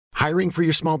Hiring for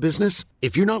your small business?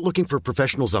 If you're not looking for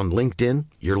professionals on LinkedIn,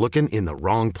 you're looking in the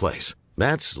wrong place.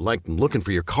 That's like looking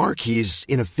for your car keys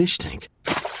in a fish tank.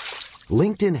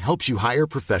 LinkedIn helps you hire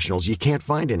professionals you can't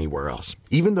find anywhere else,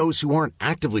 even those who aren't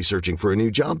actively searching for a new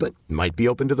job but might be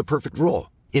open to the perfect role.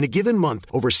 In a given month,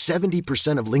 over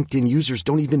 70% of LinkedIn users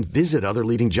don't even visit other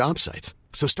leading job sites.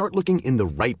 So start looking in the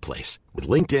right place. With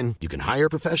LinkedIn, you can hire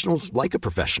professionals like a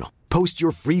professional. Post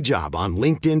your free job on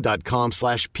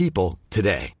linkedin.com/people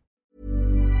today.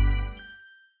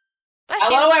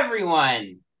 Hello,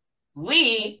 everyone.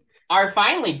 We are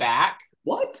finally back.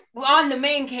 What? On the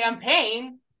main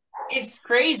campaign. It's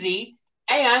crazy.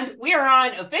 And we are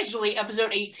on officially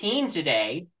episode 18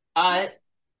 today. I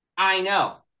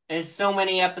know. There's so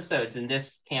many episodes in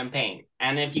this campaign.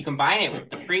 And if you combine it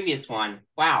with the previous one,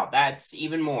 wow, that's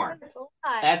even more.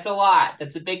 That's a lot.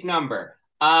 That's a big number.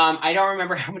 I don't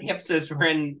remember how many episodes were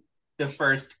in the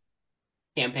first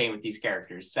campaign with these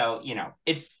characters. So, you know,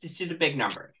 it's just a big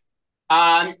number.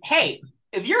 Hey,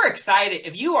 if you're excited,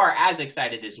 if you are as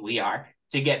excited as we are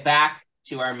to get back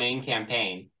to our main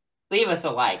campaign, leave us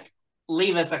a like,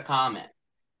 leave us a comment,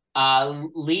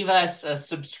 leave us a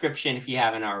subscription if you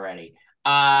haven't already.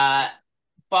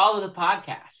 Follow the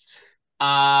podcast.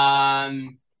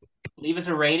 Leave us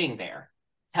a rating there.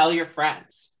 Tell your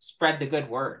friends. Spread the good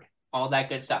word. All that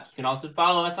good stuff. You can also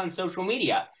follow us on social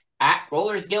media at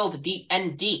Rollers Guild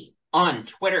DND on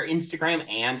Twitter, Instagram,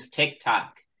 and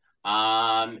TikTok.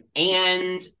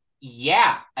 And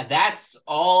yeah, that's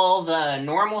all the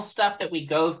normal stuff that we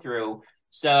go through.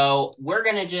 So we're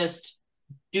going to just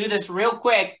do this real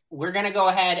quick. We're going to go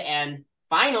ahead and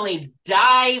finally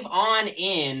dive on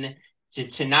in to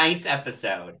tonight's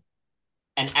episode.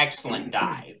 An excellent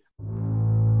dive.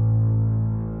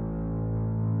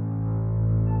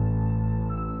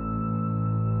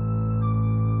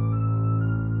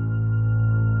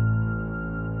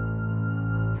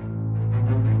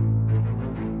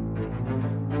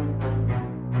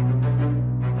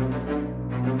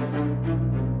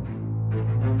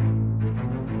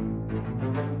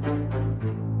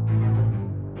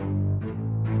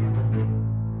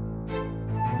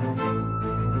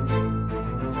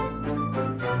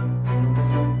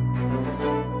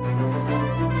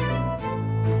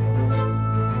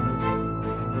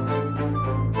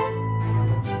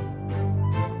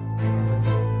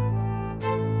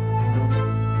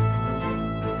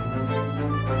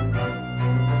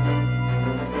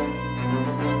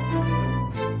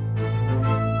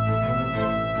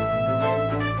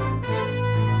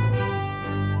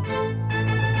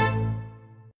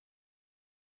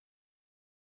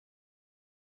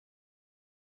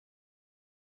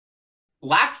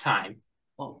 Last time,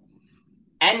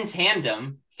 in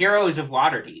tandem, heroes of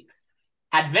Waterdeep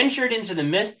had ventured into the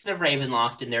mists of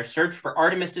Ravenloft in their search for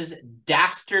Artemis's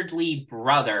dastardly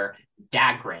brother,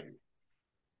 Dagrin.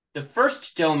 The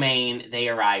first domain they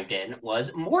arrived in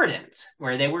was Mordant,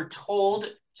 where they were told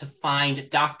to find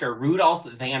Dr. Rudolph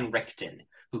Van Richten,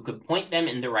 who could point them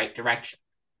in the right direction.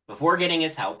 Before getting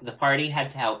his help, the party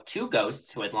had to help two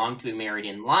ghosts who had longed to be married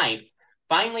in life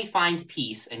finally find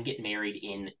peace and get married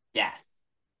in death.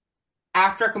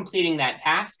 After completing that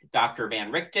task, Dr.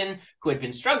 Van Richten, who had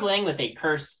been struggling with a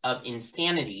curse of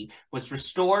insanity, was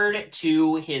restored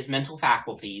to his mental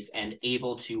faculties and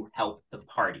able to help the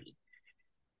party.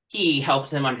 He helped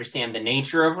them understand the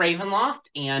nature of Ravenloft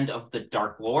and of the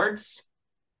Dark Lords.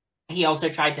 He also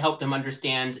tried to help them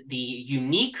understand the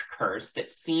unique curse that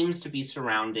seems to be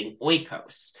surrounding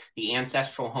Oikos, the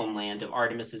ancestral homeland of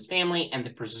Artemis's family and the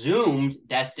presumed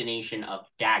destination of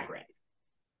Dagrin.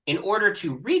 In order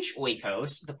to reach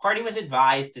Oikos, the party was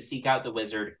advised to seek out the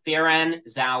wizard Farran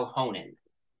Zalhonen.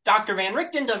 Dr. Van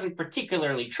Richten doesn't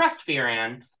particularly trust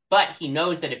Farran, but he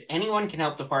knows that if anyone can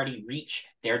help the party reach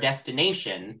their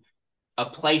destination, a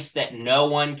place that no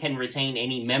one can retain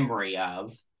any memory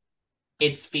of,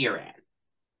 it's Farran.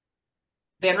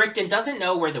 Van Richten doesn't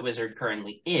know where the wizard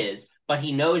currently is, but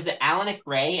he knows that Alanic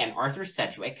Ray and Arthur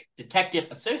Sedgwick, detective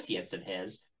associates of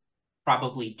his,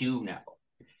 probably do know.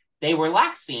 They were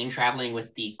last seen traveling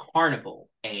with the Carnival,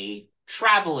 a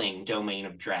traveling domain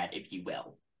of dread, if you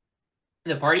will.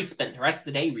 The party spent the rest of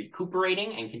the day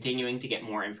recuperating and continuing to get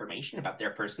more information about their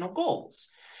personal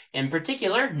goals. In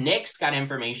particular, Nyx got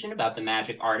information about the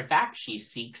magic artifact she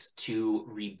seeks to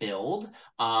rebuild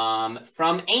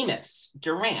from Amos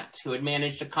Durant, who had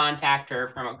managed to contact her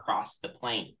from across the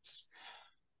plains.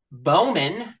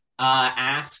 Bowman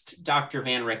asked Dr.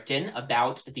 Van Richten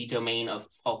about the domain of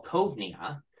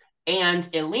Falkovnia, and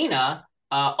Elena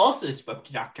also spoke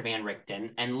to Dr. Van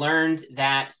Richten and learned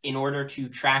that in order to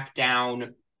track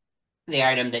down the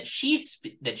item that she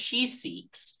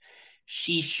seeks,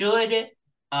 she should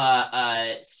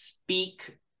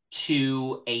speak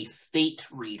to a fate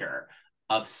reader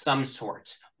of some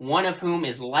sort, one of whom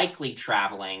is likely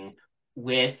traveling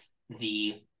with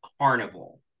the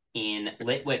Carnival in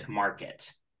Litwick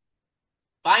Market.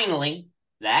 Finally,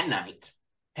 that night,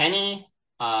 Penny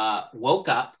woke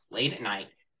up late at night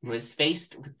and was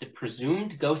faced with the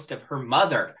presumed ghost of her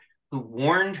mother, who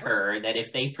warned her that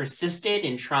if they persisted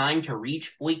in trying to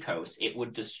reach Oikos, it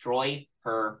would destroy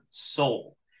her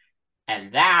soul.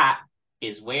 And that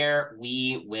is where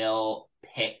we will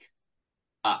pick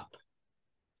up.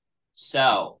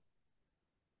 So,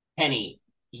 Penny,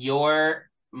 your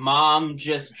mom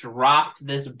just dropped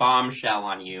this bombshell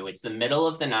on you. It's the middle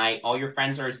of the night. All your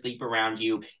friends are asleep around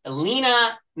you.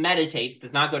 Elena meditates,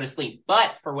 does not go to sleep,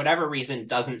 but for whatever reason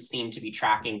doesn't seem to be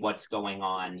tracking what's going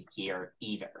on here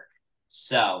either.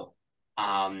 So,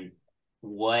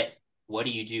 what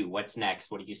do you do? What's next?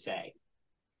 What do you say?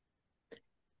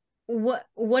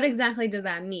 What exactly does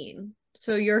that mean?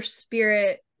 So your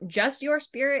spirit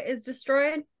is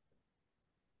destroyed?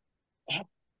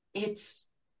 It's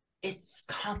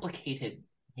complicated,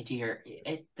 my dear.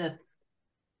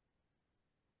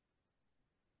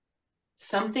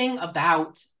 Something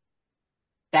about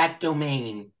that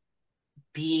domain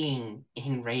being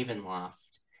in Ravenloft.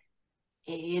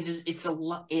 It's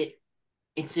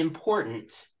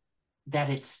important that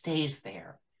it stays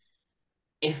there.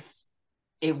 If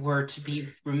it were to be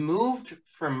removed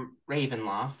from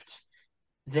Ravenloft,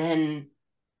 then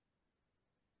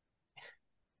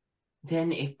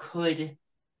it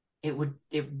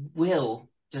will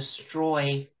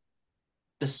destroy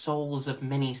the souls of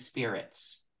many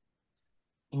spirits,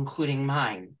 including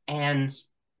mine. And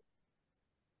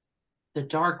the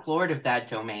Dark Lord of that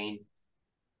domain,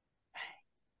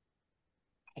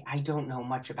 I don't know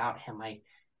much about him. I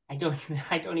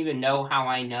don't even know how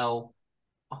I know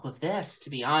all of this, to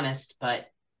be honest, but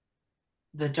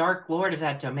the Dark Lord of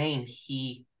that domain,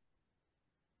 he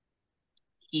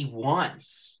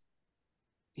wants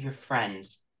your friend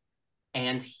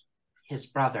and his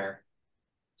brother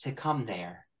to come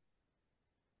there.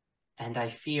 And I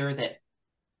fear that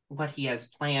what he has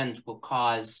planned will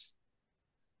cause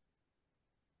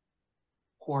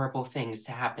horrible things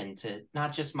to happen to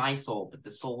not just my soul, but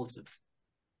the souls of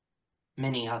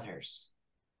many others.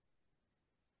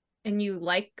 And you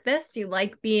like this? You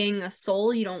like being a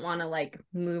soul? You don't want to like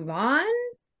move on?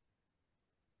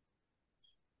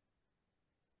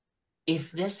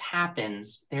 If this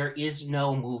happens, there is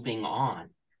no moving on.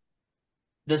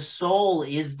 The soul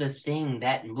is the thing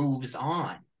that moves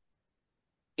on.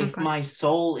 If my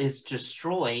soul is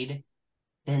destroyed,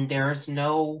 then there's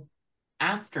no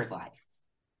afterlife.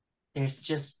 There's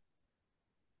just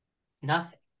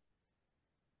nothing.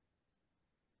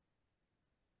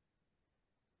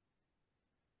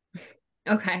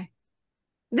 Okay.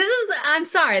 I'm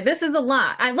sorry, this is a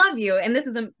lot. I love you, and this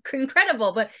is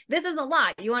incredible, but this is a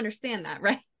lot. You understand that,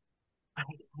 right? I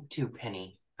do,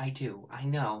 Penny. I do. I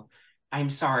know. I'm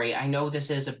sorry. I know this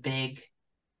is a big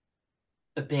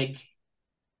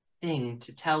thing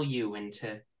to tell you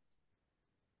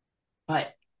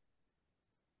but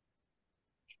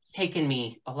it's taken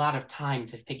me a lot of time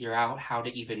to figure out how to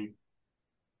even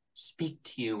speak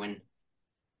to you, and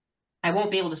I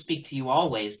won't be able to speak to you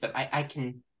always, but I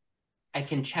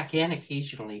can check in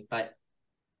occasionally, but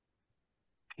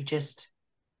I just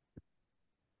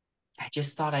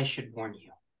thought I should warn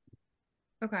you.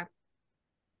 Okay.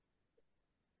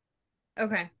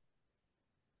 Okay.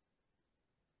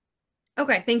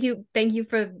 Okay, thank you. Thank you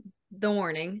for the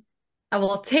warning. I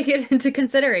will take it into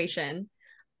consideration.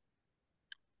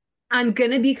 I'm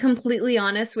gonna be completely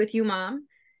honest with you, Mom.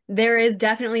 There is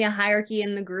definitely a hierarchy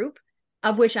in the group,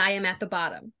 of which I am at the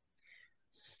bottom.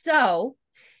 So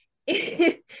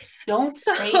don't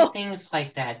say things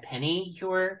like that, Penny.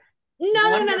 You're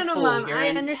no, Mom. You're I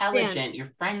intelligent. understand. Your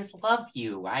friends love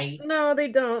you. No, they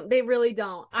don't. They really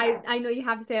don't. I know you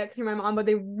have to say that because you're my mom, but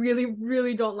they really,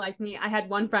 really don't like me. I had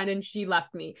one friend and she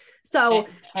left me. So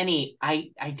Penny,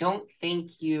 I don't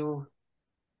think you've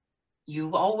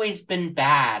always been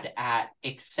bad at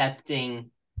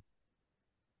accepting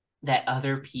that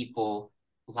other people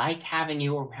like having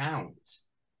you around.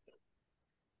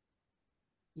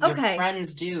 Your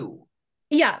friends do.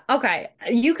 Yeah, okay.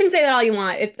 You can say that all you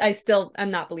want. I still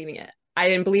am not believing it. I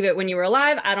didn't believe it when you were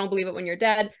alive. I don't believe it when you're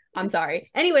dead. I'm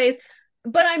sorry. Anyways,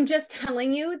 but I'm just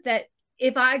telling you that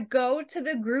if I go to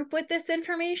the group with this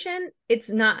information, it's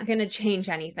not going to change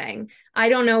anything. I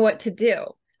don't know what to do.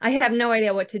 I have no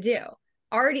idea what to do.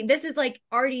 Artie, this is like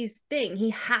Artie's thing. He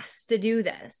has to do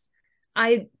this.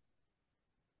 I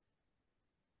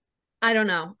don't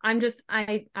know. I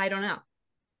don't know.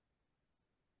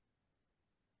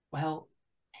 Well,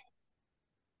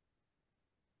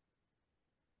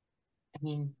 I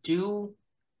mean, do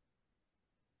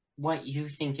what you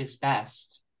think is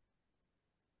best.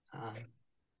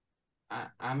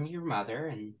 I'm your mother,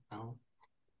 and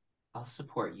I'll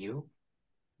support you.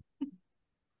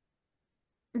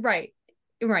 Right.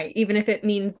 Right. Even if it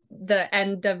means the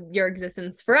end of your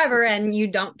existence forever and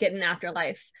you don't get an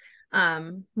afterlife.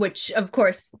 Which of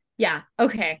course, yeah.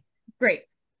 Okay. Great.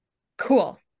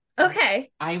 Cool. Okay.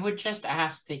 I would just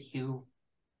ask that you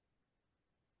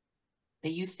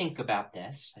think about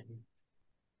this and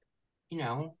you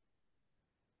know,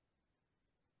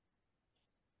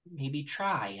 maybe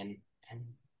try and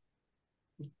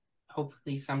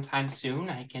hopefully sometime soon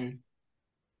I can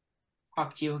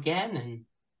talk to you again and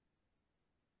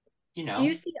you Do you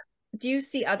know, see do you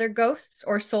see other ghosts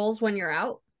or souls when you're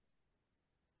out?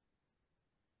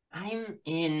 I'm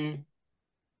in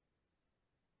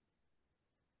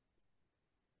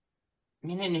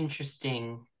an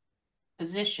interesting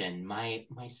position. My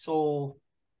soul,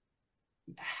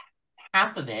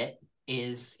 half of it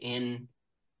is in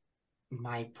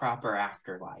my proper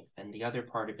afterlife, and the other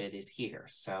part of it is here.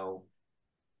 So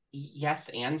yes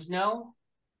and no.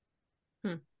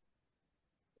 Hmm.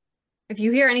 If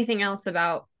you hear anything else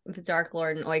about the Dark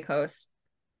Lord and Oikos,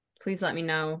 please let me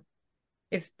know.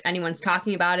 If anyone's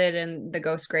talking about it in the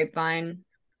Ghost Grapevine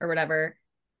or whatever,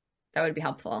 that would be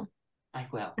helpful. I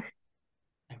will.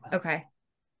 I will. Okay.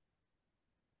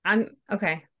 I'm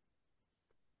okay.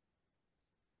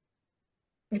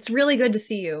 It's really good to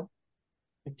see you.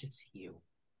 Good to see you.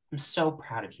 I'm so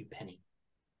proud of you, Penny.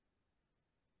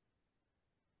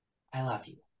 I love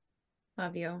you.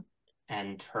 Love you.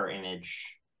 And her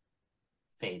image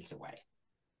fades away.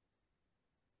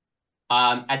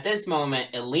 At this moment,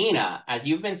 Elena, as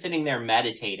you've been sitting there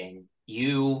meditating,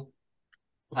 you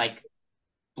like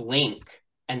blink,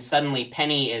 and suddenly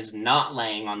Penny is not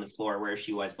laying on the floor where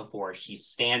she was before. She's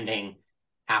standing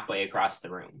halfway across the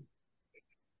room.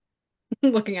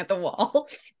 Looking at the wall.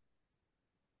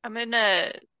 I'm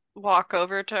gonna walk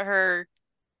over to her,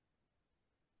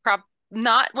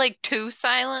 not like too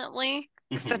silently,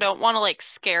 because I don't want to like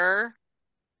scare her,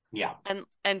 Yeah.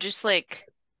 and just like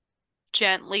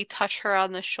gently touch her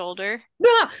on the shoulder.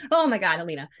 Ah! Oh my God,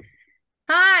 Alina.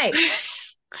 Hi.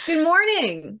 Good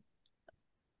morning.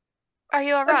 Are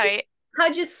you all right?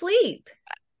 How'd you sleep?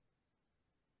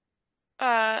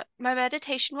 My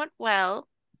meditation went well,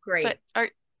 Great.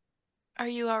 but are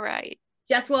you all right?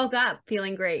 Just woke up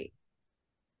feeling great.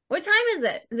 What time is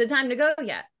it? Is it time to go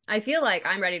yet? I feel like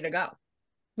I'm ready to go.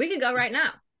 We could go right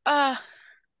now. Uh,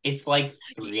 It's like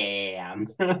 3 a.m.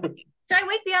 Should I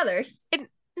wake the others?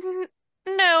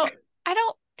 no, I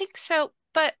don't think so,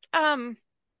 but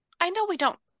I know we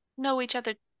don't know each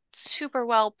other super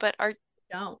well, but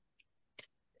Don't.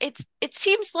 it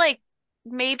seems like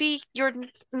maybe you're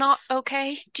not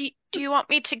okay. Do you want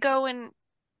me to go and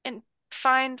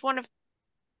find one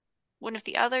of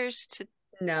the others to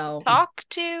No. talk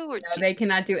to, or No, they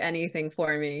cannot do anything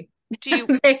for me. do you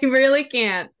They really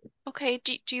can't. okay,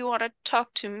 do you want to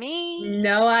talk to me?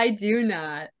 No, I do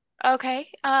not. Okay.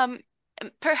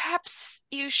 Perhaps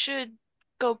you should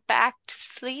go back to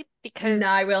sleep No,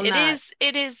 I because will not.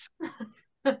 it is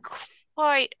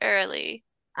quite early.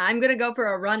 I'm gonna go for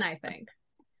a run, I think.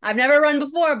 I've never run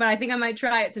before, but I think I might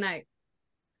try it tonight.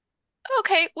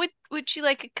 Okay, would you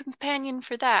like a companion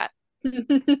for that?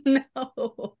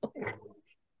 No.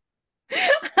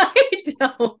 I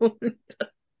don't.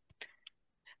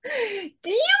 Do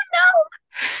you know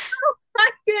I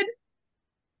could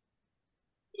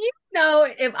do you know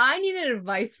if I needed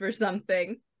advice for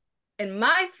something and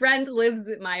my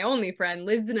only friend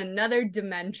lives in another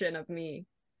dimension of me,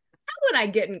 how would I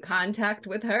get in contact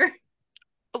with her?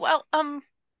 Well,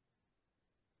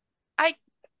 I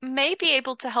may be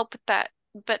able to help with that,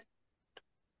 but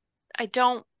I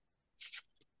don't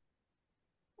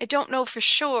I don't know for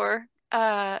sure.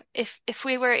 If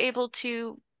we were able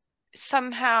to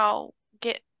somehow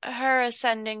get her a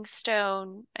sending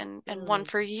stone and one Hmm.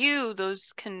 for you,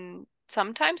 those can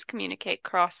sometimes communicate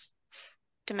cross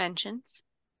dimensions.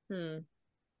 Hmm.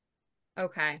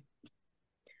 Okay.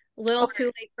 A little Or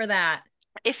too late for that.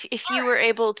 if you were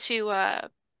able to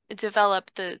develop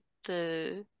the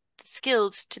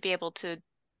skills to be able to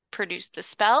produce the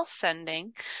spell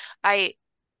sending, I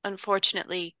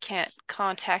unfortunately can't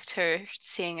contact her,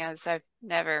 seeing as I've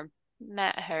never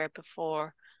met her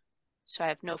before, so I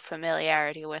have no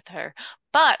familiarity with her.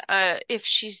 But if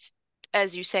she's,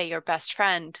 as you say, your best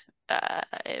friend,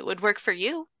 it would work for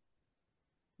you.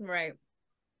 Right.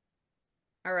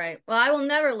 All right. Well, I will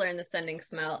never learn the sending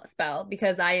spell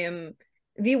because I am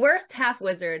the worst half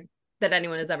wizard that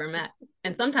anyone has ever met.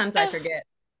 And sometimes I forget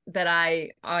that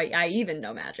I even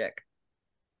know magic.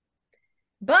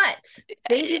 But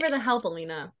thank you for the help,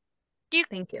 Alina.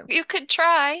 Thank you. You could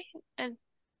try, and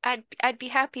I'd be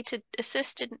happy to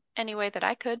assist in any way that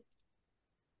I could.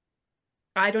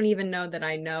 I don't even know that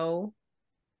I know.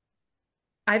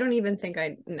 I don't even think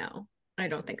I know. I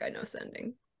don't think I know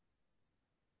sending.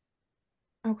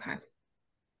 Okay.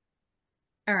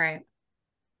 All right.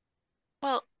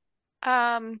 Well,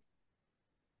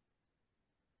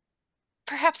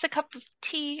 perhaps a cup of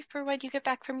tea for when you get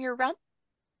back from your run?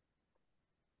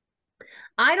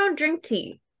 I don't drink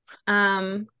tea.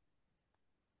 But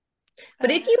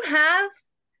if you have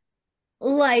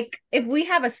if we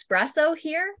have espresso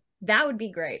here, that would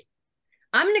be great.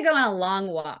 I'm gonna go on a long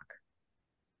walk.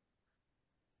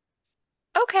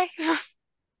 Okay.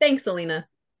 Thanks, Alina.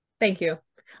 Thank you.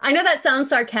 I know that sounds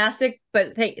sarcastic,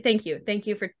 but thank you. Thank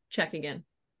you for checking in.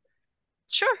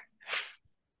 Sure.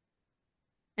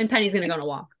 And Penny's gonna go on a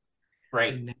walk.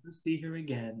 Right. You'll never see her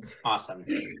again. Awesome.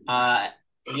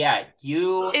 Yeah,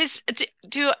 do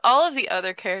all of the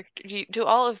other characters, do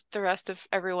all of the rest of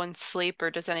everyone sleep,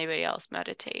 or does anybody else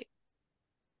meditate?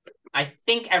 I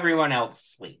think everyone else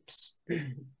sleeps.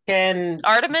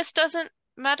 Artemis doesn't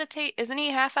meditate? Isn't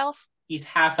he half elf? He's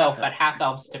half elf, but half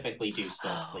elves typically do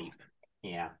still sleep.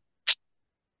 Yeah.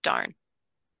 Darn.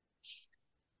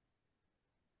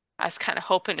 I was kind of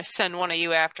hoping to send one of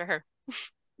you after her.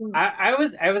 I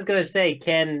was gonna say,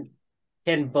 can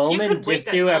Bowman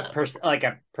just do a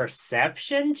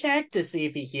perception check to see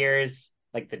if he hears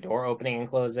like the door opening and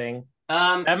closing?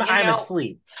 I'm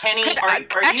asleep. Penny,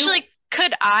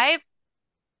 could I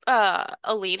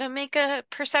Alina make a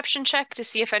perception check to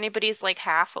see if anybody's like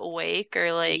half awake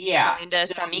or like kind of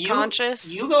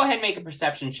semi-conscious? You go ahead and make a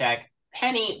perception check.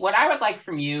 Penny, what I would like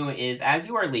from you is, as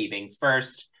you are leaving,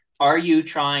 first, are you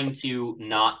trying to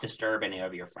not disturb any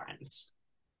of your friends?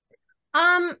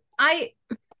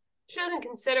 She doesn't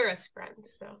consider us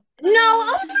friends, so. No,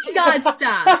 oh my God,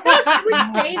 stop.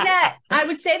 I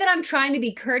would say that I'm trying to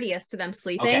be courteous to them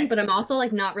sleeping, but I'm also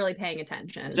like not really paying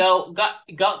attention. So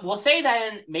we'll say that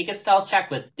and make a stealth check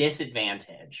with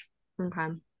disadvantage. Okay.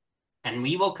 And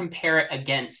we will compare it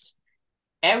against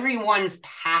everyone's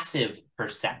passive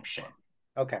perception.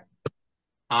 Okay.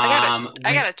 I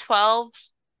got a 12.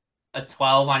 A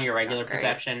 12 on your regular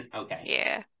perception? Okay.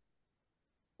 Yeah.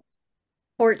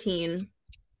 14.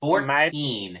 My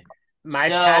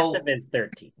passive is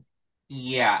 13.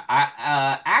 Yeah,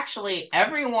 actually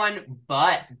everyone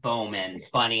but Bowman,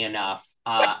 funny enough,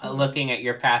 looking at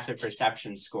your passive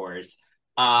perception scores,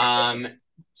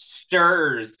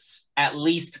 stirs at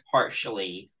least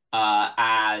partially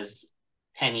as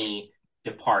Penny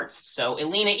departs. So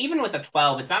Elena, even with a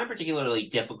 12, it's not a particularly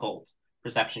difficult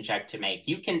perception check to make.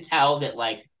 You can tell that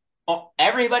like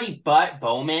everybody but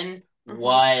Bowman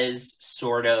was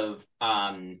sort of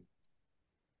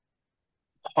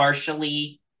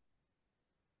partially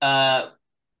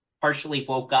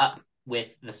woke up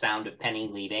with the sound of Penny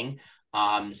leaving.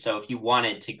 So if you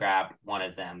wanted to grab one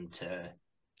of them to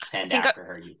send after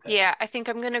her, you could. Yeah, I think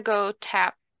I'm gonna go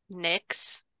tap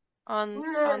Nyx on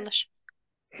the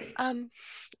I'm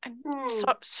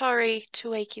sorry to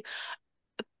wake you.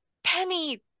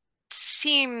 Penny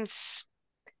seems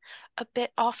a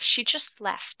bit off. She just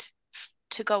left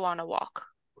to go on a walk.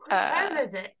 What time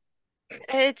is it?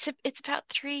 It's about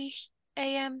 3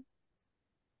 a.m.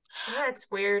 That's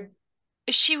weird.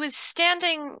 She was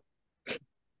standing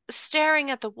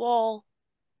staring at the wall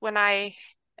when I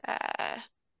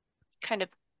kind of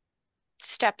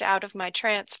stepped out of my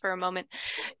trance for a moment,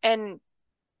 and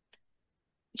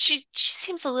she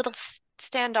seems a little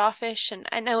standoffish, and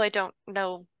I know I don't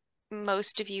know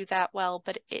most of you that well,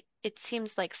 but it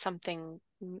seems like something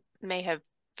may have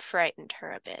frightened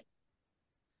her a bit.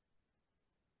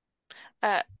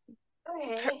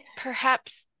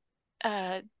 Perhaps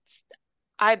I'm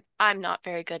not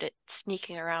very good at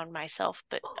sneaking around myself,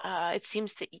 but it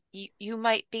seems that you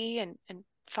might be, and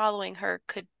following her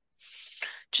could,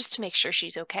 just to make sure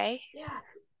she's okay.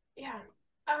 Yeah.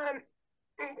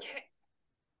 Okay.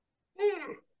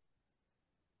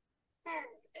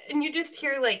 And you just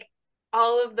hear like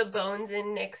all of the bones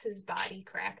in Nyx's body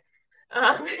crack.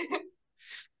 Yeah.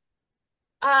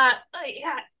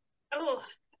 Oh,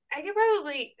 I could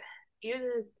probably use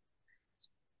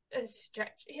a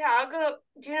stretch. Yeah, I'll go.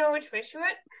 Do you know which way she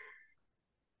went?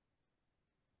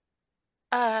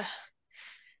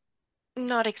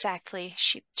 Not exactly.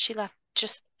 She left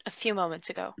just a few moments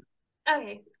ago.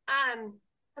 Okay. I'm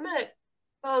gonna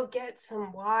go get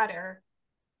some water.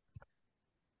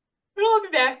 But I'll be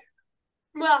back.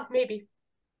 Well, maybe.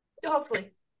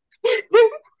 Hopefully.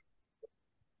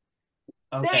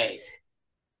 Okay. Thanks.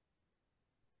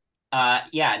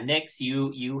 Yeah, Nyx,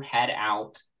 you head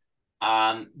out.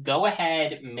 Go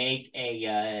ahead, make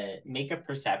a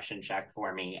perception check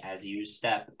for me as you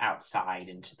step outside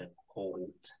into the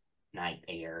cold night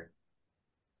air.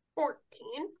 14.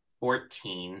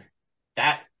 14.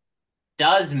 That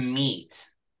does meet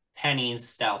Penny's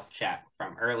stealth check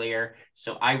from earlier.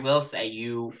 So I will say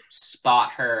you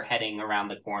spot her heading around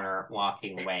the corner,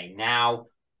 walking away. Now,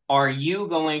 are you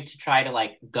going to try to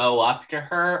go up to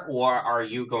her, or are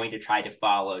you going to try to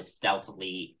follow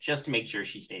stealthily just to make sure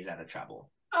she stays out of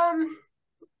trouble? I'm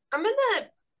gonna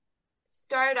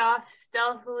start off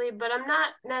stealthily, but I'm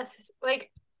not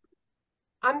necessarily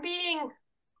I'm being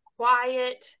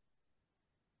quiet,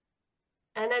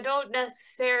 and I don't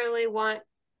necessarily want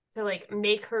to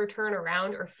make her turn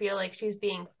around or feel like she's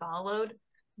being followed,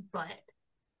 but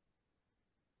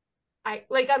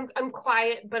I'm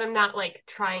quiet, but I'm not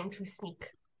trying to sneak.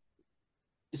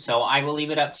 So I will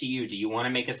leave it up to you. Do you want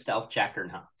to make a stealth check or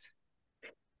not?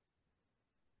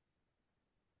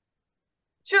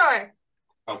 Sure.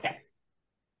 Okay.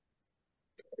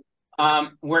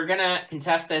 We're gonna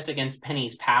contest this against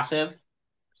Penny's passive.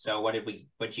 So what'd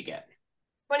you get?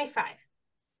 25.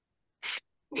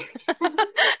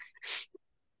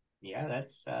 Yeah,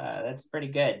 that's pretty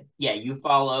good. Yeah, you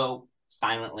follow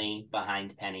silently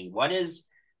behind Penny. What does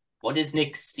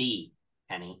Nyx see,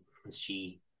 Penny, as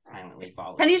she silently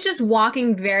follows? Penny's just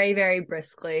walking very, very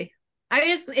briskly.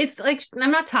 It's like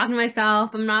I'm not talking to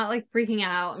myself. I'm not freaking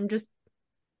out. I'm just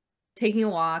taking a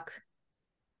walk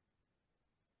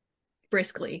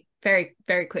briskly, very,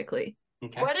 very quickly.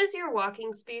 Okay. What is your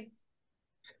walking speed?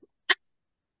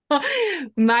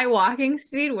 My walking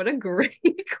speed? What a great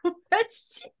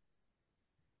question.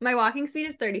 My walking speed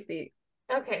is 30 feet.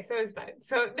 Okay, so it's fine.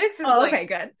 So Nyx is okay,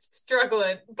 good.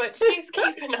 struggling, but she's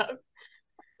keeping up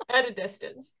at a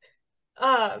distance.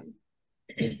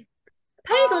 Penny's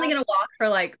only gonna walk for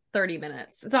 30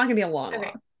 minutes. It's not gonna be a long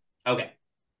walk. Okay.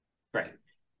 Great.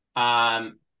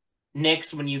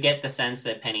 Nyx, when you get the sense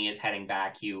that Penny is heading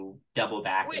back, you double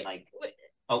back and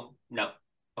oh no.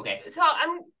 Okay. So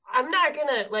I'm not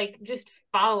gonna just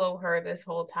follow her this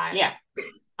whole time. Yeah.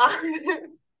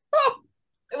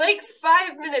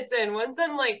 5 minutes in,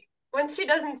 once she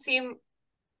doesn't seem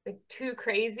too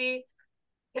crazy,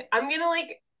 I'm gonna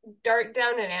dart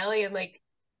down an alley and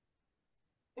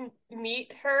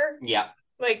meet her. Yeah.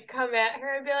 Come at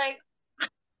her and be like,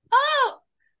 "Oh,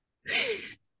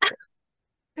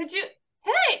 could you?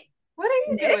 Hey, what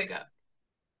are you doing up?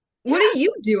 What are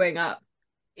you doing up?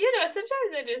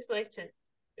 Sometimes I just like to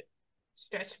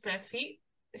stretch my feet,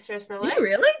 stretch my legs. You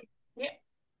really? Yeah.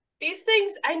 These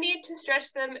things, I need to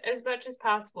stretch them as much as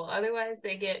possible. Otherwise,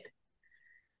 they get,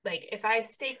 if I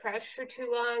stay crouched for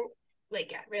too long, I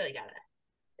really gotta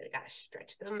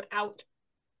stretch them out.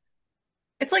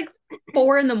 It's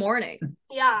 4 a.m.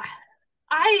 Yeah.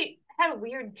 I had a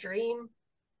weird dream.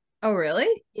 Oh,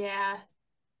 really? Yeah.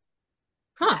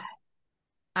 Huh.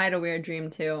 I had a weird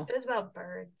dream, too. It was about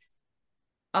birds.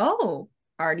 Oh,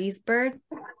 Artie's bird?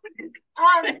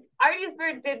 Artie's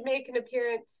bird did make an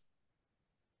appearance,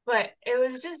 but it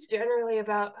was just generally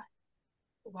about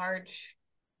large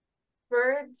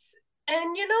birds.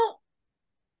 And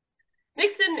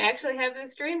Nyx didn't actually have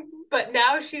this dream, but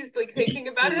now she's thinking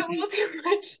about it a little too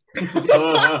much.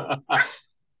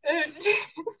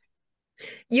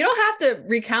 You don't have to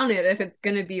recount it if it's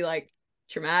gonna be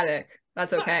traumatic.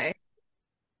 That's okay.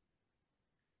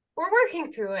 We're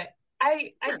working through it.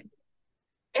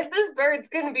 If this bird's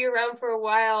gonna be around for a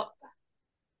while,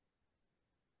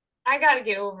 I gotta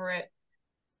get over it.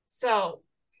 So,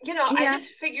 I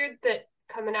just figured that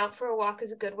coming out for a walk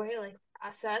is a good way to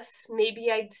process.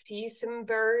 Maybe I'd see some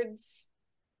birds.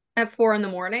 At 4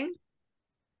 a.m?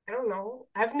 I don't know.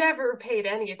 I've never paid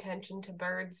any attention to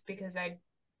birds because I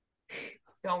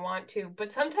don't want to.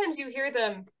 But sometimes you hear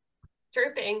them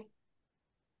chirping.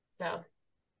 So,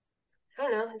 I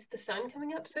don't know. Is the sun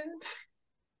coming up soon?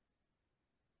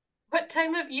 What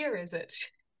time of year is it?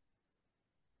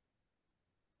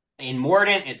 In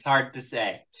Mordant, it's hard to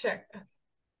say. Sure.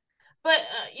 But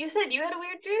you said you had a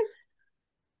weird dream?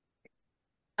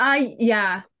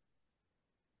 Yeah.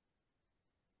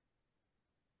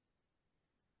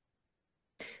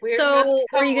 Weird so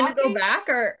are you gonna go back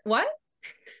or what?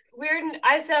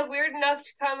 I said weird enough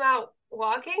to come out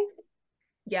walking?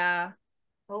 Yeah.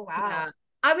 Oh wow. Yeah.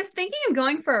 I was thinking of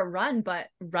going for a run, but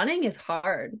running is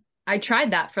hard. I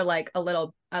tried that for a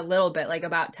little bit,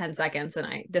 about 10 seconds, and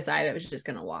I decided I was just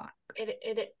gonna walk.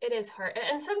 It is hard.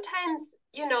 And sometimes,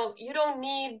 you don't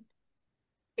need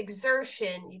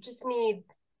exertion. You just need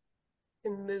to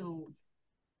move.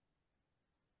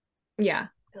 Yeah.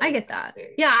 I get that.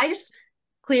 Yeah, I just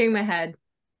clearing my head.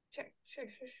 Sure.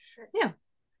 Yeah.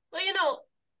 Well,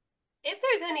 if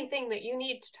there's anything that you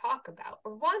need to talk about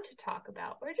or want to talk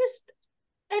about or just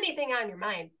anything on your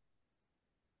mind,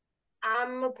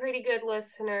 I'm a pretty good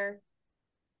listener.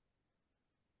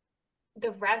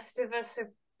 Most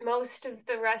of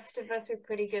the rest of us are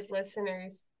pretty good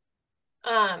listeners.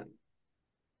 So,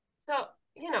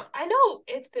 I know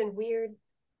it's been weird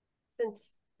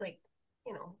since,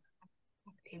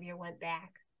 Octavia went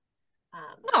back.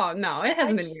 Oh, no, it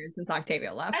hasn't been weird since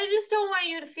Octavia left. I just don't want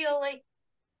you to feel like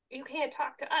you can't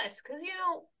talk to us, because,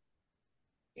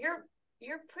 you're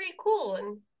pretty cool,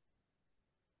 and,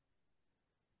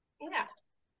 yeah.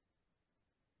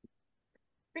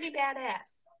 Pretty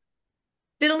badass.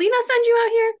 Did Alina send you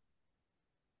out here?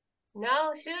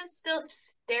 No, she was still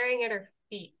staring at her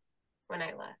feet when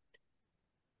I left.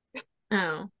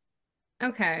 Oh,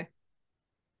 okay.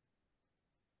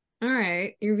 All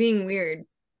right, you're being weird.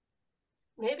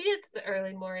 Maybe it's the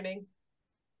early morning.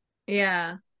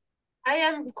 Yeah. I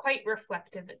am quite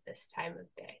reflective at this time of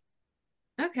day.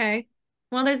 Okay.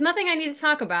 Well, there's nothing I need to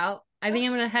talk about. I think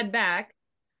I'm going to head back.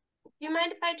 You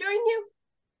mind if I join you?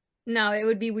 No, it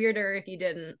would be weirder if you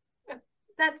didn't.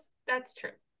 That's true.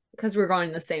 Because we're going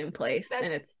to the same place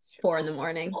and it's 4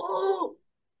 a.m. Oh!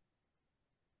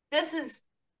 This is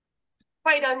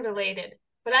quite unrelated.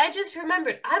 But I just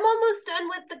remembered, I'm almost done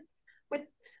with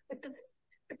the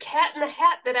cat in the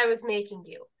hat that I was making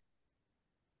you.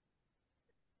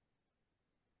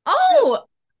 Oh!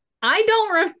 I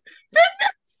don't remember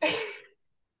this.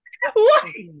 What?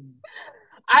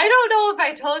 I don't know if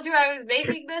I told you I was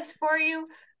making this for you,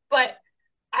 but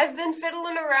I've been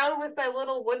fiddling around with my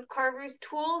little wood carver's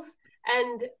tools,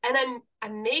 and I'm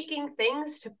making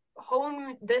things to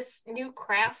hone this new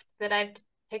craft that I've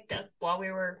picked up while we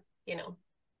were,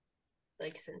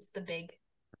 since the big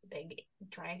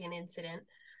dragon incident.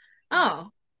 Oh.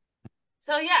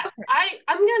 So yeah, okay.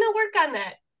 I'm gonna work on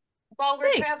that while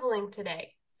we're traveling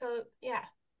today. So yeah.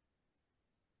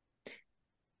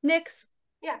 Nix.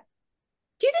 Yeah.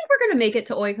 Do you think we're gonna make it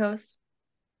to Oikos?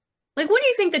 Like, what do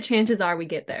you think the chances are we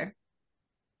get there?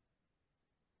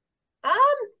 I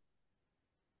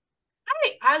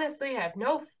honestly have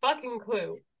no fucking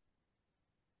clue.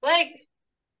 Like,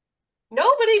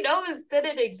 nobody knows that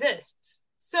it exists.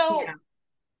 So,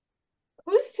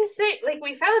 who's to say? Like,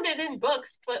 we found it in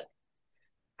books, but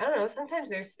I don't know. Sometimes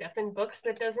there's stuff in books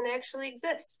that doesn't actually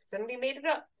exist. Somebody made it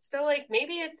up. So, like,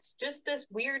 maybe it's just this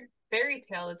weird fairy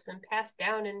tale that's been passed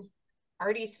down in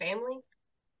Artie's family.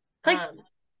 Like,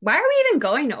 why are we even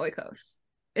going to Oikos?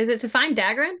 Is it to find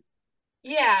Dagran?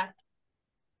 Yeah.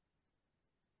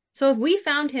 So if we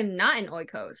found him not in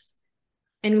Oikos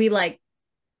and we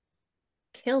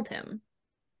killed him,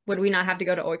 would we not have to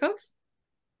go to Oikos?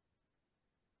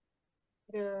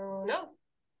 No.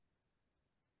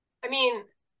 I mean,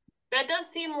 that does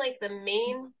seem like the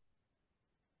main.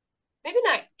 Maybe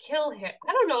not kill him.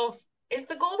 I don't know is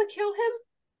the goal to kill him?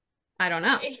 I don't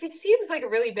know. He seems like a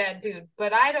really bad dude,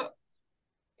 but I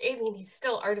mean, he's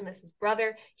still Artemis's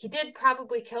brother. He did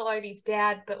probably kill Artie's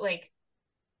dad, but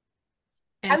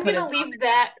I'm gonna leave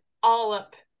that all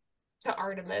up to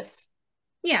Artemis.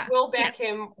 Yeah. We'll back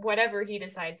him whatever he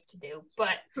decides to do.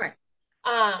 But right.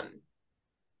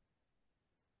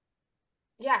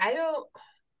 Yeah, I don't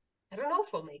know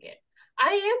if we'll make it. I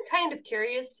am kind of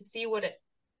curious to see what it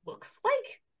looks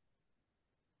like.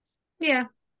 Yeah.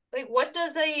 Like, what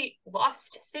does a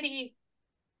lost city,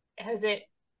 did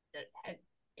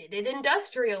it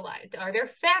industrialize? Are there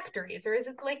factories, or is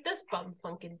it like this bum?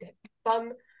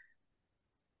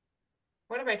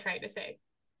 What am I trying to say?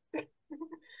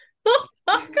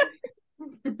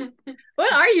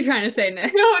 What are you trying to say,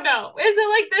 Nick? No. Is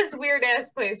it like this weird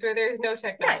ass place where there's no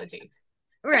technology?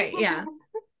 Right, yeah.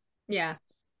 Yeah.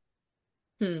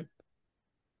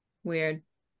 Weird.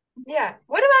 Yeah.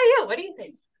 What about you? What do you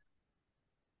think?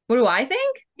 What do I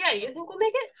think? Yeah, you think we'll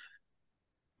make it?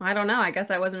 I don't know. I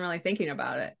guess I wasn't really thinking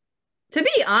about it. To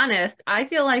be honest, I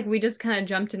feel like we just kind of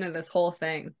jumped into this whole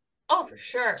thing. Oh, for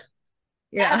sure.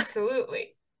 Yeah.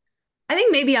 Absolutely. I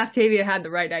think maybe Octavia had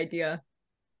the right idea.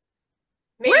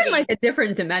 Maybe. We're in a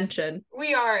different dimension.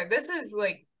 We are. This is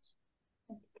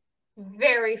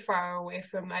very far away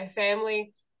from my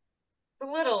family. It's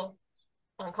a little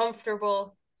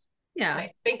uncomfortable. Yeah.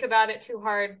 I think about it too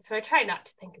hard, so I try not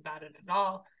to think about it at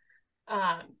all.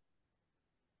 I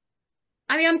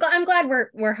mean, I'm glad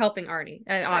we're helping Artie,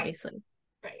 obviously.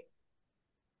 Right.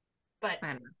 But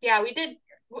yeah, we did.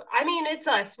 I mean, it's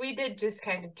us. We did just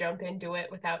kind of jump into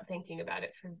it without thinking about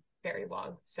it for very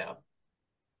long. So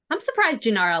I'm surprised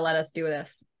Janara let us do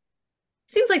this.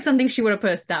 Seems like something she would have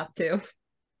put a stop to.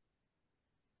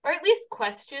 or at least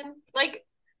question. Like,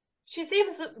 she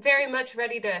seems very much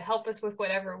ready to help us with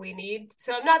whatever we need.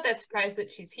 So I'm not that surprised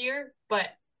that she's here, but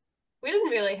we didn't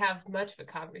really have much of a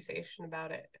conversation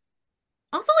about it.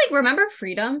 Also, like, remember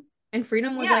Freedom? And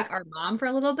Freedom was like our mom for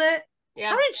a little bit. Yeah.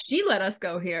 How did she let us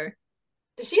go here?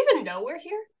 Does she even know we're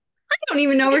here? I don't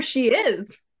even know where she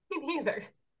is. Me neither.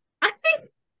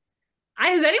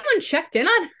 Has anyone checked in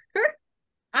on her?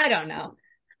 I don't know.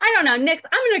 Nix,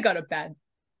 I'm gonna go to bed.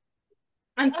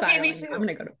 I'm spiraling. Okay,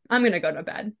 I'm gonna go to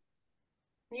bed.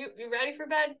 You ready for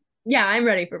bed? Yeah, I'm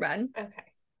ready for bed. Okay.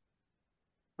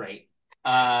 Great.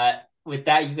 With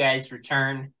that, you guys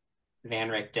return to Van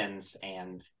Richten's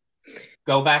and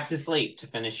go back to sleep to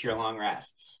finish your long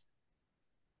rests.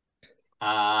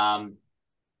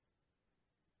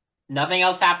 Nothing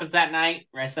else happens that night.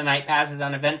 Rest of the night passes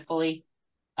uneventfully.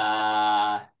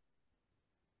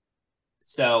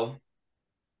 So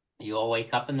you all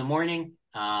wake up in the morning.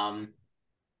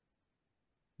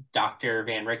 Dr.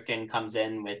 Van Richten comes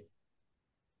in with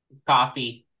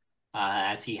coffee,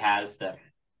 as he has the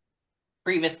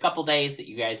previous couple days that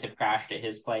you guys have crashed at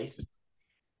his place.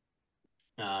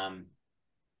 What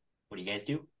do you guys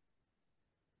do?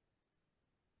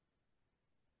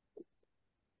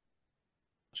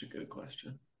 That's a good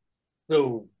question.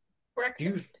 So,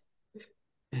 breakfast.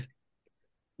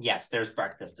 Yes, there's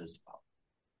breakfast as well.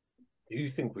 Do you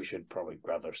think we should probably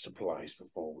gather supplies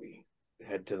before we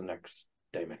head to the next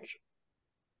dimension?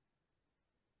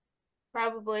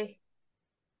 Probably.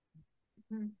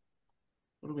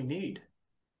 What do we need?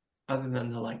 Other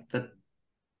than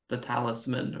the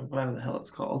talisman or whatever the hell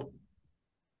it's called.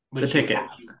 The ticket.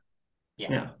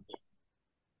 Yeah.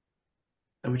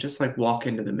 And we just walk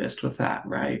into the mist with that,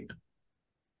 right?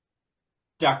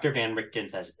 Dr. Van Richten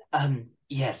says,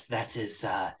 yes, that is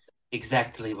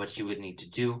exactly what you would need to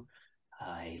do.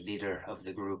 A leader of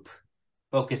the group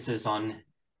focuses on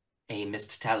a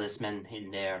mist talisman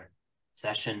in their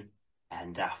session,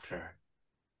 and after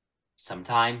some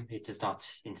time, it is not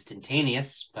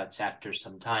instantaneous, but after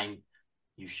some time,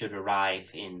 you should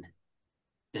arrive in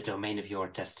the domain of your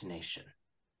destination.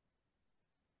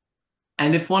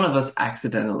 And if one of us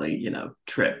accidentally,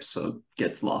 trips or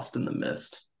gets lost in the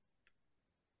mist,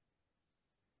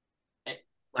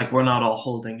 we're not all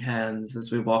holding hands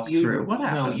as we walk through, what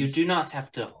happens? No, you do not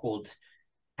have to hold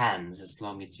hands as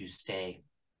long as you stay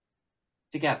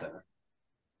together.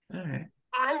 All right.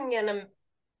 I'm gonna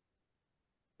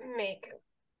make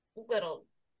a little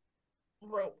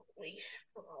rope leash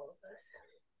for all of us.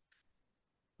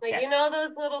 You know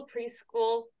those little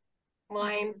preschool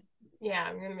line? Yeah,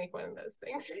 I'm gonna make one of those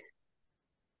things.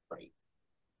 Right.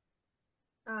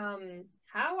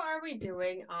 How are we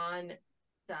doing on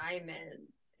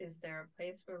diamonds? Is there a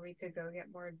place where we could go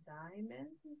get more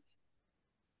diamonds?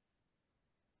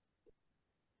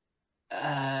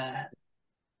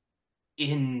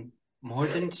 In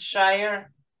Mordenshire, I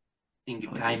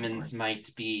think diamonds might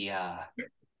be a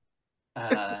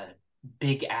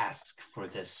big ask for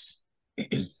this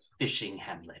fishing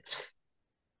hamlet.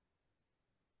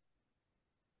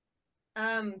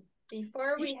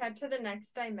 Before we head to the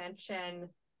next dimension,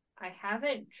 I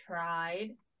haven't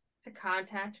tried to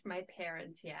contact my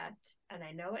parents yet, and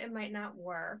I know it might not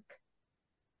work.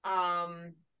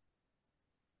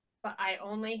 But I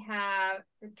only have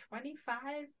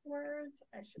 25 words.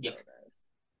 I should know this.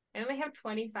 I only have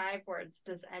 25 words.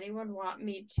 Does anyone want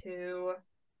me to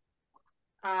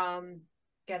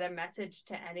get a message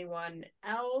to anyone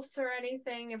else or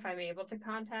anything if I'm able to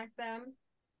contact them?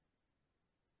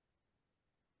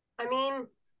 I mean,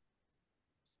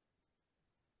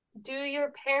 do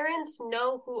your parents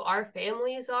know who our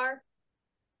families are?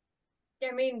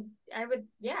 I mean,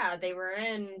 they were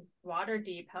in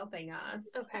Waterdeep helping us.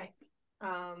 Okay.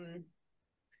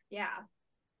 Yeah.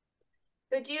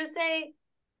 Could you say,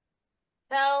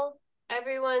 tell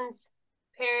everyone's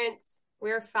parents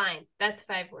we're fine? That's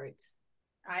 5 words.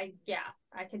 I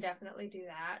can definitely do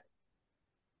that.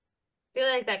 I feel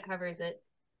like that covers it.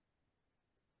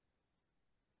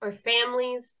 Or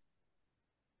families.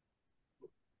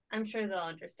 I'm sure they'll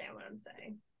understand what I'm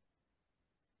saying.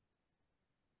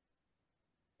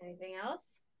 Anything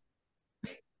else?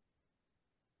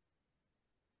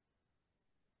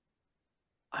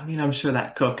 I mean, I'm sure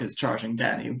that cook is charging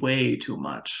Danny way too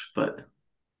much, but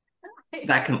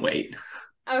that can wait.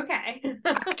 Okay.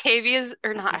 Not Octavia.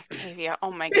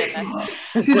 Oh my goodness.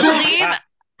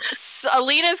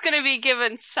 Alina's gonna be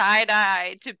giving side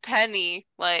eye to Penny.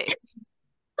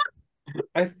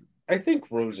 I think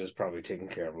Rose is probably taking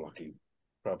care of Lucky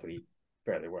probably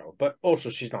fairly well, but also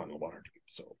she's not in the Waterdeep,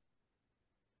 so.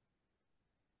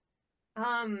 Did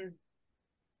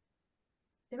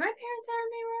my parents ever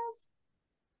name Rose?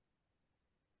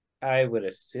 I would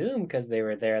assume because they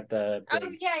were there at the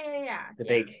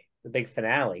big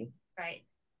finale. Right.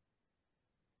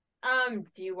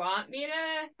 Do you want me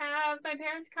to have my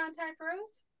parents contact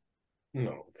Rose?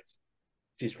 No,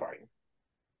 she's fine.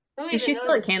 Is she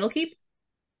still at Candlekeep?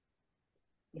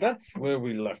 That's where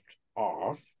we left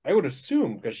off. I would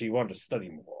assume because she wanted to study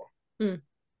more.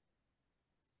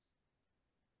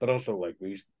 But also, like,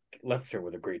 we left her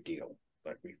with a great deal.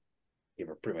 Like, we gave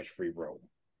her pretty much free roam.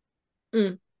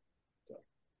 So,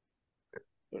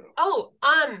 oh,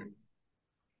 I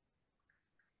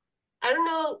don't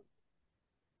know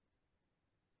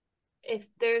if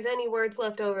there's any words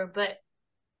left over, but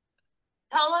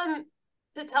tell them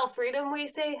to tell Freedom we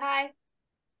say hi.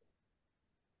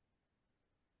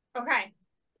 Okay.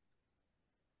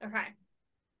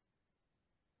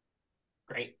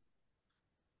 Great.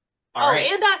 All right.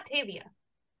 And Octavia.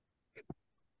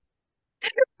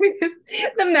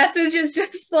 The message is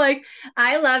just like,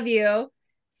 I love you.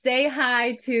 Say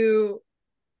hi to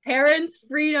parents,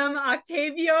 Freedom,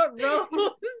 Octavia, Rose.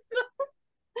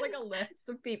 Like a list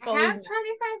of people. I have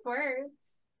 25 words.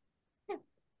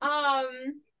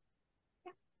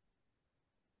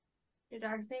 Your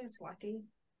dog's name is Lucky.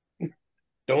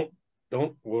 Don't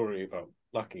worry about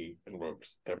Lucky and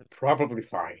Rose. They're probably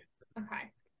fine.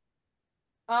 Okay.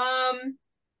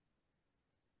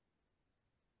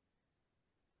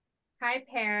 Hi,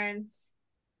 parents.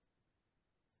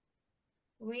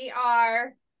 We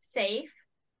are safe.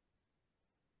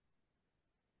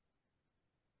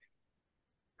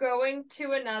 Going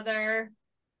to another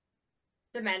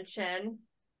dimension.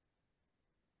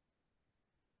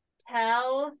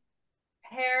 Tell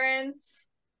parents,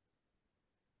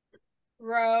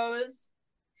 Rose,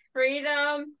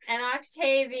 Freedom, and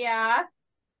Octavia.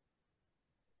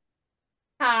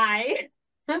 Hi.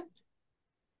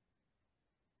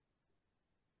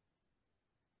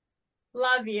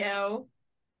 Love you.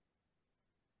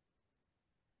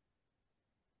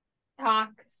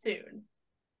 Talk soon.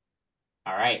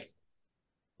 All right.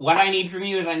 What I need from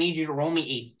you is I need you to roll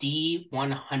me a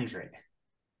D100.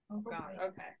 Oh God.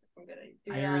 Okay. I'm gonna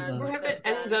do that. What if it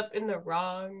ends up in the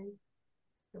wrong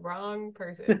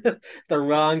person? The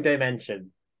wrong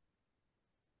dimension.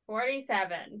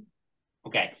 47.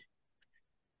 Okay.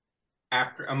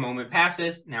 After a moment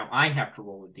passes, now I have to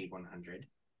roll a D100.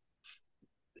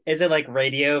 Is it like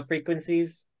radio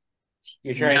frequencies?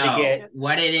 You're trying to get...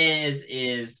 What it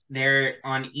is there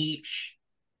on each...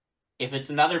 If it's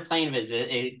another plane of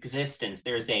existence,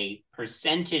 there's a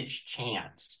percentage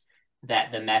chance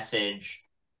that the message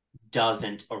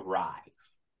doesn't arrive.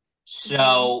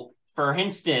 So, for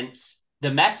instance,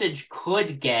 the message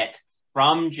could get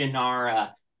from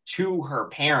Janara to her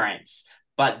parents,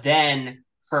 but then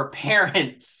her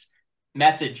parents'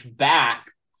 message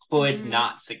back could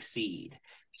not succeed.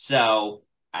 So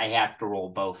I have to roll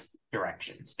both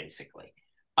directions, basically.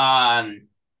 After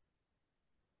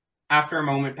a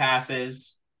moment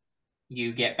passes,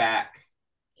 you get back.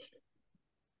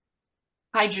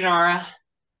 Hi, Janara.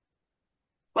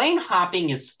 Plane hopping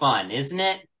is fun, isn't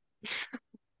it?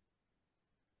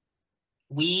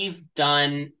 We've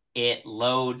done it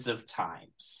loads of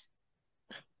times.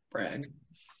 Brag.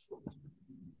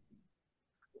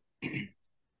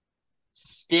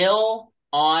 Still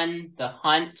on the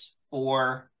hunt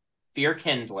for Fear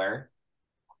Kindler,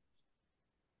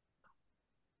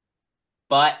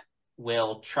 but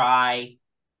will try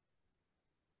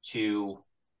to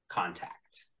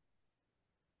contact.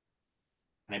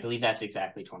 And I believe that's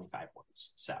exactly 25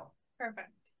 words. So perfect.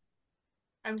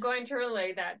 I'm going to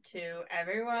relay that to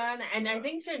everyone. And I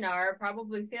think Janara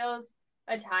probably feels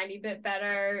a tiny bit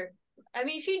better. I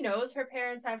mean, she knows her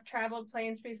parents have traveled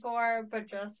planes before, but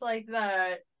just like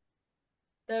the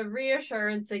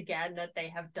reassurance again that they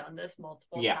have done this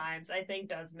multiple times, I think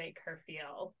does make her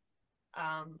feel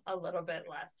a little bit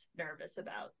less nervous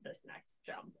about this next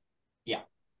jump. Yeah.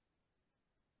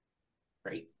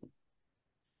 Great.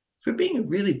 For being a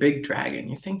really big dragon,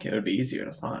 you think it would be easier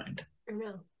to find. I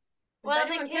know. Well,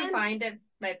 they can find it.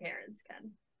 My parents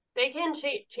can. They can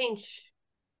change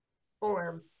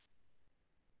form.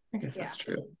 I guess that's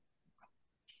true.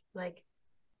 Like,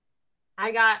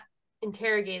 I got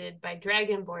interrogated by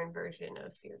Dragonborn version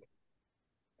of Fear.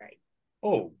 Right.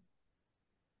 Oh.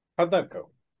 How'd that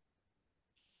go?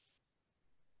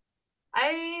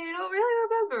 I don't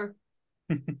really remember.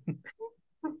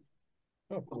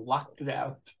 Locked it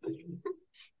out.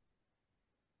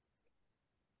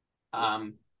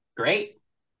 Great.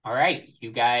 All right,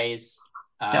 you guys.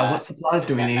 Now, what supplies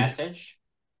do we need? Message.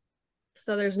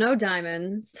 So there's no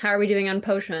diamonds. How are we doing on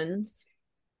potions?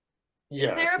 Yeah,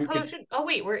 is there a potion? Oh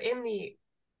wait, we're in the.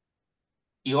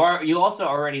 You also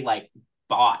already like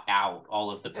bought out all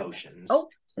of the potions. Oh,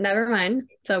 never mind.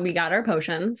 So we got our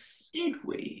potions. Did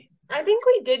we? I think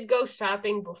we did go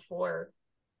shopping before.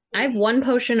 I have 1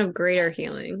 potion of greater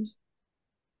healing.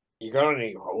 You got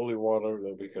any holy water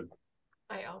that we could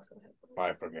I also have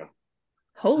buy from you?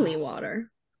 Holy water.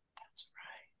 That's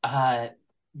right.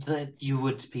 That you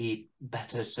would be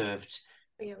better served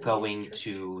going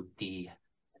to the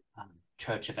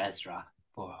Church of Ezra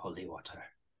for holy water.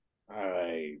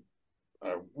 I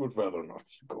would rather not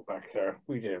go back there.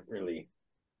 We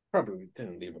probably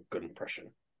didn't leave a good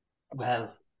impression.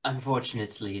 Well,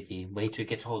 unfortunately, the way to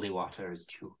get holy water is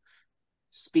to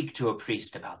speak to a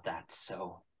priest about that.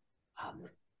 So,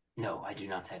 no, I do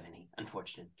not have any,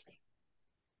 unfortunately.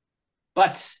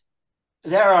 But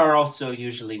there are also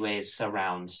usually ways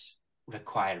around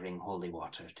requiring holy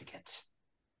water to get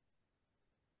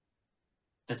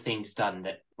the things done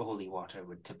that holy water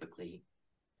would typically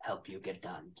help you get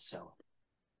done. So,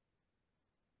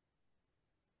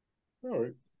 all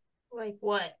right. Like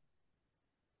what?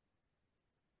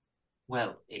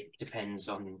 Well, it depends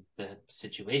on the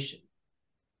situation,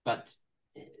 but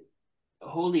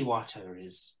holy water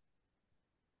is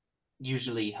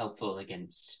usually helpful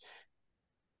against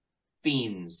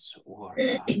fiends or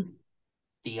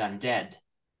the undead,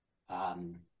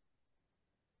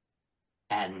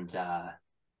 and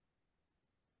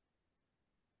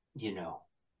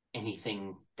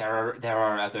anything. There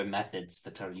are other methods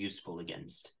that are useful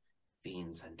against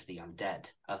fiends and the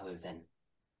undead, other than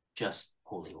just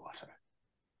holy water.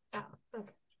 Oh,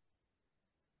 okay.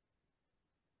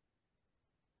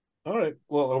 All right.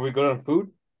 Well, are we good on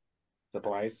food?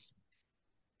 Supplies?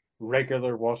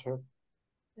 Regular water?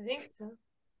 I think so.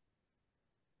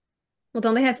 Well,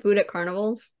 don't they have food at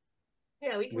carnivals?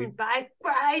 Yeah, we can buy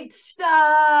fried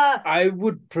stuff. I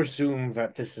would presume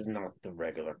that this is not the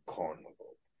regular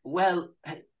carnival. Well,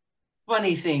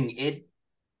 funny thing, it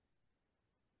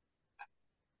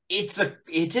is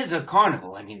a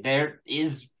carnival. I mean, there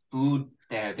is food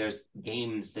there. There's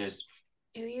games. There's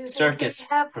circus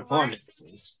performances.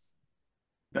 Horses?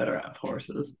 Better have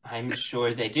horses. I'm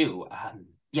sure they do.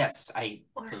 Yes, I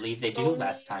believe they do.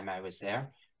 Last time I was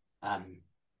there,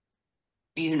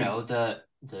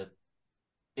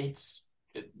 it's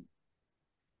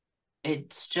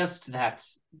just that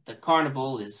the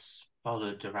carnival is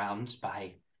followed around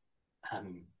by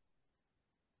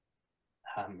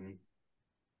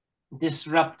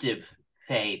disruptive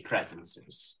Fey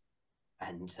presences,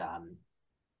 and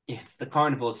if the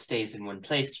carnival stays in one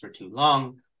place for too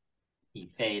long, the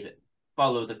Fey that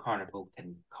follow the carnival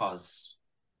can cause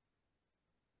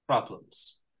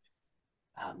problems.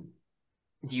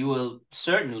 You will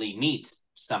certainly meet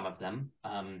some of them.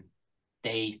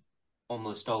 They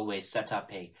almost always set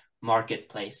up a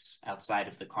marketplace outside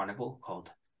of the carnival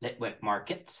called Litwick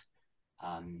Market.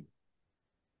 And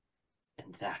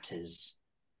that is,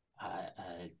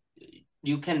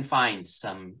 you can find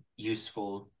some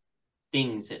useful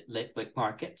things at Litwick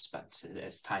Markets, but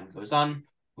as time goes on,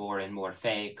 more and more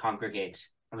Fae congregate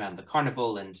around the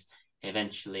carnival, and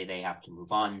eventually they have to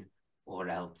move on, or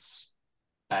else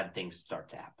bad things start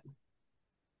to happen.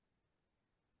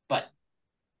 But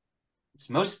it's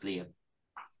mostly a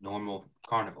normal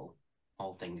carnival.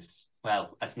 All things,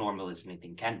 well, as normal as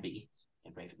anything can be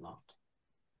in Ravenloft.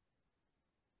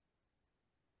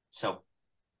 So,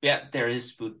 yeah, there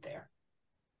is food there.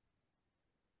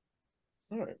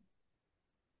 All right.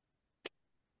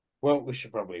 Well, we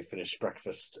should probably finish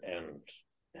breakfast and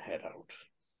head out.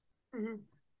 Mm-hmm.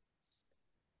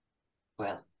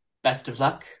 Well, best of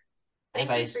luck. Thank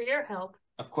you for your help.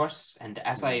 Of course, and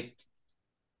as I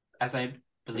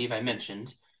believe I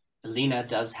mentioned, Alina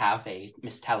does have a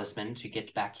Miss Talisman to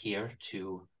get back here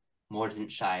to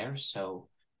Mordenshire, so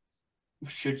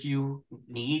should you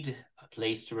need a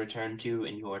place to return to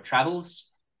in your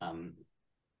travels,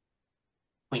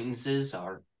 acquaintances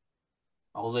are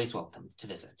always welcome to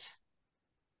visit.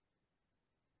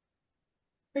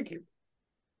 Thank you.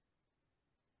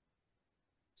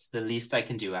 It's the least I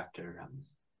can do after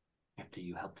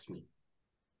you helped me.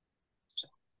 So.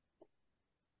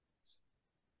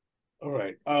 All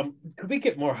right. Could we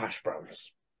get more hash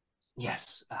browns?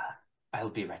 Yes. I'll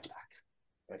be right back.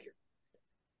 Thank you.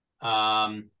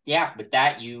 Yeah, with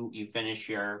that, you finish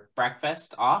your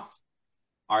breakfast off.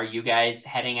 Are you guys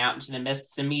heading out into the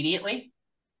mists immediately?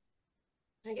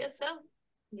 I guess so.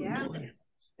 Yeah.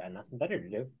 Got nothing better to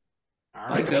do. All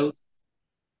I right. go.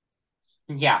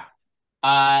 Yeah.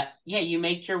 You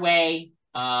make your way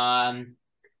out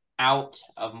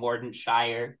of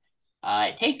Mordenshire.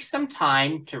 It takes some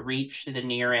time to reach the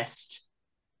nearest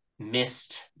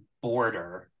mist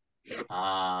border.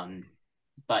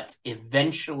 But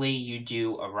eventually you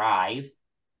do arrive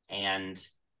And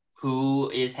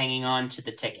who is hanging on to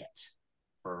the ticket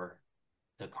for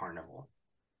the carnival?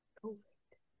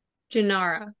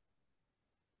 Janara.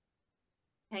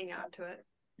 Hang on to it.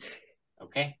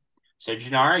 Okay. So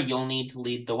Janara, you'll need to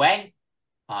lead the way.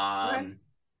 The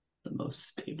most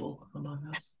stable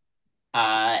among us.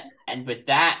 And with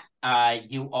that,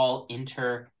 you all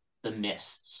enter the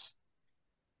mists.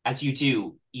 As you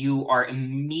do, you are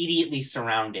immediately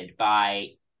surrounded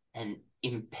by an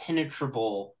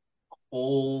impenetrable,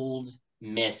 cold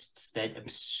mists that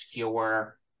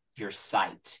obscure your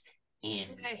sight in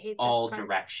all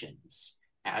directions.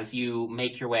 As you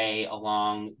make your way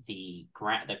along the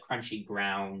crunchy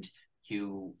ground,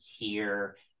 you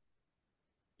hear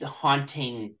the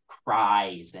haunting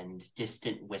cries and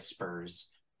distant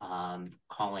whispers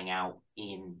calling out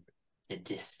in the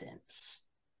distance.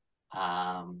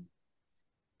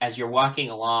 As you're walking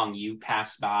along, you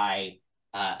pass by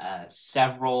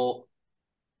several,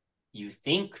 you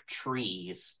think,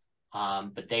 trees,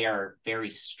 but they are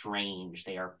very strange.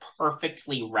 They are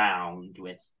perfectly round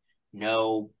with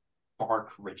no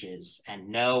bark ridges and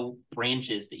no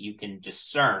branches that you can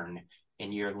discern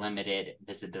in your limited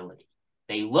visibility.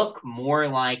 They look more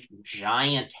like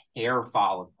giant hair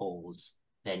follicles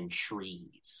than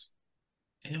trees.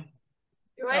 Ew.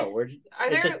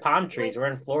 It's just palm trees.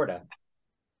 We're in Florida.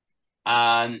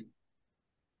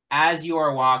 As you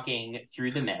are walking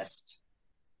through the mist,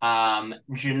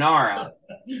 Janara.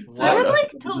 I would like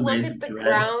to look at the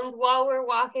ground while we're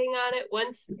walking on it.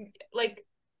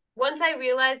 Once I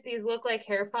realize these look like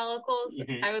hair follicles,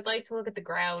 I would like to look at the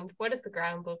ground. What does the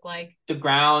ground look like? The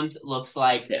ground looks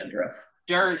like dandruff,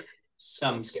 dirt,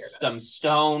 some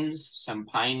stones, some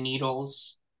pine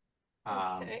needles.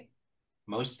 Okay.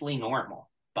 Mostly normal,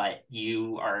 but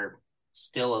you are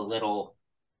still a little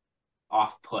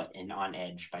off-put and on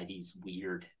edge by these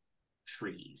weird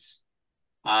trees.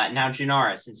 Now,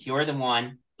 Janara, since you're the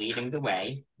one leading the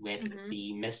way with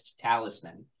the mist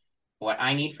talisman, what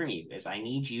I need from you is I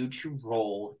need you to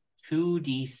roll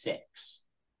 2d6.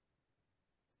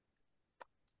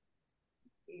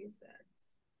 D6.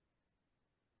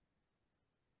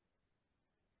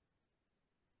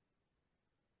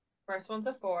 First one's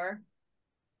a 4.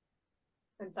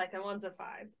 And second one's a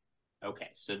 5. Okay,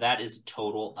 so that is a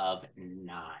total of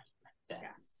 9. Then.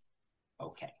 Yes.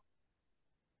 Okay.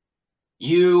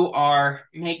 You are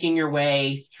making your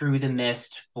way through the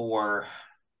mist for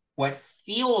what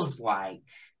feels like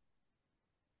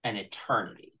an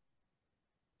eternity.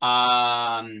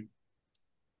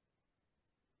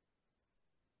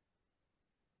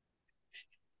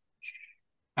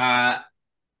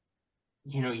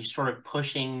 You're sort of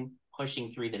pushing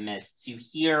through the mists.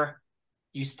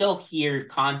 You still hear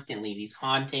constantly these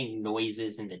haunting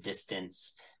noises in the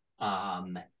distance.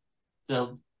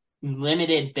 The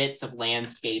limited bits of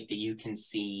landscape that you can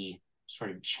see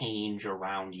sort of change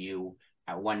around you.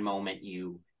 At one moment,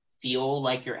 you feel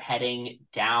like you're heading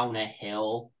down a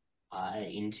hill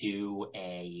into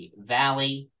a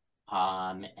valley,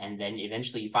 and then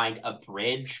eventually you find a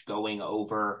bridge going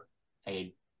over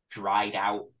a dried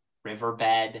out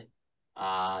riverbed.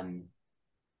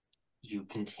 You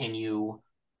continue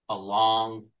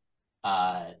along.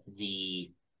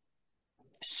 The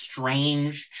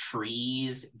strange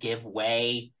trees give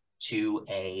way to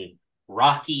a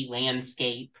rocky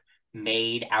landscape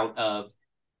made out of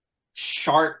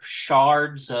sharp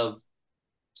shards of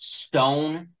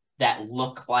stone that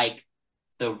look like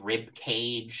the rib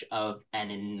cage of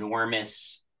an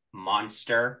enormous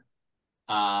monster.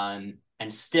 And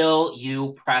still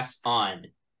you press on.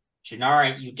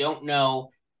 Janara, you don't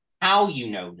know how you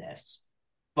know this,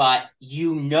 but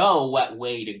you know what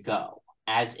way to go,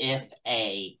 as if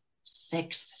a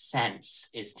sixth sense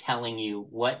is telling you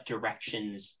what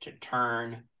directions to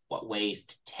turn, what ways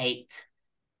to take.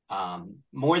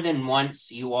 More than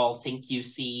once, you all think you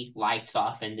see lights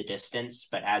off in the distance,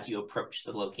 but as you approach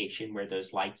the location where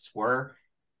those lights were,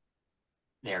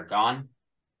 they're gone.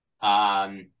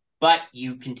 But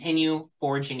you continue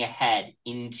forging ahead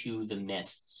into the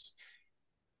mists.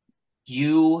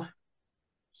 You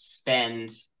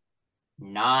spend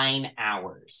 9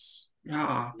 hours,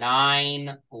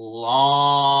 9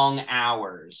 long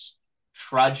hours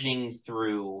trudging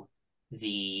through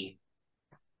the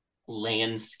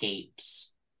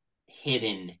landscapes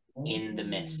hidden in the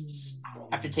mists.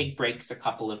 Have to take breaks a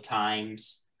couple of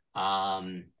times.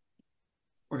 We're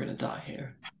gonna die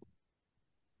here.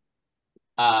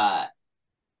 But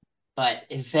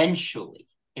eventually,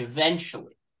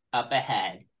 up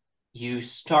ahead, you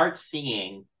start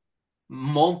seeing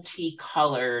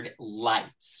multicolored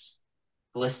lights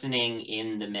glistening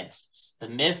in the mists. The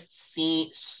mists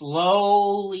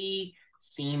slowly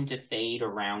seem to fade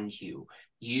around you.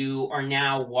 You are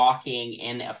now walking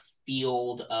in a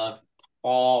field of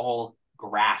tall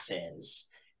grasses.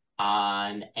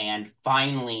 And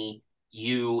finally,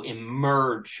 you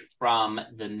emerge from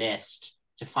the mist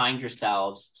to find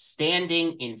yourselves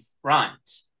standing in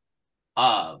front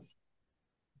of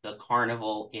the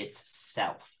carnival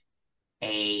itself.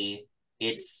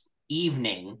 It's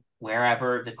evening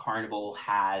wherever the carnival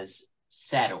has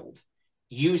settled.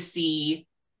 You see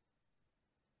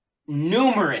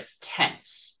numerous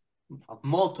tents of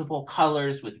multiple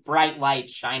colors with bright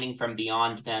lights shining from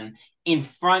beyond them. In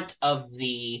front of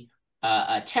the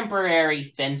temporary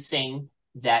fencing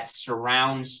that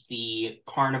surrounds the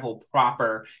carnival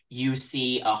proper, you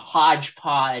see a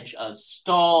hodgepodge of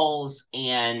stalls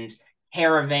and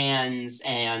caravans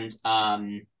and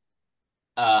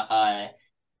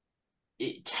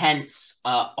tents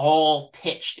all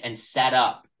pitched and set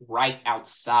up right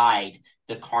outside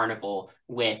the carnival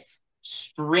with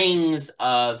strings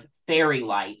of fairy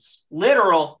lights,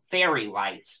 literal fairy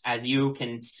lights, as you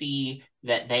can see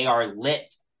that they are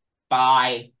lit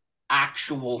by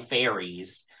actual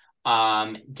fairies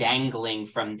dangling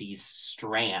from these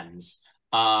strands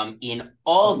in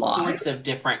all sorts of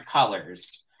different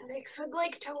colors. Nix would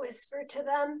like to whisper to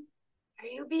them, are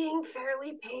you being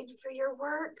fairly paid for your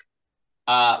work?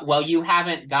 Well, you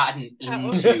haven't gotten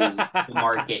into the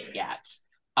market yet.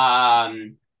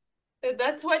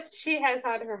 That's what she has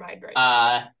on her mind right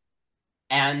now.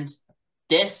 And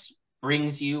this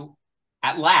brings you,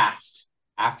 at last,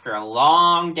 after a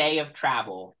long day of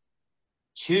travel,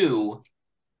 to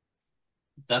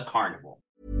the carnival.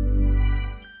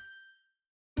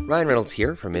 Ryan Reynolds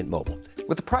here from Mint Mobile.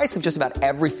 With the price of just about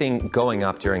everything going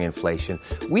up during inflation,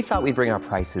 we thought we'd bring our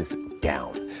prices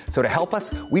down. So to help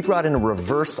us, we brought in a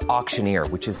reverse auctioneer,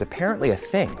 which is apparently a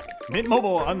thing. Mint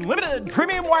Mobile Unlimited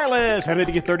Premium Wireless. How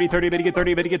to get 30, 30, bit to get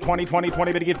 30, bit to get 20, 20,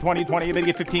 20, bit to get 20, 20, bit to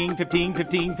get 15, 15,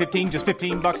 15, 15, just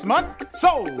 $15 a month?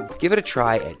 Sold! Give it a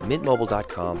try at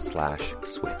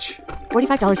mintmobile.com/switch.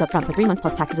 $45 up front for 3 months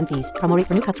plus taxes and fees. Promo rate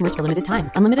for new customers for limited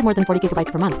time. Unlimited more than 40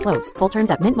 gigabytes per month. Slows full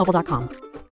terms at mintmobile.com.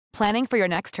 Planning for your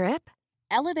next trip?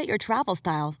 Elevate your travel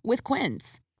style with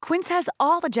Quince. Quince has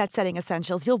all the jet-setting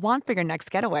essentials you'll want for your next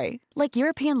getaway, like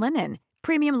European linen,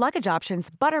 premium luggage options,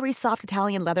 buttery soft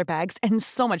Italian leather bags, and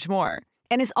so much more.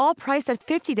 And is all priced at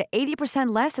 50 to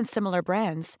 80% less than similar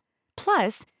brands.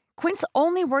 Plus, Quince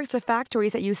only works with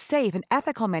factories that use safe and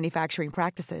ethical manufacturing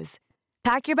practices.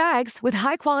 Pack your bags with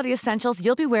high-quality essentials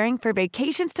you'll be wearing for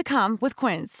vacations to come with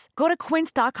Quince. Go to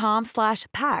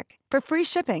quince.com/pack for free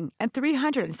shipping and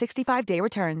 365-day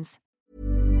returns.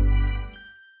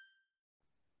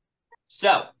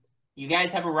 So, you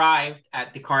guys have arrived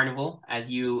at the carnival as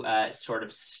you sort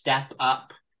of step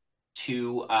up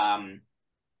to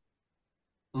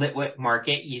Litwick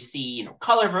Market. You see,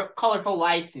 colorful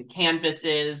lights and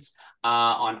canvases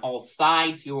on all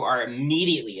sides. You are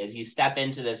immediately, as you step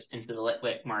into the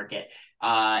Litwick Market,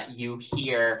 you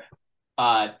hear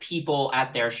people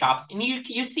at their shops, and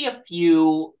you see a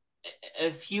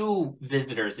few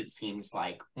visitors, it seems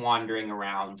like, wandering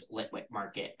around Litwick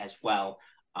Market as well,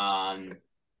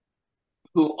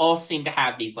 who all seem to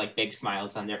have these like big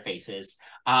smiles on their faces.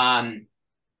 And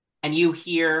you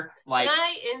hear like, can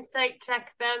I insight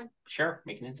check them? Sure,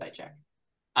 make an insight check.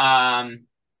 I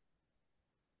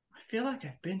feel like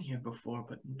I've been here before,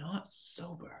 but not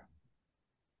sober.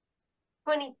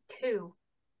 22.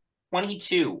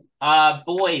 22.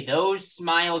 Boy, those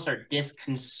smiles are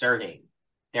disconcerting.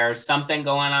 There's something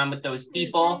going on with those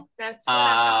people. That's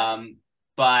what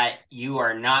but you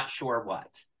are not sure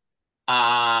what.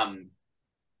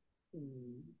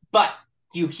 But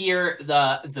you hear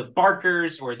the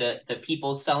barkers or the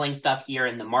people selling stuff here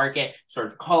in the market sort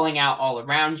of calling out all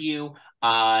around you.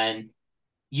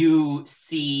 You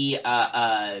see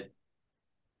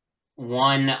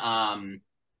one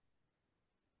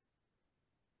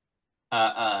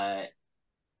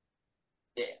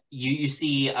you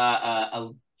see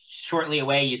shortly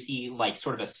away, you see like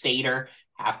sort of a satyr,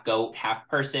 half goat, half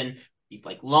person, these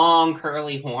like long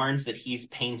curly horns that he's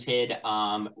painted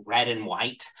red and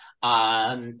white,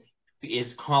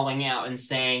 is calling out and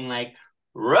saying like,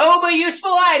 robo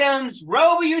useful items,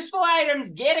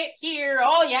 get it here.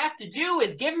 All you have to do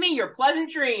is give me your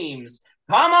pleasant dreams.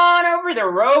 Come on over to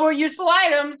robo useful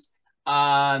items.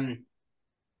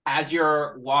 As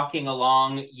you're walking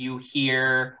along, you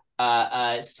hear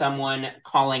someone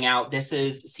calling out. This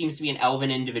seems to be an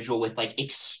elven individual with like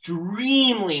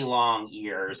extremely long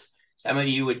ears. Some of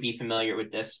you would be familiar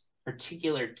with this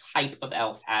particular type of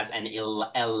elf as an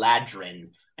Eladrin,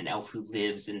 an elf who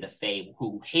lives in the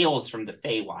who hails from the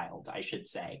Feywild, I should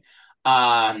say.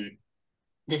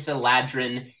 this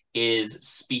Eladrin is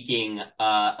speaking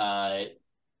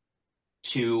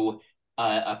to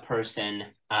a person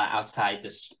outside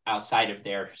of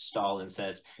their stall and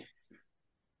says,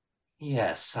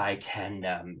 "Yes, I can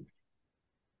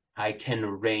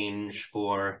arrange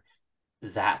for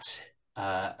that.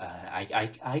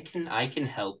 I can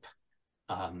help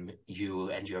you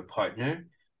and your partner,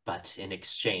 but in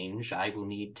exchange, I will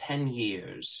need 10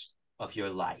 years of your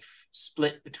life,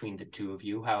 split between the two of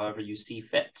you, however you see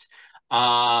fit."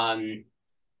 Who's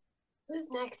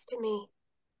next to me?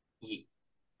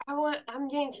 I'm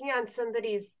yanking on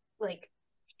somebody's like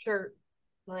shirt.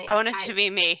 I want it to be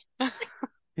me.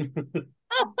 Do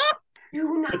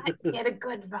not get a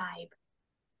good vibe.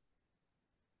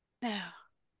 No.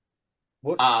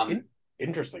 What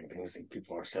interesting things these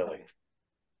people are selling.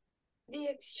 The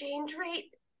exchange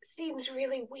rate seems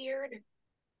really weird.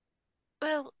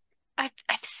 Well, I've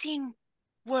seen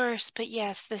worse, but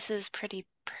yes, this is pretty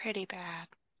bad.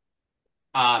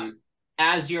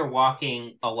 As you're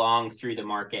walking along through the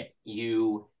market,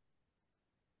 you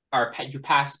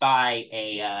pass by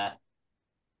a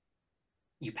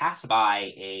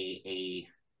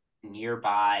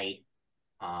nearby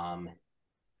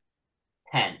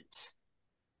tent,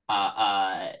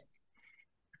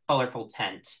 colorful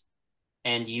tent,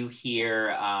 and you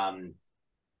hear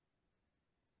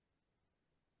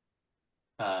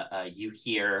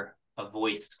a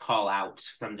voice call out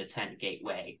from the tent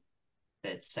gateway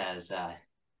that says, "I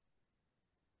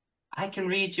can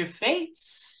read your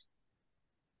fates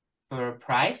for a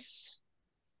price.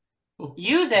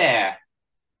 You there,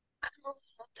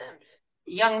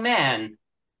 young man.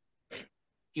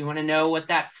 You want to know what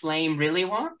that flame really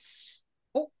wants?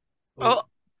 Oh.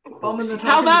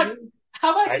 How about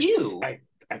you? I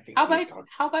think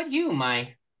how about you,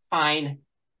 my fine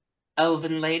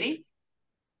elven lady?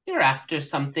 You're after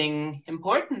something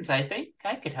important, I think.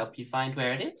 I could help you find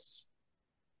where it is."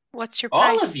 What's your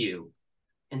price? All of you.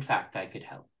 In fact, I could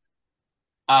help.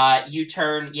 You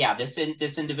turn,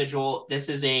 this individual, this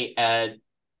is a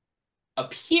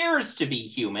appears to be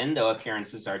human, though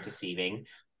appearances are deceiving,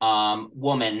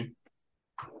 woman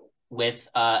with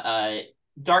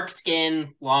dark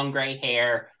skin, long gray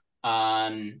hair.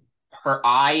 Her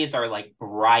eyes are like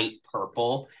bright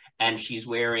purple, and she's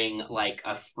wearing like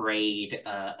a frayed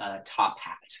top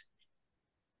hat.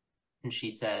 And she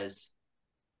says,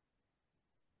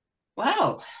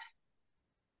 "Well,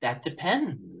 that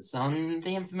depends on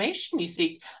the information you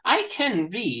seek. I can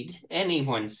read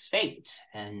anyone's fate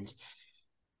and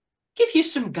give you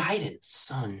some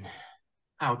guidance on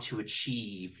how to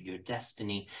achieve your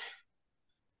destiny.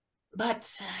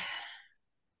 But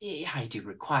I do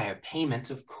require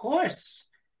payment, of course.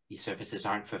 These services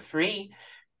aren't for free.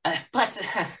 But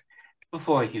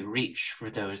before you reach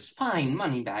for those fine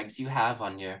money bags you have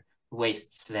on your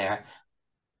waists there,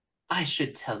 I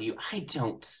should tell you, I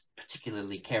don't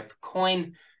particularly care for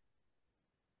coin.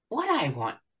 What I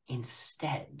want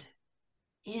instead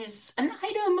is an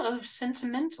item of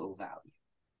sentimental value.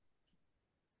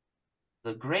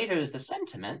 The greater the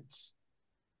sentiment,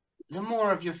 the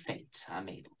more of your fate I'm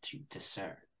able to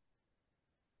discern."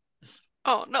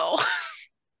 Oh, no.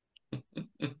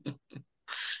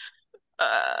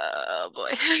 Oh,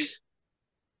 boy.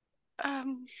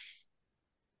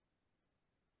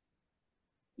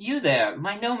 You there,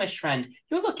 my gnomish friend.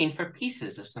 You're looking for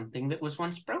pieces of something that was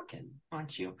once broken,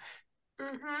 aren't you?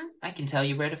 Mm-hmm. I can tell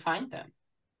you where to find them.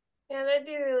 Yeah, that'd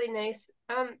be really nice.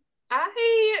 I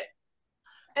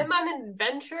am on an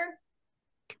adventure.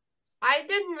 I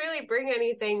didn't really bring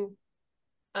anything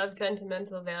of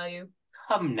sentimental value.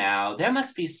 Come now, there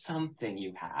must be something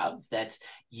you have that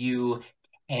you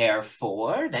care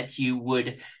for, that you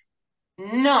would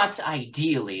not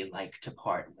ideally like to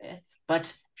part with,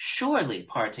 but surely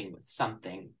parting with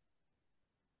something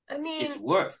is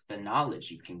worth the knowledge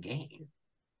you can gain.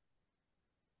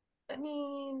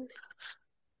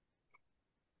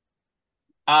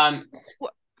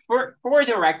 For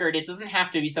the record, it doesn't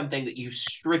have to be something that you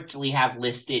strictly have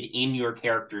listed in your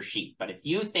character sheet, but if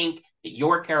you think that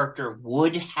your character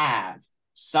would have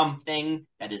something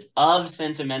that is of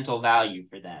sentimental value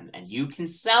for them, and you can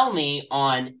sell me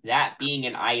on that being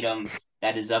an item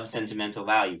that is of sentimental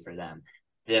value for them,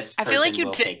 this person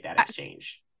will take that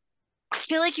exchange. I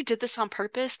feel like you did this on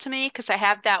purpose to me because I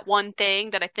have that one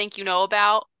thing that I think you know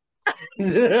about. I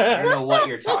don't know what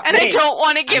you're talking about. And I don't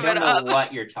want to give it up. I don't know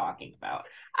what you're talking about.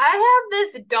 I have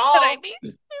this doll. That I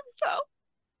need so.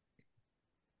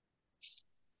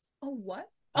 Oh, what?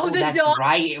 Oh, that's doll.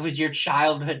 Right. It was your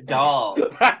childhood doll.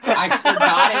 I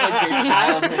forgot it was your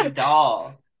childhood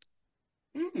doll.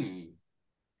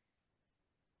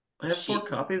 I have 4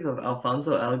 copies of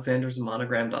Alfonso Alexander's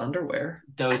monogrammed underwear.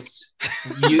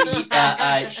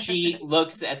 She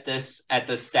looks at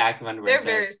the stack of underwear. They're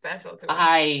very special to her.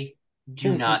 I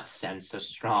do not sense a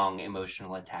strong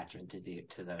emotional attachment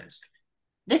to those.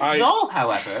 This doll,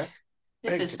 however,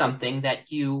 this is something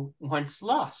that you once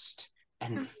lost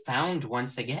and found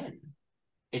once again.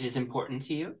 It is important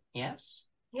to you, yes?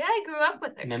 Yeah, I grew up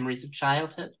with her. Memories of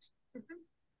childhood? Mm-hmm.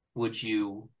 Would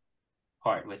you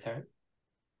part with her?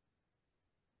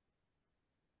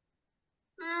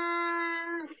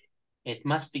 It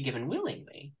must be given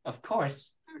willingly, of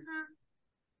course. Mm-hmm.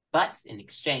 But in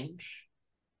exchange,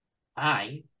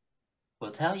 I will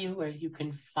tell you where you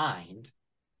can find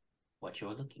what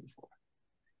you're looking for.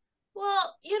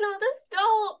 Well, this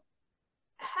doll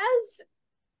has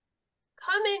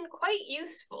come in quite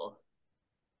useful.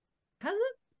 Has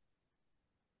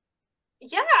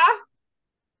it? Yeah.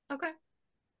 Okay.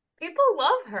 People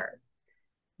love her.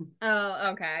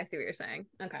 Oh, okay. I see what you're saying.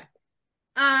 Okay.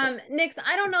 Nix,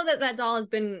 I don't know that doll has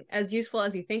been as useful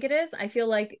as you think it is. I feel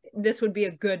like this would be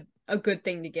a good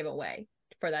thing to give away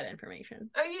for that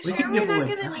information. Are you sure we're not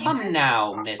going to need Come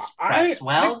now, Miss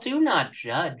Presswell. Do not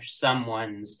judge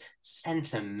someone's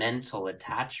sentimental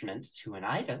attachment to an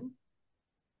item.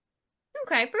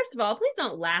 Okay, first of all, please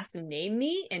don't last name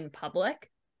me in public.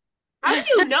 How do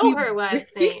you know her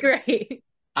last name? Great.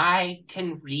 I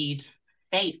can read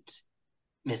fate,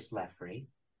 Miss Leffrey.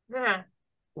 Yeah.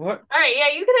 What? All right, yeah,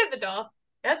 you can have the doll.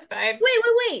 That's fine.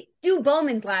 Wait. Do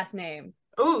Bowman's last name.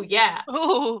 Oh, yeah.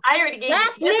 Oh. I already gave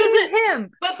last this name isn't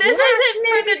him. But this isn't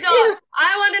for the doll.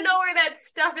 I want to know where that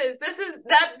stuff is.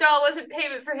 That doll wasn't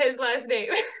payment for his last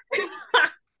name.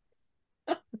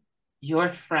 Your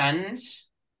friend,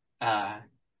 I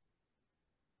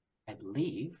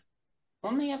believe,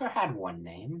 only ever had one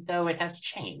name, though it has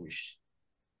changed.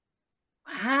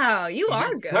 Wow, you are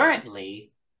good.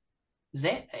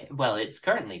 It's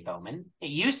currently Bowman. It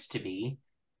used to be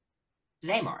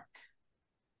Zamark.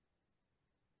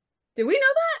 Did we know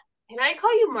that? Can I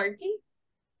call you Marky?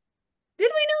 Did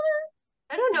we know that?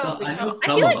 I don't know. I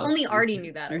feel like only Artie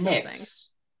knew that or Nix, something.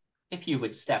 if you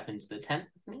would step into the tent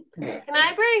with me. Can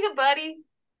I bring a buddy?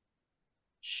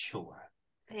 Sure.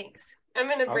 Thanks. I'm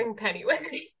going to bring Penny with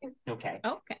me. Okay.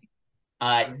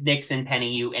 Nix and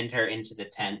Penny, you enter into the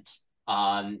tent.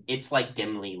 It's like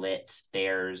dimly lit.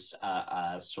 There's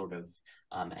sort of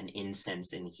an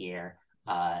incense in here.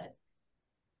 The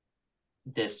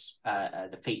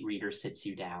fate reader sits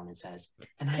you down and says,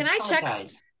 Can I check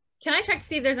to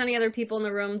see if there's any other people in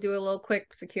the room? Do a little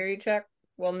quick security check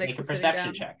while Nix make a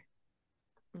perception check.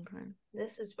 Okay.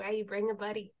 This is where you bring a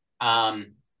buddy.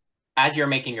 As you're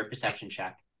making your perception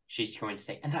check, she's going to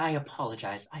say, and I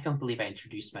apologize. I don't believe I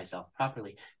introduced myself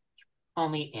properly. Call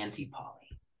me Auntie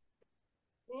Polly.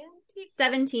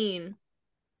 17.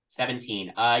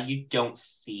 17. You don't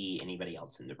see anybody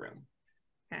else in the room.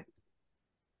 Okay.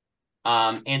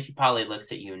 Auntie Polly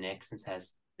looks at you, Nix, and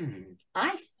says,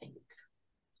 I think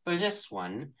for this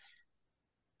one,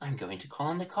 I'm going to call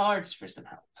on the cards for some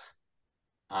help.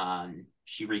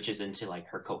 She reaches into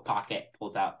her coat pocket,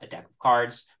 pulls out a deck of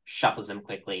cards, shuffles them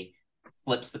quickly,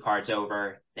 flips the cards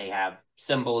over. They have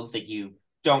symbols that you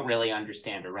don't really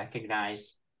understand or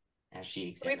recognize. As she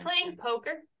examines Are we playing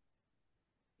poker?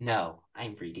 No,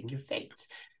 I'm reading your fate.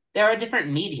 There are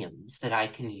different mediums that I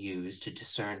can use to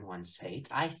discern one's fate.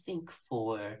 I think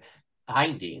for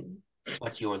finding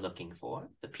what you're looking for,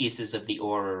 the pieces of the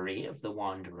orrery of the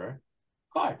Wanderer,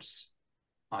 cards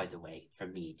are the way for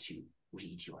me to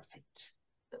read your fate.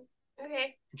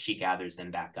 Okay. She gathers them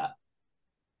back up.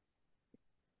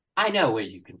 I know where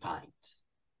you can find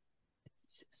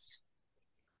pieces.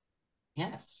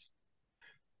 Yes.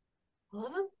 All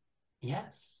of them?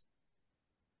 Yes.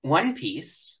 One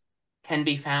piece can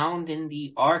be found in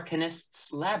the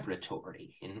Arcanist's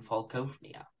laboratory in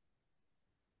Falkovnia.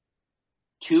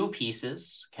 2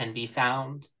 pieces can be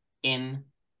found in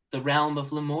the realm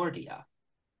of Lemordia.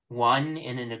 One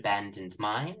in an abandoned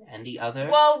mine, and the other...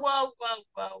 Whoa.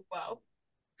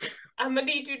 I'm gonna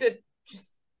need you to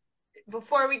just...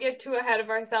 Before we get too ahead of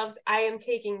ourselves, I am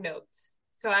taking notes.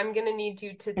 So I'm gonna need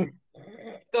you to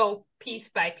go piece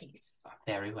by piece.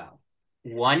 Very well.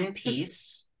 One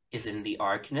piece is in the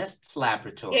Arcanist's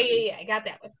laboratory. Yeah, I got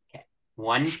that one. Okay.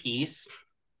 One piece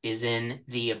is in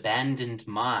the abandoned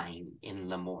mine in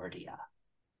Lemordia.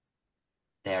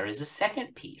 There is a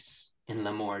second piece in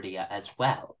Lemordia as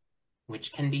well,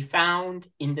 which can be found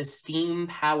in the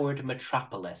steam-powered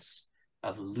metropolis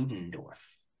of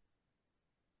Ludendorff.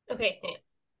 Okay.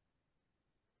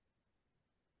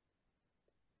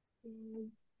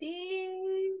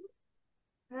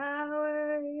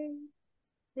 Steam-powered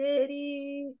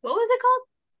city. What was it called?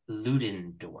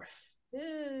 Ludendorff.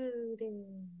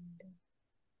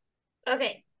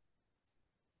 Okay.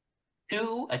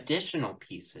 2 additional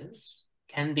pieces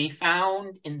can be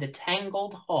found in the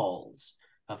tangled halls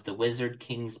of the Wizard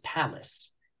King's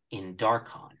palace in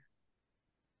Darkon.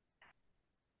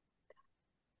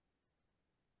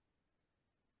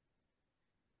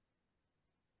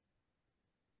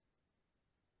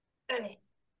 Okay.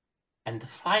 And the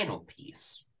final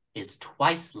piece is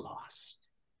twice lost,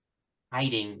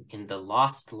 hiding in the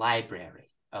lost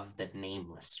library of the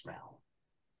Nameless Realm.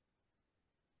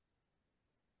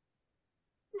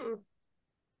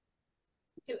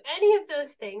 Do any of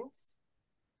those things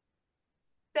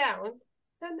sound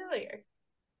familiar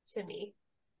to me?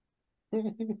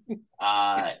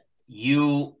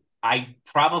 I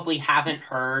probably haven't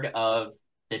heard of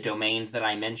the domains that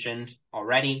I mentioned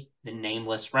already, the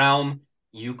Nameless Realm.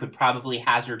 You could probably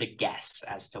hazard a guess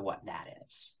as to what that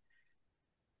is.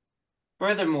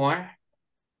 Furthermore,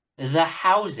 the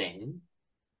housing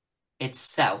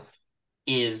itself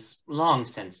is long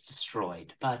since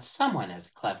destroyed, but someone as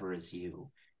clever as you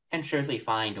can surely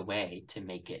find a way to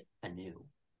make it anew.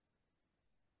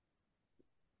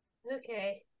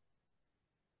 Okay.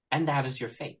 And that is your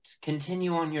fate.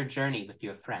 Continue on your journey with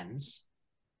your friends.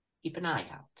 Keep an eye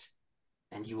out,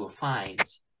 and you will find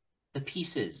the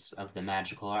pieces of the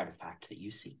magical artifact that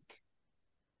you seek.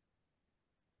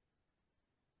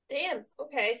 Damn,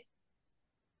 okay.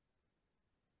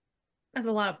 That's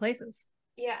a lot of places.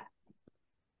 Yeah.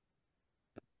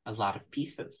 A lot of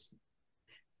pieces.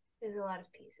 There's a lot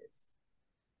of pieces.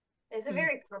 It's a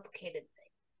very complicated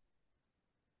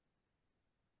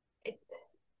thing.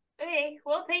 Okay,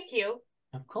 well, thank you.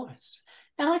 Of course.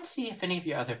 Now let's see if any of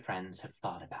your other friends have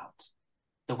thought about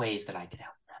the ways that I could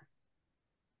help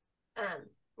them.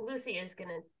 Lucy is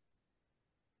gonna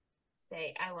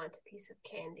say, I want a piece of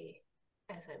candy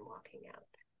as I'm walking out.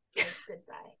 Like,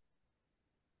 goodbye.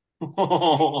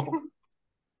 Oh.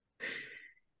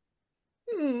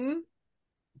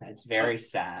 That's very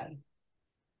sad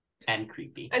and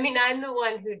creepy. I mean, I'm the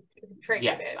one who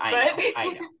triggered it.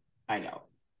 I know.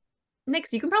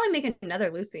 Nix, you can probably make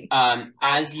another Lucy.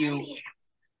 As you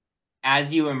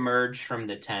emerge from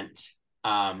the tent,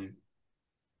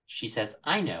 she says,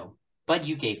 I know, but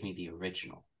you gave me the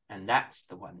original, and that's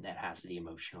the one that has the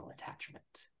emotional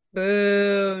attachment.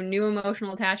 Boo! New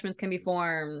emotional attachments can be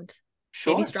formed.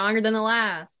 Sure. Maybe stronger than the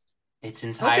last. It's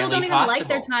entirely Most people don't possible. even like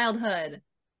their childhood.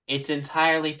 It's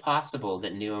entirely possible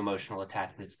that new emotional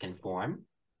attachments can form.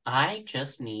 I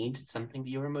just need something that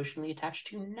you're emotionally attached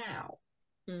to now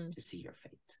to see your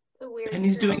fate. It's a weird.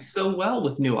 Penny's doing so well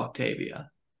with new Octavia.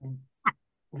 I'm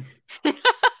gonna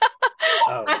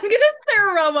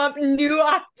throw up new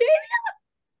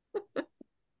Octavia.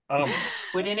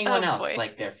 Would anyone else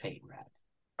like their fate read?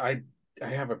 I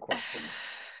have a question.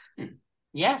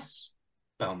 Yes,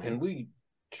 Bowman. Can we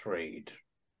trade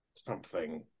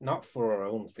something, not for our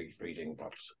own fate reading,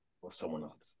 but for someone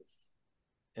else's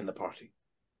in the party?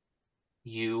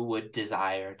 You would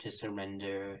desire to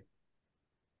surrender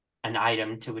an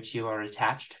item to which you are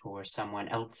attached for someone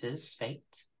else's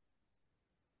fate?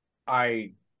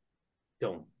 I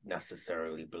don't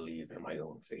necessarily believe in my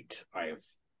own fate. I have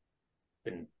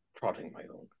been plotting my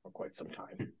own for quite some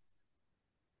time.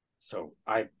 So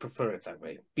I prefer it that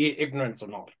way. Be it ignorance or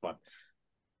not, but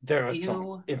there is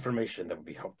some information that would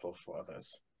be helpful for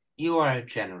others. You are a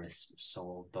generous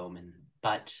soul, Bowman,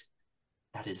 but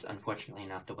that is unfortunately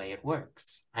not the way it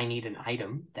works. I need an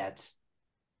item that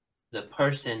the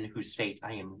person whose fate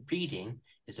I am reading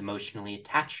is emotionally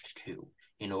attached to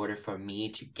in order for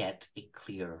me to get a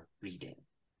clear reading.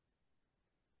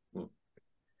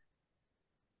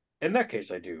 In that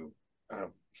case, I do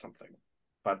have something,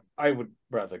 but I would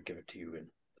rather give it to you in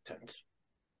the tent.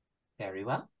 Very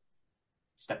well.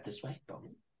 Step this way,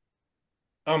 Bowman.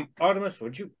 Artemis,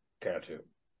 would you care to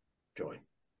join?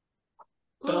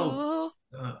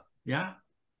 Yeah.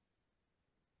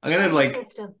 I'm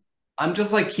gonna I'm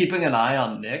just keeping an eye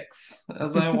on Nyx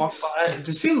as I walk by.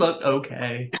 Does she look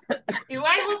okay? Do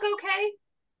I look okay?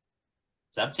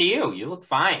 It's up to you. You look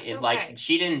fine. Okay.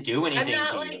 She didn't do anything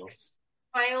I'm not, to you.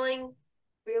 Smiling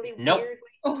really weirdly.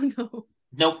 Oh no.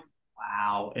 Nope.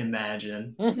 Wow,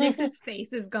 imagine. Nyx's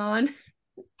face is gone.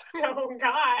 Oh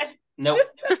God. Nope.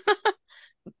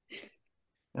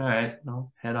 All right,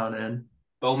 I'll head on in.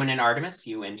 Bowman and Artemis,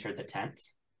 you enter the tent.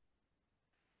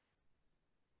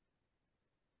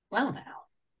 Well now,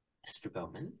 Mr.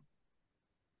 Bowman,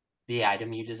 the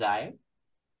item you desire?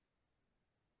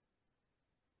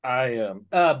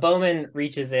 Bowman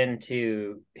reaches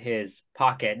into his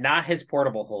pocket, not his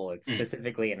portable hole, it's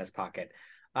specifically in his pocket.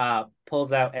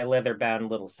 pulls out a leather-bound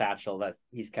little satchel that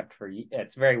he's kept for.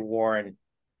 It's very worn.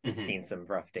 It's seen some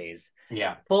rough days.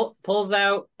 Yeah. Pulls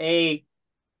out a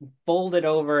folded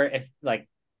over, if like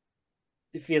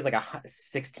it feels like a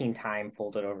 16-time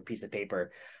folded over piece of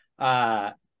paper,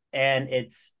 and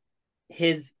it's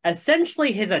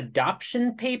essentially his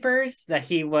adoption papers that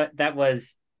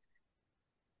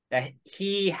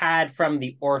he had from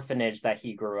the orphanage that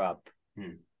he grew up.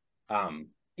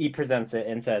 He presents it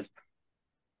and says,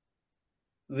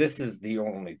 "This is the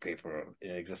only paper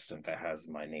in existence that has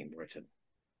my name written.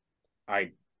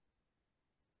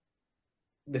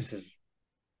 This is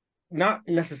not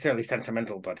necessarily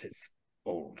sentimental, but it's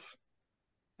old.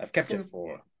 I've kept it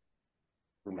for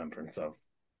remembrance of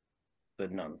the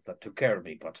nuns that took care of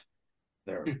me, but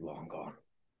they're long gone."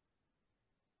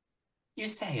 You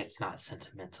say it's not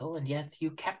sentimental, and yet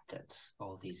you kept it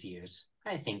all these years.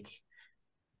 I think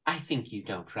you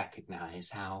don't recognize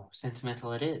how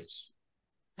sentimental it is.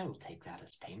 I will take that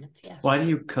as payment, yes. Why do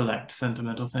you collect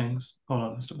sentimental things? Hold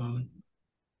on, Mr. Bowman.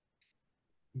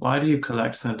 Why do you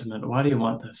collect sentiment? Why do you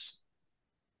want this?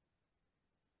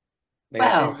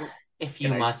 Well, if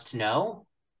you must know,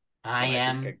 I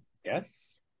am... Take a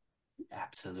guess?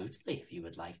 Absolutely, if you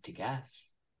would like to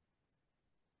guess.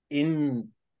 In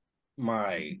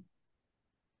my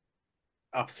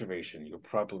observation, you're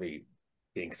probably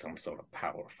getting some sort of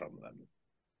power from them.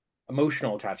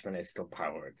 Emotional attachment is still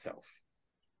power itself.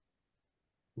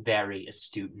 Very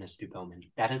astute, Mr. Bowman.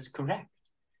 That is correct.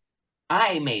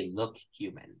 I may look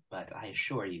human, but I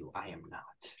assure you I am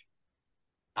not.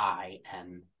 I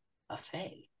am a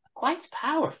Fae, a quite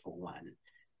powerful one.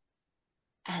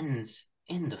 And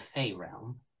in the Fae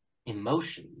realm,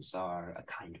 emotions are a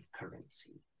kind of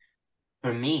currency.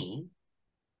 For me,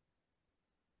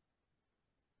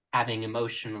 having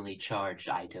emotionally charged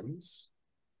items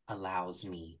allows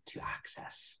me to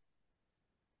access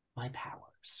my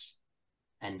powers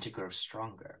and to grow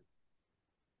stronger.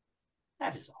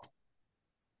 That is all.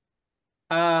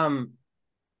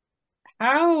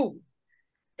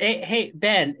 Hey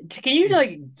Ben, can you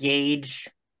like gauge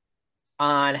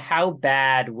on how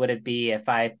bad would it be if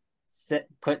I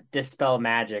put dispel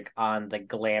magic on the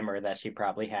glamour that she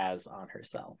probably has on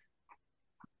herself?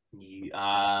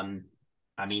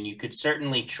 I mean, you could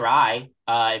certainly try.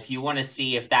 If you want to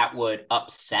see if that would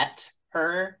upset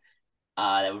her,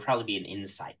 that would probably be an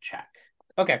insight check.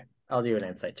 Okay, I'll do an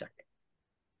insight check.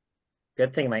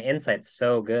 Good thing my insight's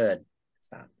so good.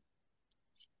 It's not.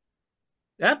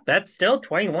 Yep, that's still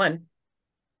 21.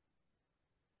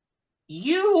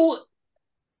 You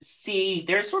see,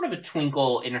 there's sort of a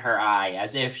twinkle in her eye,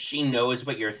 as if she knows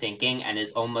what you're thinking and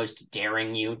is almost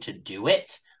daring you to do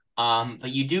it. But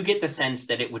you do get the sense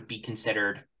that it would be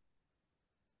considered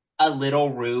a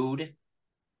little rude.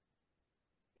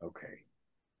 Okay.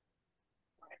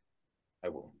 I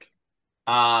won't.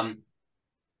 Now,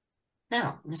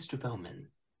 Mr. Bowman,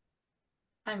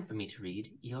 time for me to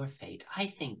read your fate. I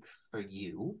think for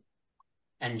you,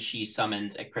 and she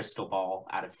summons a crystal ball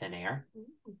out of thin air,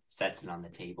 sets it on the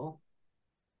table.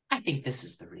 I think this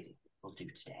is the reading we'll do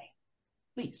today.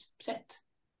 Please, sit.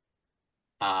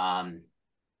 And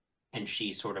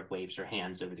she sort of waves her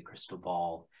hands over the crystal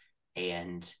ball,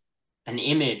 and an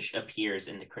image appears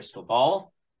in the crystal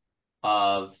ball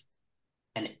of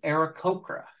an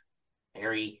Aarakocra,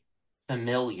 very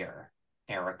familiar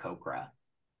Aarakocra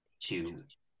to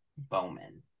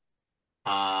Bowman.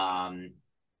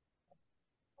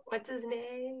 What's his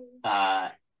name?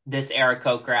 This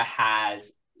Aarakocra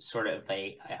has sort of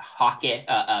a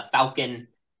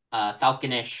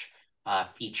falconish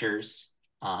features,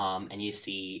 and you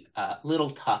see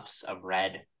little tufts of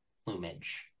red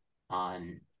plumage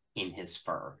in his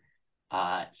fur.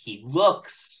 He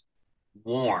looks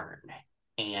worn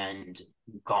and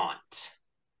gaunt.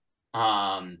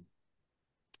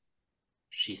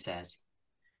 She says,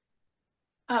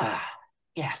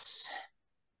 yes,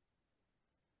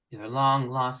 your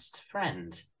long-lost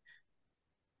friend.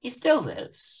 He still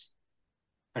lives,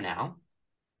 for now.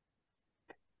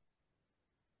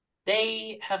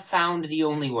 They have found the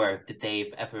only work that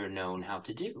they've ever known how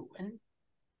to do, and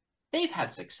they've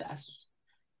had success.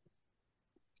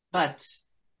 But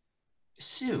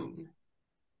soon,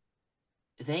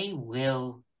 they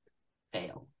will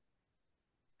fail.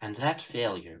 And that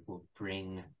failure will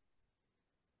bring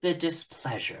the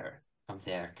displeasure of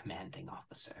their commanding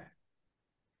officer.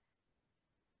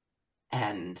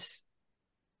 And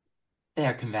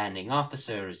their commanding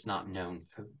officer is not known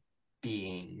for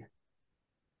being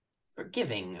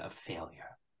forgiving of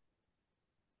failure.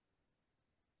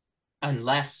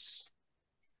 Unless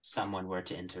someone were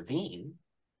to intervene,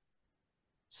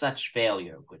 such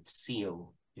failure would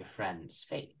seal your friend's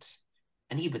fate,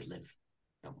 and he would live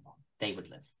no more. They would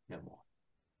live no more.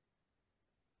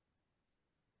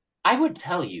 I would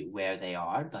tell you where they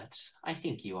are, but I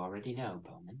think you already know,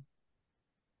 Bowman.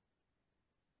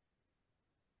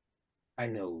 I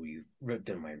know you've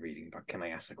done my reading, but can I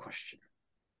ask a question?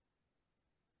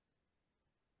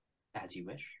 As you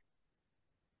wish.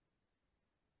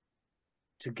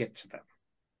 To get to them.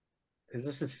 Because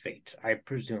this is fate. I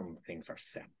presume things are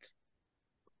set.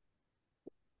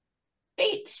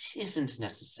 Fate isn't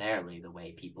necessarily the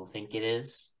way people think it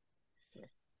is.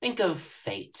 Think of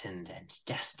fate and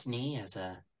destiny as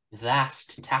a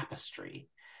vast tapestry.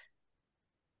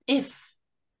 If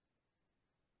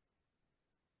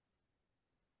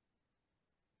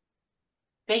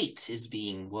fate is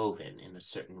being woven in a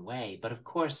certain way, but of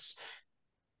course,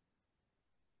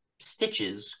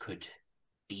 stitches could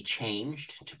be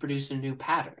changed to produce a new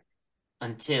pattern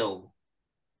until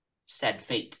said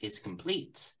fate is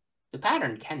complete. The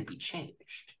pattern can be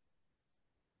changed.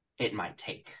 It might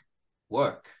take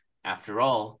work. After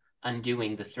all,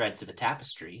 undoing the threads of a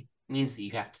tapestry means that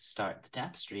you have to start the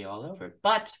tapestry all over.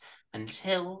 But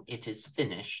until it is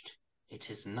finished, it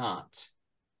is not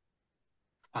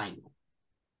final.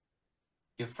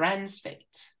 Your friend's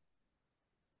fate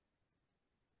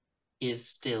is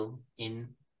still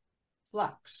in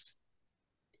flux.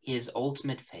 His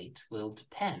ultimate fate will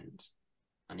depend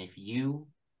on if you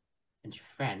and your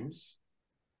friends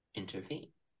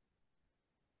intervene,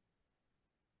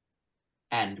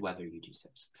 and whether you do so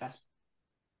successfully.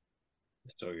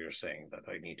 So you're saying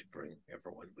that I need to bring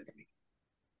everyone with me?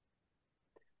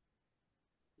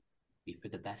 Be for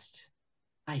the best.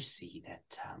 I see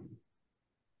that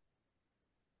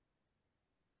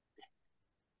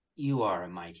you are a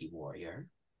mighty warrior,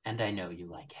 and I know you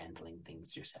like handling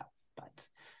things yourself, but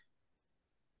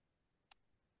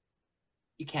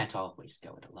you can't always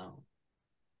go it alone.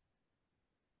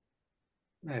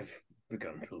 I've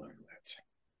begun to learn that.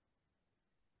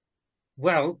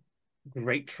 Well,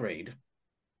 great trade.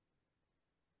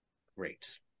 Great.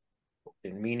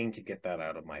 Been meaning to get that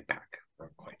out of my back for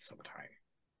quite some time.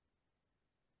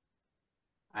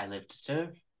 I live to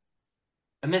serve.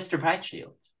 Mr.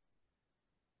 Brightshield,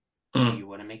 do you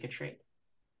want to make a trade?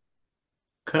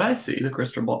 Could I see the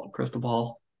crystal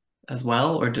ball as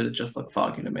well, or did it just look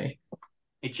foggy to me?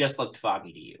 It just looked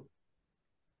foggy to you.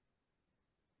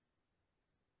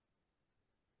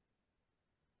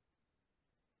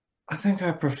 I think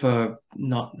I prefer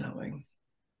not knowing.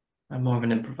 I'm more of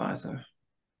an improviser.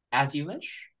 As you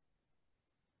wish.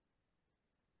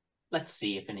 Let's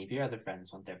see if any of your other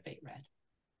friends want their fate read.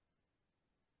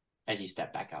 As you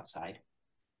step back outside.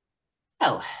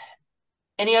 Well,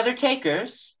 any other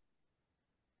takers?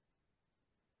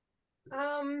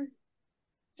 Shadara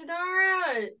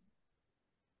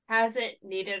hasn't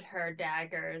needed her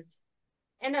daggers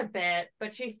in a bit,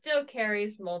 but she still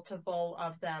carries multiple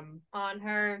of them on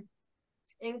her,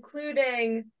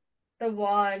 including the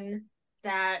one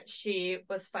that she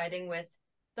was fighting with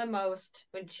the most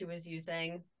when she was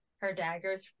using her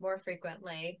daggers more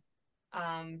frequently.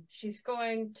 She's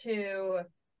going to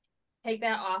take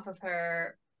that off of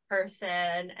her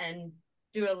person and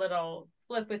do a little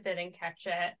flip with it and catch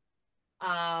it,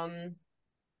 and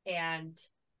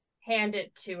hand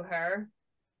it to her,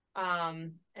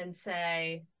 and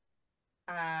say,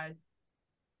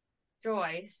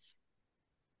 Joyce,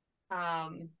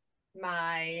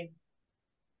 my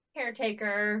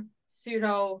caretaker,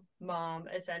 pseudo mom,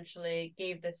 essentially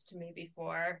gave this to me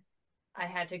before I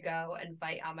had to go and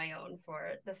fight on my own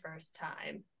for the first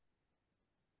time.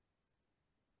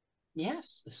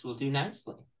 Yes, this will do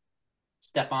nicely.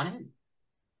 Step on in.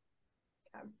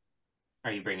 Okay.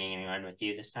 Are you bringing anyone with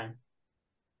you this time?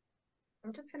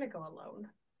 I'm just gonna go alone.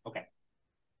 Okay.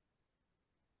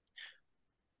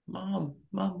 Mom,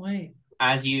 wait.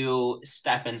 As you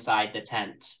step inside the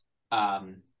tent,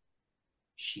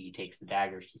 she takes the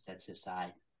dagger, she sets it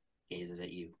aside, gazes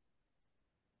at you.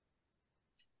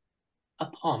 A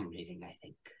palm reading, I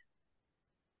think.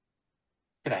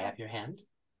 Could I have your hand?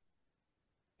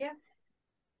 Yeah.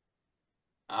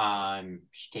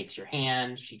 She takes your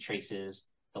hand, she traces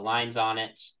the lines on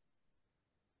it,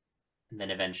 and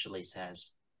then eventually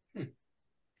says,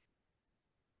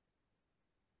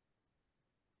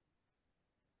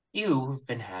 You've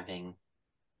been having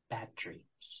bad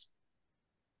dreams,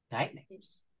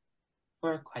 nightmares,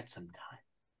 for quite some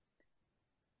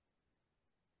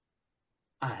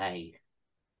time.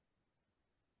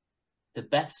 The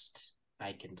best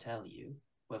I can tell you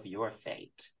of your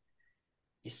fate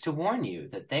is to warn you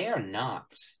that they are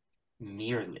not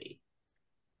merely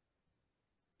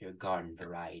your garden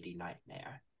variety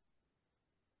nightmare.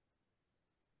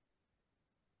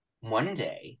 one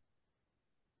day,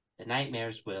 the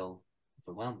nightmares will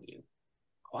overwhelm you,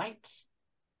 quite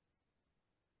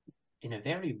in a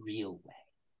very real way.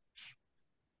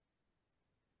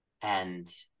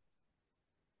 And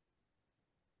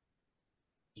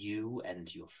you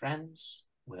and your friends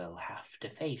will have to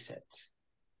face it.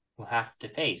 Will have to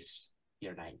face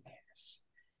your nightmares.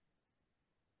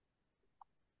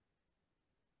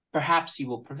 Perhaps you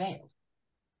will prevail.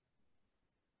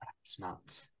 Perhaps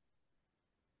not.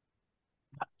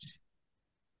 But,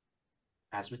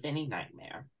 as with any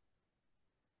nightmare,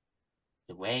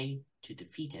 the way to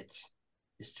defeat it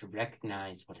is to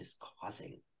recognize what is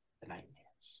causing the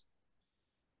nightmares.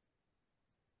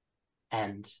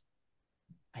 And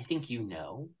I think you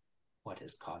know what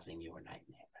is causing your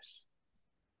nightmares.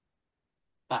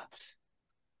 But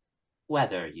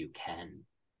whether you can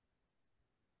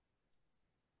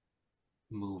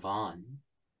move on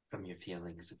from your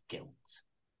feelings of guilt,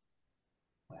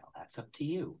 well, that's up to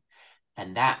you.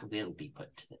 And that will be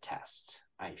put to the test,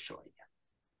 I assure you.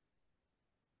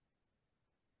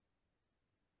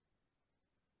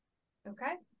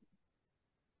 Okay.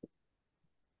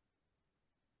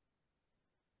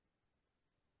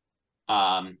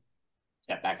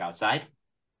 Step back outside.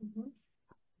 Mm-hmm.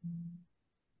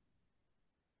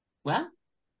 Well,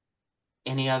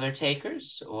 any other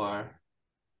takers or?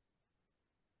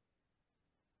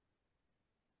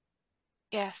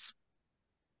 Yes.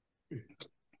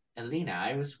 Alina,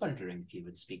 I was wondering if you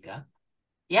would speak up.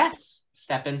 Yes,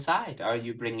 step inside. Are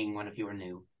you bringing one of your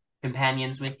new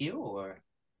companions with you, or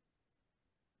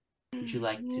would you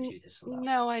like to do this alone?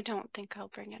 No, I don't think I'll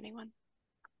bring anyone.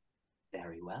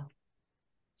 Very well.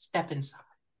 Step inside.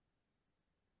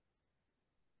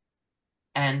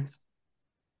 And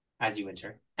as you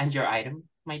enter, and your item,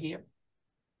 my dear?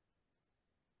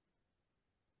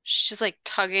 She's like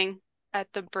tugging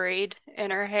at the braid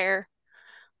in her hair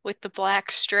with the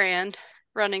black strand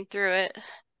running through it.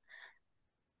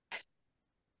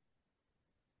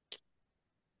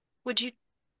 Would you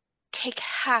take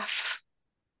half?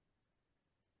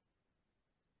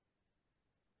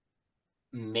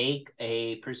 Make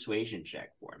a persuasion check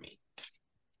for me.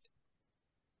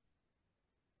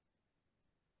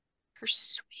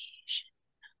 Persuasion.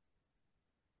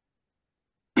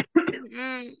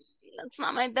 That's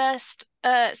not my best.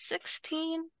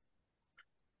 16.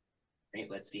 Right,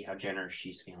 let's see how generous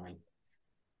she's feeling.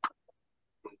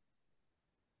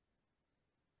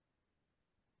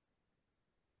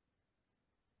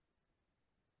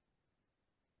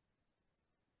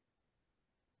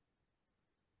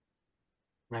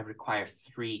 I require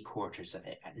 3/4 of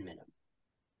it at minimum.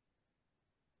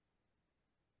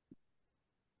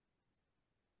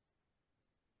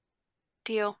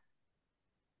 Deal.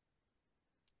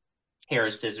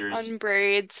 Hair scissors.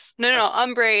 Unbraids. No,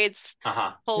 unbraids.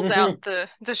 Uh-huh. Pulls out the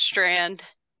strand,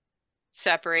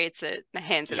 separates it, and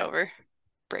hands it over.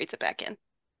 Braids it back in.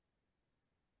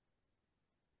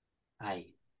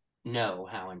 I know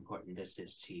how important this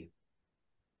is to you.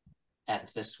 And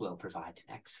this will provide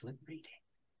an excellent reading.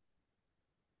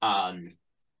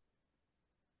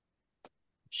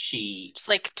 She just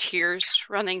like tears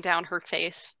running down her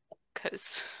face,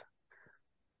 because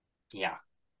yeah.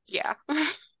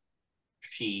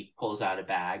 She pulls out a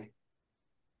bag,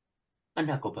 a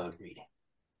knucklebone reading.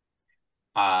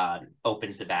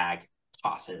 Opens the bag,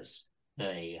 tosses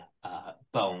the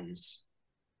bones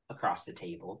across the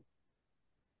table.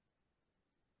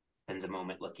 Spends a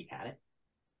moment looking at it.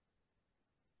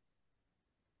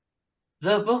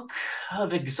 The Book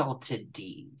of Exalted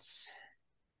Deeds.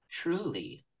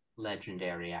 Truly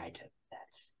legendary item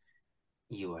that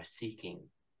you are seeking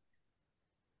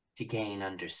to gain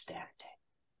understanding.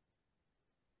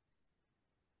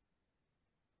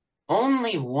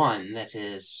 Only one that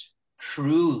is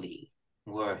truly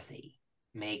worthy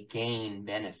may gain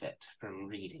benefit from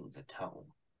reading the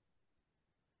tome.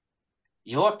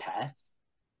 Your path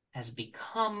has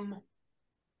become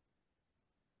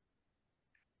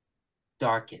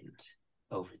darkened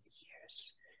over the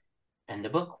years, and the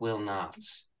book will not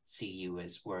see you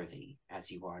as worthy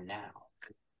as you are now.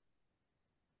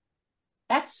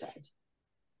 That said,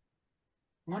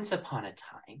 once upon a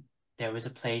time, there was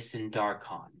a place in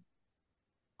Darkon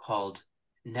called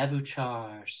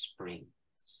Nevuchar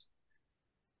Springs,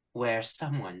 where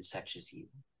someone such as you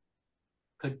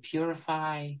could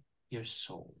purify your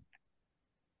soul.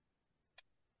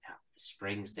 Now, the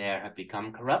springs there have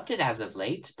become corrupted as of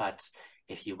late, but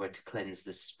if you were to cleanse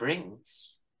the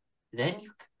springs, then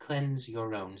you could cleanse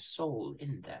your own soul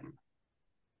in them,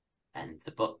 and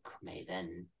the book may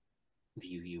then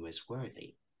view you as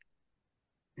worthy.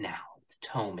 Now, the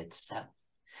tome itself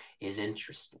is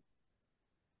interesting.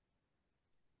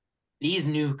 These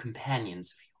new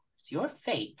companions of yours, your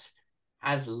fate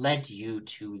has led you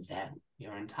to them.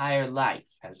 Your entire life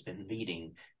has been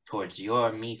leading towards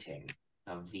your meeting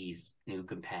of these new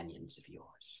companions of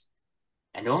yours.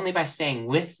 And only by staying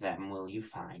with them will you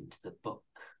find the book.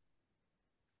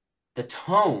 The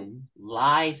tome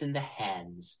lies in the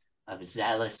hands of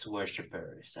zealous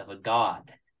worshippers of a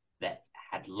god that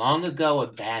had long ago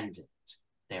abandoned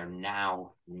their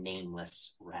now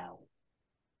nameless realm.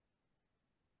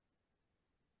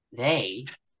 They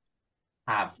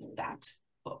have that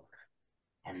book,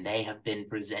 and they have been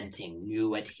presenting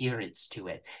new adherents to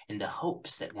it in the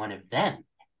hopes that one of them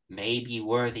may be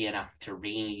worthy enough to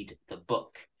read the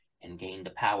book and gain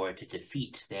the power to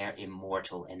defeat their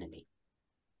immortal enemy.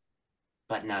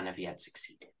 But none have yet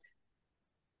succeeded,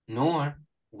 nor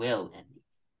will any.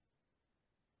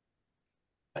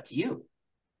 But you,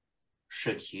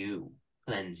 should you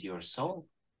cleanse your soul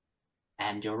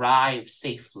and arrive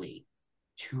safely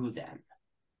to them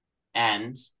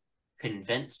and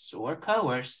convince or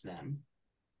coerce them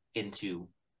into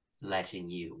letting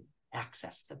you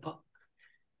access the book,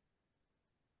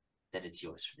 that it's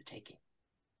yours for the taking.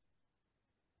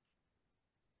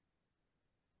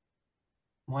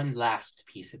 One last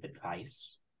piece of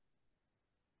advice.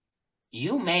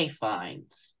 You may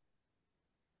find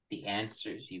the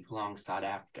answers you've long sought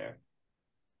after,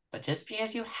 but just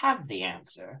because you have the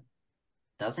answer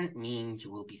doesn't mean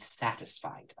you will be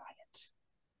satisfied by it.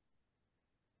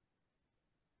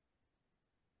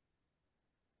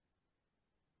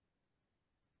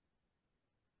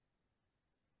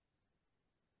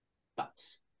 But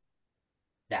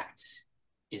that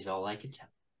is all I can tell.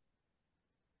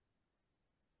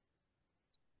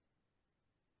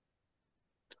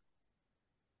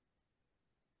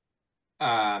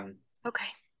 Okay.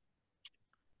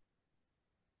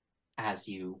 As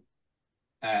you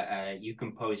you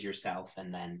compose yourself,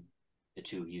 and then the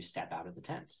two of you step out of the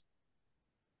tent.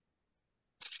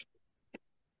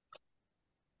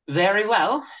 Very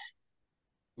well.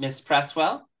 Miss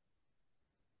Presswell,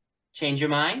 change your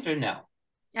mind or no?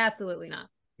 Absolutely not.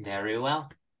 Very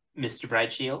well. Mr.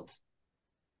 Brightshield,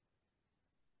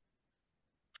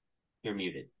 you're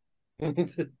muted.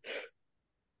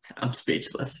 I'm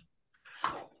speechless.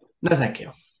 No, thank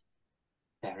you.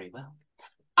 Very well.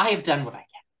 I have done what I can.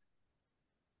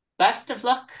 Best of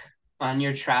luck on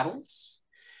your travels.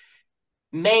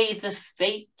 May the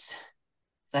fate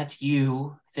that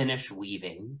you finish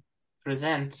weaving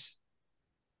present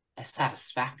a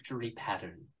satisfactory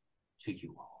pattern to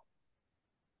you all.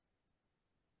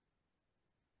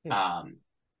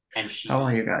 And she. How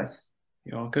are you guys?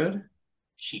 You all good?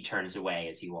 She turns away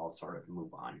as you all sort of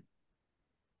move on.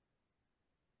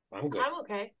 I'm good. I'm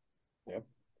okay. Yep.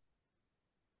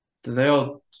 Did they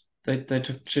all?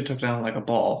 She took down like a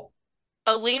ball.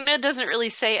 Alina doesn't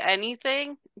really say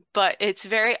anything, but it's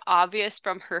very obvious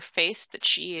from her face that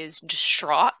she is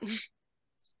distraught.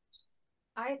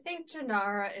 I think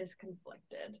Janara is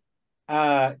conflicted.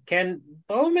 Can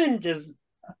Bowman just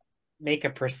make a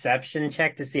perception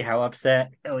check to see how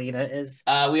upset Alina is?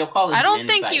 We'll call this. I don't an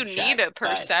think you check, need a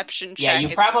perception check. Yeah, you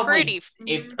it's probably pretty,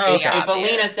 if obvious.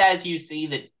 Alina says you see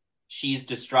that she's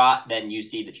distraught, then you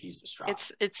see that she's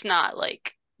distraught. It's not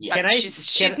like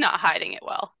she's not hiding it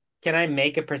well. Can I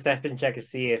make a perception check to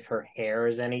see if her hair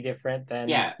is any different than?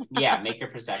 Yeah, make a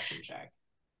perception check.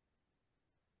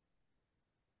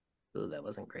 Ooh, that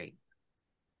wasn't great.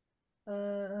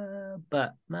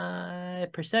 But my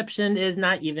perception is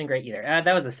not even great either.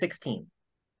 That was a 16.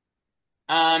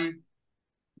 I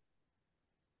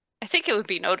think it would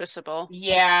be noticeable.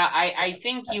 Yeah, I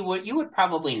think you would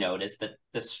probably notice that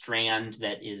the strand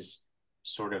that is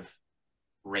sort of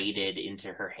braided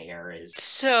into her hair is.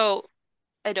 So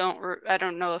I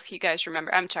don't know if you guys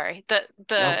remember. I'm sorry.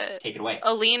 No, take it away.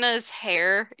 Alina's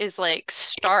hair is like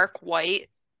stark white.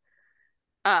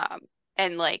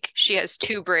 And like she has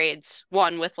two braids,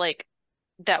 one with like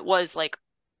that was like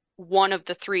one of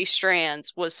the three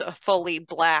strands was a fully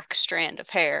black strand of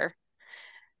hair,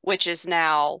 which is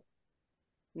now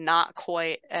not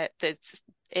quite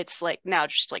it's like now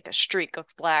just like a streak of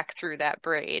black through that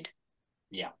braid.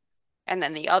 Yeah. And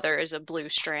then the other is a blue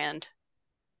strand.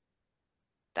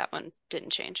 That one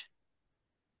didn't change.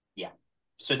 Yeah.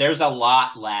 So there's a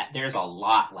lot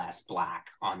less black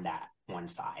on that one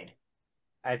side.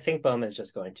 I think Bowman's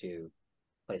just going to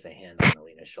place a hand on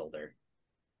Alina's shoulder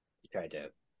to try to,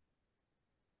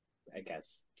 I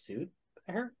guess, soothe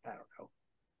her? I don't know.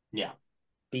 Yeah.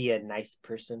 Be a nice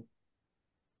person.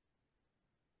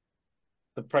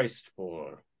 The price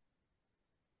for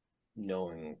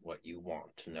knowing what you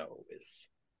want to know is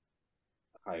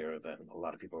higher than a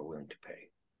lot of people are willing to pay.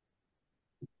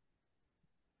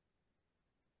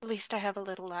 At least I have a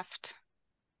little left.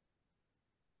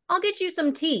 I'll get you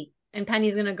some tea. And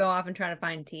Penny's gonna go off and try to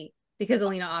find tea because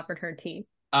Alina offered her tea.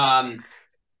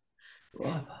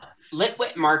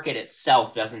 Litwit Market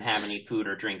itself doesn't have any food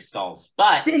or drink stalls,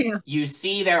 but you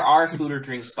see there are food or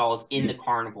drink stalls in the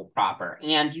carnival proper,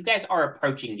 and you guys are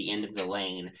approaching the end of the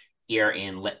lane here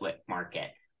in Litwit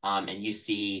Market, and you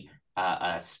see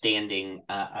standing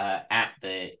at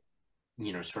the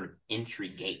sort of entry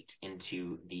gate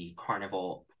into the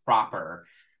carnival proper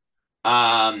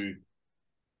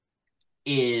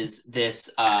is this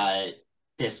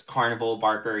carnival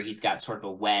barker. He's got sort of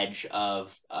a wedge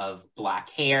of black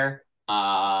hair.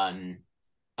 He's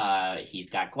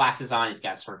got glasses on. He's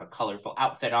got sort of a colorful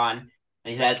outfit on. And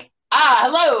he says,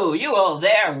 hello, you all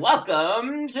there.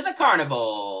 Welcome to the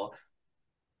carnival.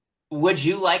 Would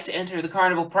you like to enter the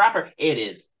carnival proper? It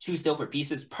is 2 silver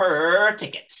pieces per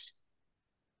ticket.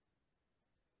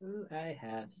 Ooh, I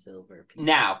have silver pieces.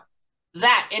 Now,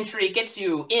 that entry gets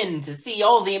you in to see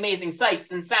all the amazing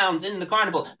sights and sounds in the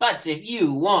carnival. But if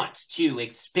you want to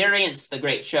experience the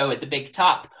great show at the big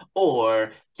top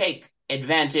or take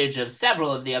advantage of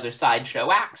several of the other sideshow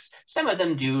acts, some of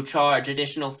them do charge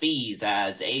additional fees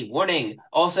as a warning.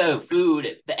 Also,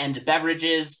 food and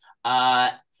beverages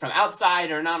from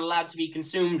outside are not allowed to be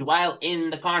consumed while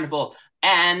in the carnival.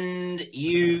 And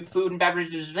food and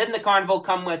beverages within the carnival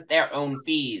come with their own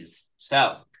fees.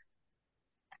 So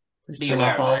please turn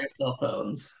off all your cell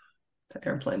phones to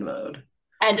airplane mode.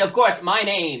 And of course, my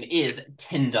name is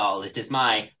Tyndall. It is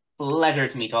my pleasure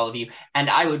to meet all of you, and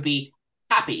I would be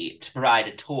happy to provide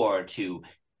a tour to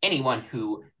anyone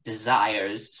who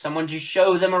desires someone to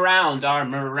show them around our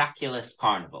miraculous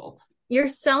carnival. You're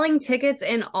selling tickets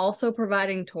and also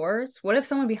providing tours? What if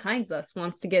someone behind us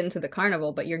wants to get into the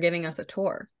carnival, but you're giving us a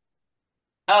tour?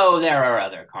 Oh, there are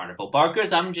other carnival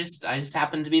barkers. I just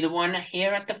happen to be the one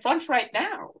here at the front right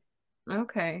now.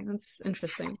 Okay, that's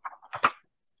interesting.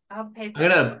 I'll pay for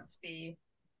the fee.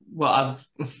 Well, I was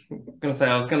gonna say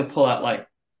I was gonna pull out like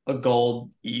a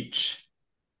gold each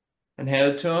and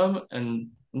hand it to him and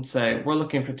say, we're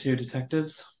looking for 2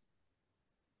 detectives.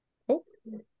 Oh.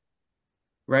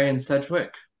 Ray and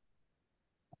Sedgwick.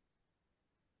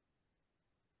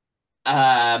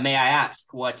 May I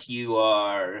ask what you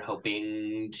are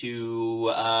hoping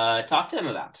to talk to them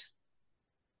about?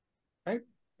 I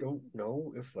don't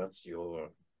know if that's your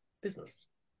business.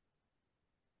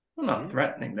 I'm not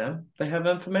threatening them. They have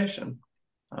information.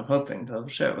 I'm hoping they'll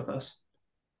share it with us.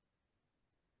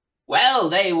 Well,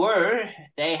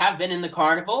 they have been in the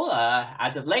carnival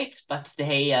as of late, but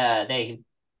they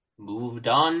moved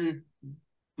on.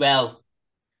 Well,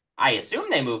 I assume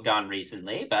they moved on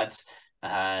recently, but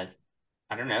I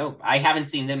don't know. I haven't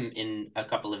seen them in a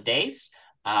couple of days.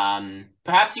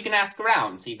 Perhaps you can ask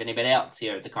around, see if anybody else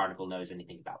here at the carnival knows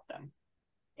anything about them.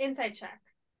 Insight check.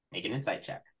 Make an insight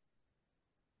check.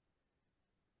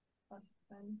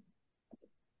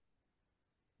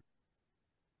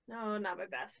 No, not my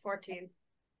best. 14.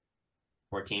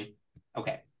 14?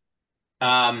 Okay.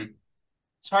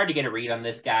 It's hard to get a read on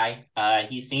this guy.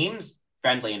 He seems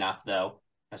friendly enough, though,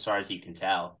 as far as you can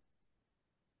tell.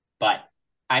 But,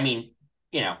 I mean,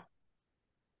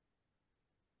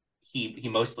 he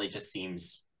mostly just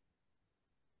seems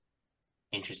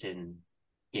interested in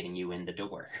getting you in the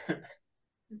door.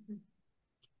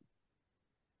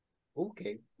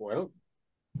 Okay, well.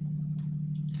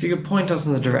 If you could point us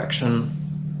in the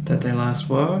direction that they last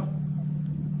were.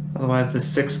 Otherwise, the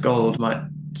 6 gold might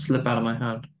slip out of my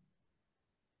hand.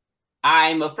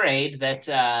 I'm afraid that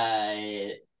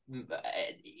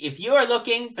if you are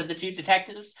looking for the 2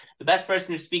 detectives, the best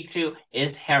person to speak to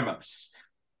is Hermos.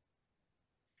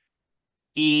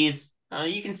 He's,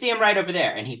 you can see him right over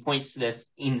there, and he points to this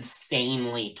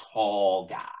insanely tall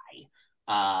guy,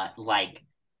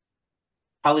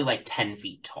 probably like 10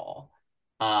 feet tall,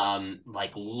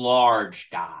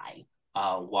 large guy,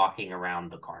 walking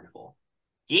around the carnival.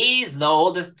 He's the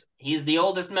oldest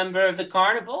member of the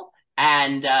carnival,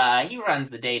 and he runs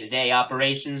the day-to-day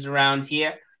operations around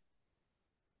here.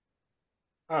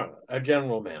 Oh, a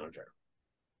general manager.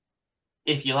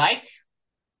 If you like.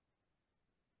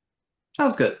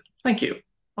 Sounds good. Thank you.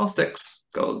 All 6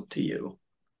 gold to you.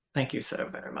 Thank you so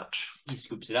very much. He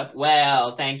scoops it up.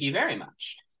 Well, thank you very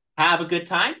much. Have a good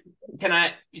time.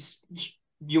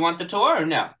 You want the tour or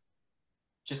no?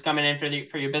 Just coming in for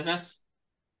your business?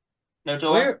 No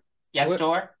tour?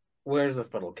 Tour? Where's the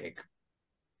funnel cake?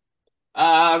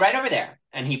 Right over there.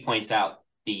 And he points out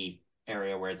the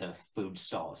area where the food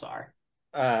stalls are.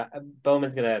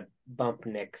 Bowman's gonna bump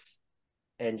Nyx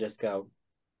and just go.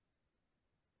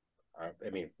 I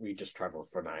mean, we just traveled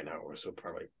for 9 hours, so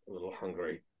probably a little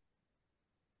hungry.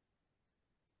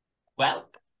 Well,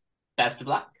 best of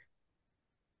luck.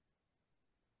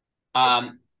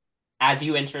 As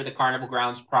you enter the carnival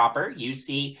grounds proper, you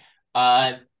see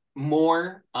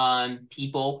more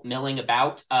people milling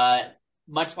about.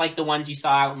 Much like the ones you saw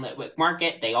out in Litwick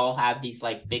Market, they all have these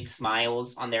like big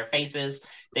smiles on their faces.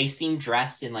 They seem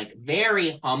dressed in like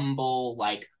very humble,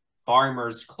 like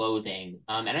farmers' clothing.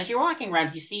 And as you're walking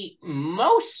around, you see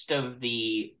most of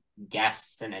the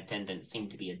guests and attendants seem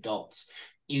to be adults.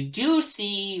 You do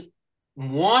see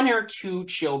one or two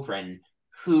children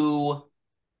who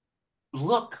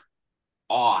look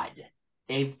odd.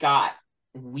 They've got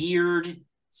weird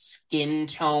skin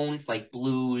tones like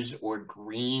blues or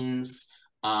greens.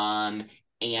 And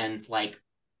like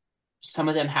some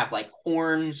of them have like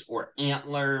horns or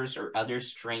antlers or other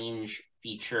strange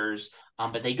features.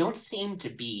 But they don't seem to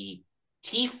be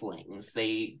tieflings.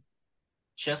 They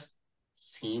just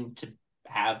seem to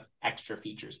have extra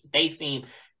features. They seem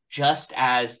just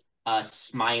as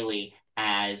smiley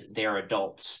as their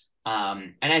adults.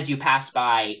 And as you pass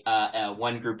by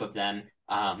one group of them,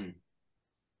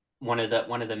 one of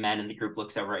the men in the group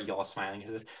looks over at you all smiling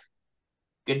and says,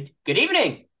 Good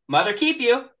evening, mother keep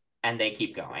you. And they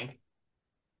keep going.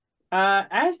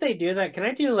 As they do that, can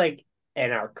I do like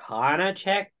an Arcana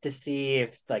check to see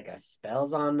if like a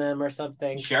spell's on them or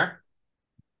something? Sure.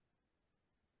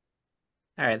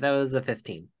 All right, that was a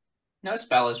 15. No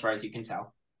spell as far as you can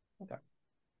tell. Okay.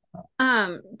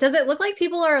 Does it look like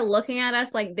people are looking at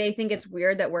us like they think it's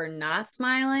weird that we're not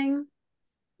smiling?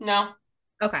 No.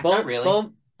 Okay. Not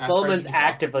really. Bowman's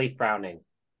actively frowning.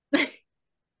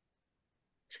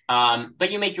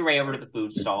 But you make your way over to the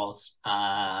food stalls.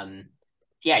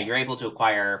 Yeah, you're able to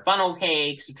acquire funnel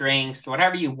cakes, drinks,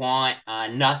 whatever you want.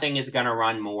 Nothing is going to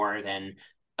run more than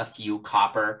a few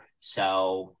copper.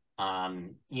 So,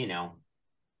 you know.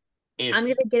 I'm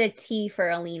going to get a tea for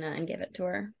Alina and give it to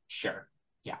her. Sure.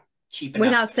 Yeah. Cheap enough.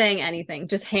 Without saying anything.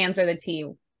 Just hands her the tea.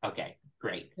 Okay,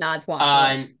 great. Nods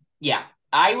watching. Yeah.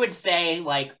 I would say,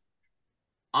 like,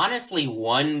 honestly,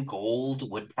 1 gold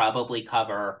would probably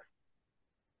cover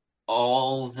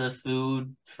all the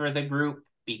food for the group,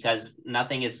 because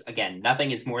nothing is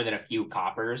more than a few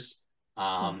coppers.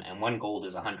 And 1 gold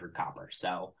is 100 copper.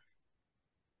 So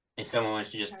if someone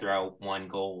wants to just throw 1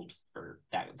 gold for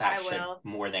that should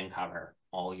more than cover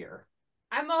all your.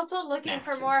 I'm also looking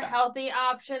for more stuff. Healthy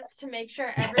options to make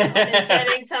sure everyone is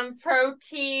getting some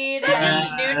protein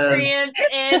and nutrients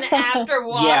in after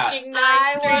walking 9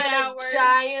 straight hours. A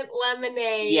giant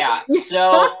lemonade. Yeah.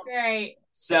 So great.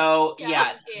 So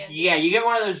yeah, you get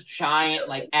one of those giant,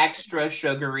 like, extra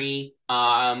sugary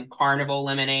carnival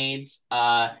lemonades.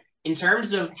 In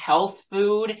terms of health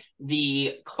food,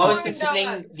 the closest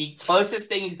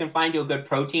thing you can find to a good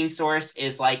protein source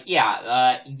is like,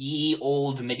 ye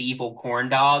old medieval corn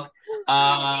dog.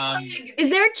 Is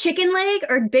there a chicken leg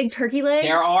or big turkey leg?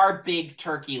 There are big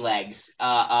turkey legs.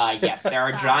 Yes, there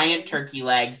are giant turkey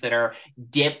legs that are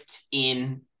dipped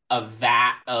in a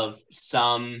vat of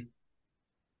some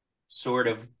sort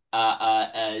of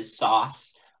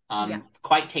sauce. Yes.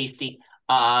 Quite tasty.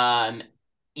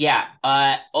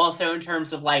 Also in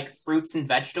terms of like fruits and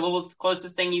vegetables, the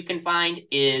closest thing you can find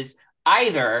is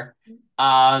either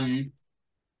caramel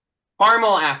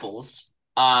apples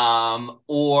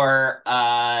or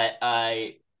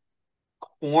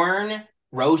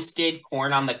roasted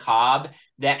corn on the cob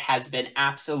that has been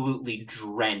absolutely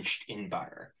drenched in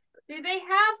butter. Do they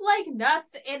have like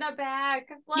nuts in a bag?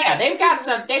 Like, yeah, they've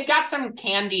got some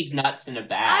candied nuts in a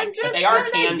bag. I'm just but they are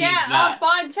gonna candied get nuts. a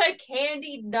bunch of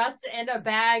candied nuts in a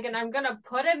bag, and I'm gonna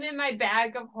put them in my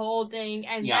bag of holding.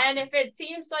 And then, if it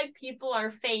seems like people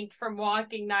are faint from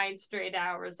walking 9 straight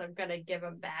hours, I'm gonna give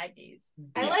them baggies.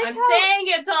 I'm saying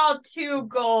it's all 2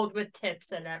 gold with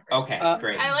tips and everything. Okay,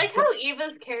 great. I like how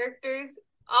Eva's characters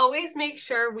always make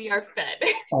sure we are fed.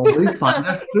 Always find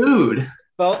us food.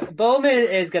 Bowman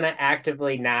is going to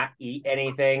actively not eat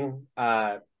anything.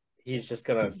 He's just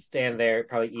going to stand there,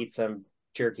 probably eat some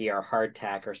jerky or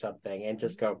hardtack or something, and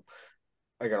just go,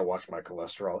 I got to watch my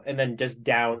cholesterol, and then just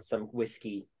down some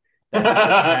whiskey.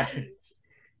 Somebody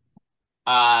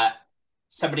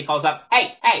calls up,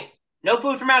 hey, no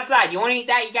food from outside. You want to eat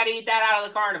that? You got to eat that out of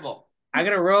the carnival. I'm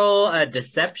going to roll a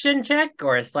deception check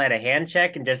or a sleight of hand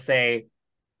check and just say,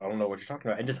 I don't know what you're talking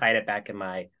about, and just hide it back in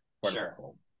my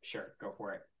hole. Sure, go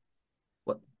for it.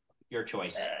 What? Your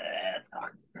choice.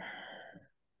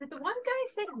 Did the one guy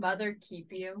say mother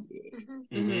keep you?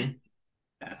 Mm-hmm.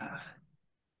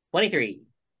 23.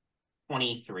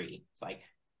 It's like,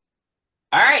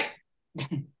 all right.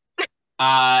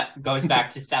 Goes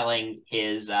back to selling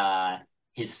his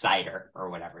cider or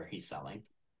whatever he's selling.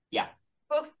 Yeah.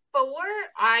 Before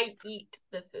I eat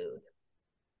the food,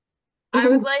 I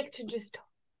would like to just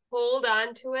hold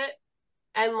on to it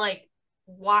and like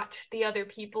watch the other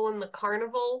people in the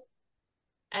carnival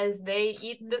as they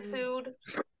eat the food.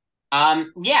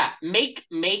 Yeah, make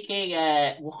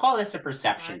a we'll call this a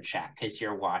perception check because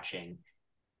you're watching.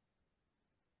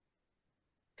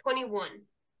 21.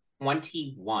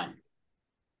 21.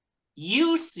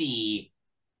 You see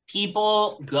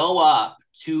people go up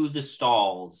to the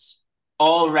stalls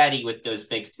already with those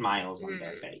big smiles on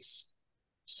their face.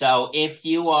 So if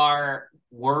you are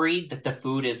worried that the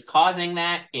food is causing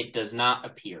that, it does not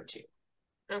appear to.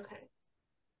 Okay.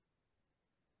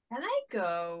 Can I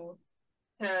go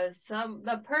to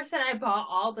the person I bought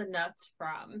all the nuts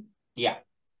from? Yeah.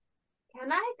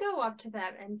 Can I go up to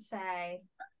them and say,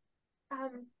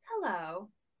 hello,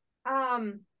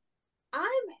 I'm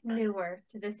newer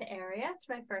to this area. It's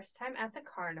my first time at the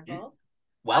carnival.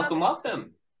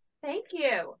 Welcome. Thank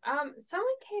you.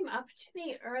 Someone came up to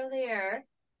me earlier,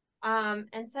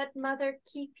 and said, "Mother,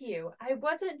 keep you." I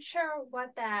wasn't sure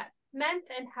what that meant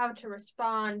and how to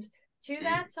respond to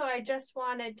that, so I just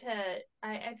wanted to.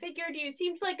 I figured you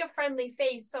seemed like a friendly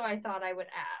face, so I thought I would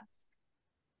ask.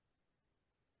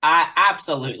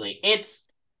 Absolutely.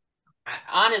 It's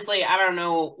honestly, I don't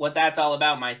know what that's all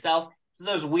about myself. It's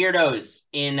those weirdos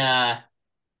in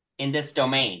this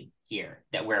domain here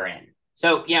that we're in.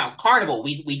 So, Carnival,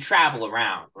 we travel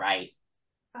around, right?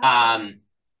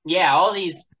 Yeah, all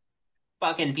these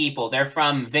fucking people, they're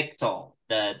from Victol,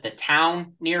 the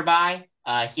town nearby,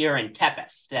 here in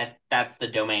Tempest. That's the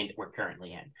domain that we're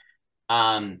currently in.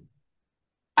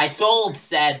 Isolde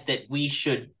said that we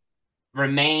should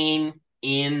remain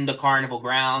in the carnival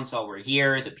grounds while we're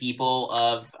here. The people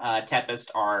of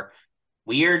Tempest are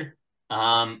weird.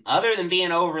 Other than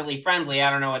being overly friendly,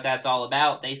 I don't know what that's all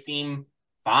about. They seem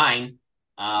fine.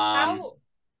 How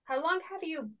long have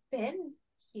you been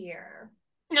here?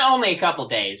 Only a couple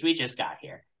days. We just got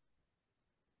here.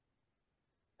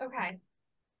 Okay.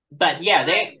 But yeah,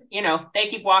 they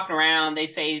keep walking around. They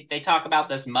talk about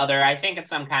this mother. I think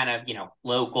it's some kind of,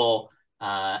 local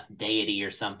deity or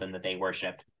something that they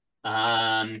worship.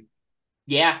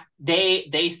 Yeah,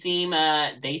 they seem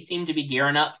to be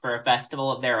gearing up for a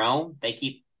festival of their own. They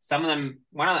keep a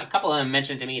couple of them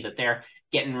mentioned to me that they're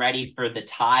getting ready for the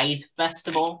Tithe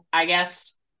Festival, I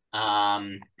guess.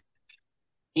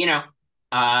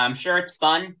 I'm sure it's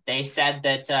fun. They said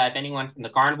that if anyone from the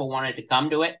carnival wanted to come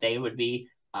to it, they would be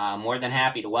more than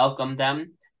happy to welcome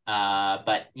them.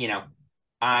 But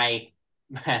I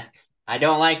I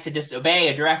don't like to disobey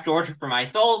a direct order from my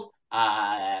soul.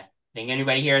 I think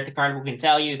anybody here at the carnival can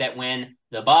tell you that when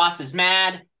the boss is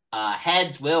mad,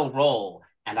 heads will roll,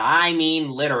 and I mean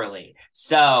literally.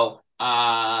 So,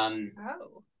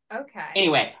 Oh, okay.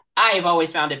 Anyway, I have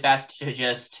always found it best to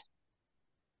just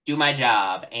do my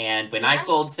job. And when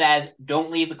Isolde says,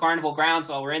 don't leave the carnival grounds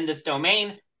while we're in this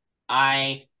domain,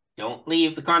 I don't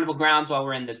leave the carnival grounds while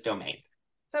we're in this domain.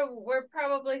 So we're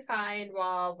probably fine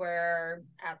while we're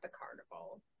at the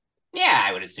carnival. Yeah,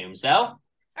 I would assume so.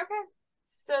 Okay.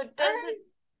 So does it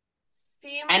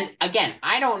seem... And again,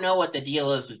 I don't know what the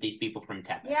deal is with these people from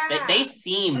Tempest. Yeah. They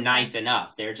seem nice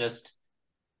enough. They're just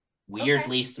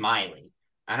weirdly smiley.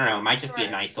 I don't know. It might just be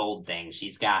a nice old thing.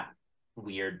 She's got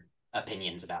weird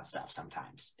opinions about stuff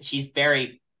sometimes. She's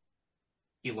very...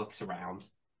 He looks around.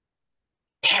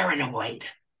 Paranoid.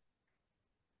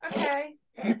 Okay.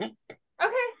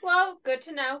 Okay, well, good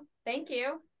to know. Thank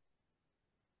you.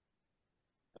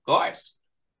 Of course.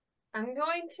 I'm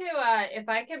going to, if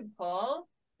I can pull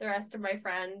the rest of my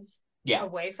friends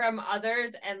away from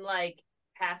others and,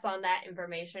 pass on that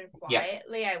information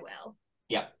quietly, I will.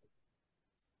 Yep.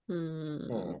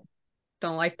 Don't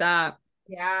like that.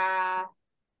 Yeah.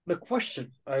 The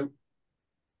question,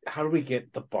 how do we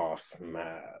get the boss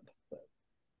mad?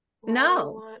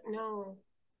 No. No.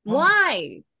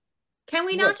 Why? Can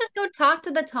we not just go talk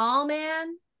to the tall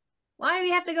man? Why do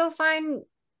we have to go find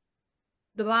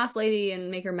the boss lady and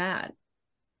make her mad?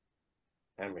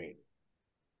 I mean,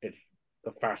 it's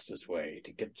the fastest way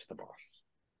to get to the boss.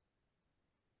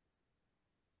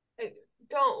 I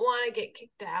don't want to get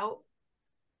kicked out.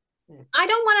 I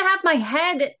don't want to have my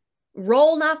head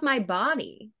rolled off my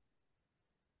body.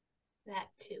 That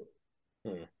too.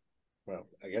 Well,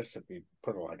 I guess if we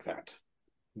put it like that,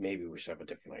 maybe we should have a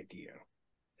different idea.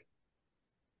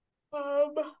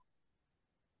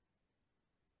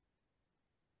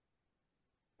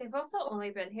 They've also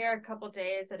only been here a couple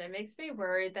days, and it makes me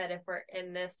worried that if we're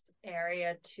in this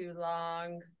area too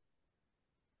long,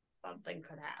 something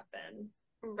could happen.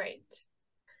 Right.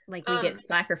 Like we get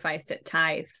sacrificed at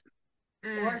Tithe.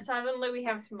 Or suddenly we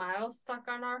have smiles stuck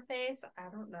on our face. I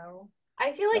don't know.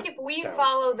 I feel like if we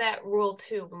follow that rule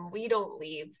too, we don't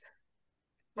leave.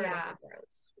 Yeah.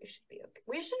 We should be okay.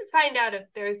 We should find out if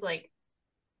there's like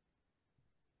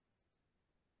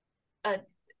a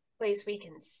place we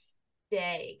can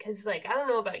stay. Because like, I don't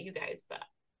know about you guys, but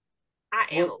I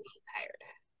am a little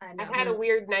tired. I've had a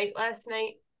weird night last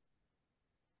night.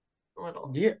 A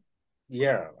little.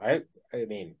 Yeah. I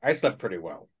mean, I slept pretty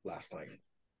well last night.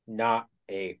 Not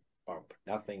a bump.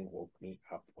 Nothing woke me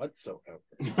up whatsoever.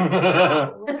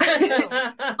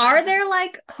 Are there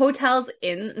like hotels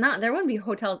in? Not there wouldn't be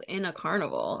hotels in a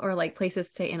carnival or like places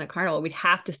to stay in a carnival. We'd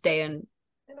have to stay in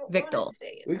Victal.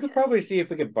 We could probably see if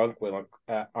we could bunk with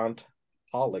Aunt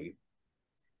Holly.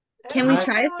 Can we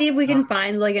try to see if we can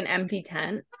find like an empty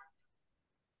tent?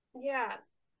 Yeah.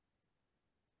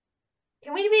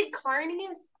 Can we be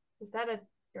carnies? Is that a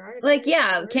like,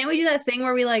 yeah, can't we do that thing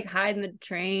where we like hide in the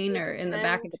train or in the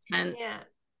back of the tent? Yeah.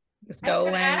 Just go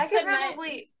away. I could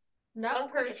probably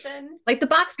not person. Like the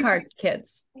boxcar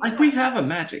kids. Like we have a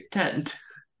magic tent.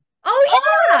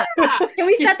 Oh yeah. Can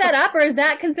we set that up, or is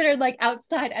that considered like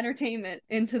outside entertainment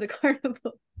into the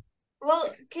carnival?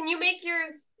 Well, can you make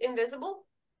yours invisible?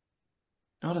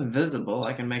 Not invisible.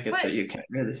 I can make it so you can't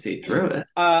really see through it.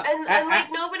 And like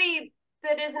nobody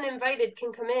that isn't invited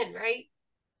can come in, right?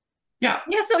 Yeah.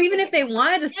 Yeah, so even if they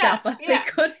wanted to stop us, they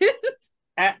couldn't.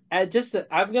 I'm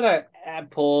gonna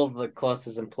pull the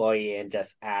closest employee and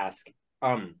just ask,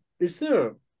 is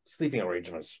there sleeping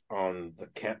arrangements on the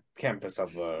campus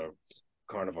of the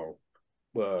carnival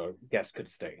where guests could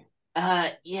stay?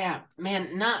 Yeah,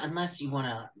 man, not unless you want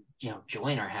to,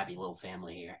 join our happy little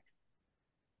family here.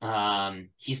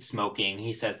 He's smoking.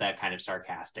 He says that kind of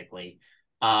sarcastically.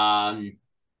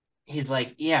 He's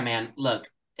like, yeah, man, look,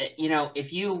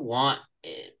 if you want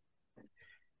it,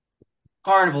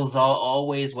 Carnival's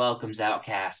always welcomes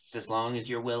outcasts as long as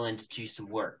you're willing to do some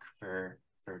work for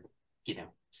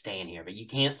staying here. But you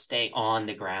can't stay on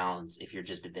the grounds if you're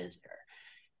just a visitor.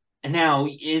 And now,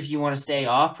 if you want to stay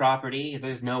off property, if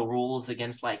there's no rules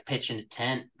against like pitching a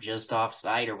tent just off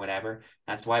site or whatever,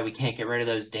 that's why we can't get rid of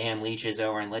those damn leeches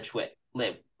over in Litwick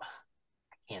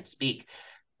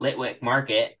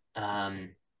Market.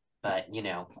 But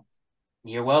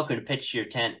you're welcome to pitch your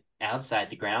tent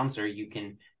outside the grounds, or you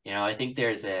can, I think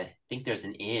there's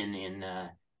an inn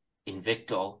in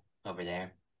Victal over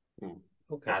there. Okay.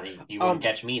 Not that you wouldn't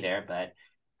catch me there, but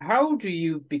how do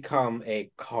you become a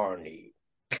carny?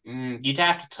 You'd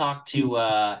have to talk to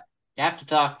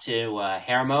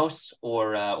Hermos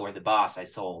or the boss I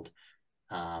sold.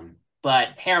 But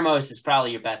Hermos is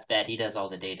probably your best bet. He does all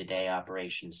the day-to-day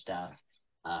operation stuff.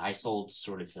 I sold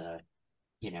sort of the,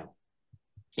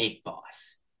 big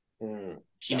boss.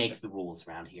 She makes the rules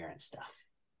around here and stuff.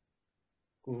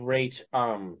 Great.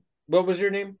 What was your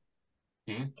name?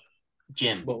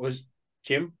 Jim. What was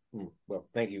Jim? Well,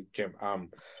 thank you, Jim.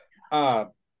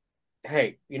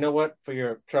 Hey, you know what? For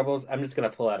your troubles, I'm just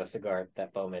gonna pull out a cigar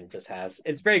that Bowman just has.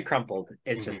 It's very crumpled.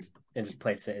 It's just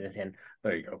place it in his hand.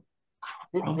 There you go.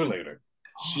 For later.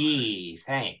 Gee,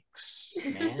 thanks,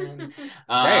 man.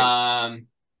 Hey,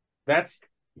 that's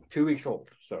 2 weeks old,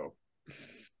 so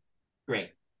great.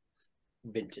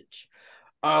 Vintage.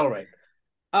 All right.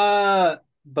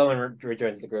 Bowman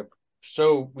rejoins the group.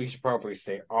 So we should probably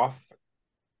stay off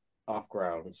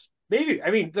grounds. Maybe. I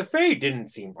mean, the Fae didn't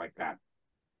seem like that.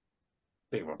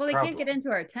 Well, they can't get into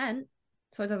our tent,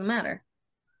 so it doesn't matter.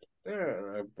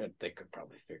 I bet they could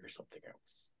probably figure something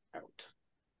else out.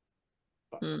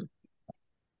 But...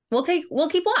 We'll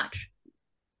keep watch.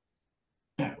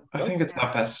 Yeah, I think it's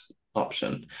our best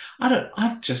option.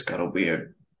 I've just got a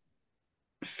weird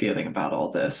feeling about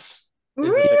all this.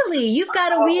 Really? You've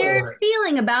got a weird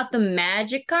feeling about the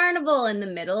magic carnival in the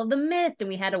middle of the mist, and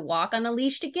we had to walk on a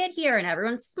leash to get here, and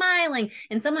everyone's smiling,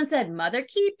 and someone said, "Mother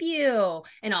keep you,"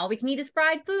 and all we can eat is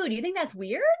fried food. You think that's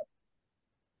weird?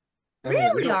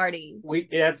 Really, Artie?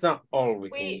 That's not all we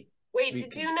can. Wait,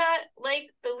 did you not like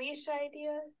the leash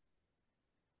idea?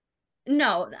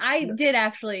 No, I did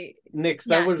actually. Nix,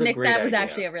 that was a great idea. That was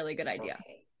actually a really good idea.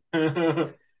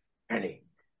 Okay. Penny,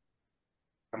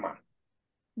 come on.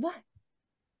 What?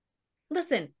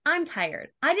 Listen, I'm tired.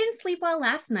 I didn't sleep well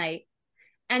last night.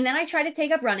 And then I tried to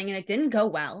take up running and it didn't go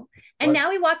well. And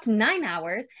now we walked 9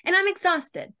 hours and I'm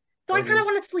exhausted. So I kind of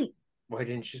want to sleep. Why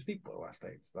didn't you sleep well last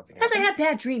night? It's nothing. Because I had a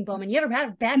bad dream, Bowman. You ever had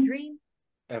a bad dream?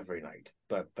 Every night.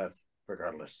 But that's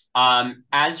regardless.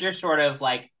 As you're sort of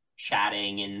like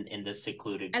chatting in the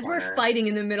secluded as corner, we're fighting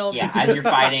in the middle of as you're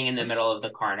fighting in the middle of the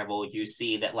carnival, you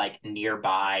see that like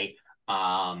nearby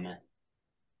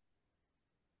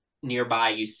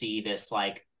you see this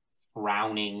like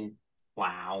frowning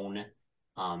clown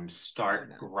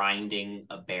start grinding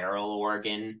a barrel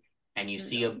organ, and you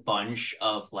see a bunch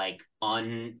of like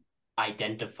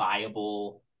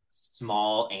identifiable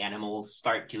small animals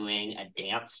start doing a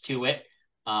dance to it,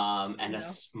 and a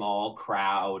small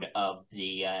crowd of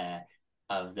the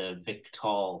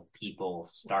Victal people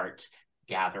start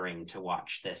gathering to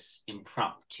watch this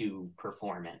impromptu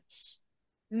performance.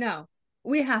 No,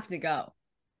 we have to go.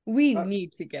 We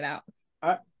need to get out.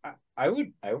 I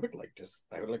would like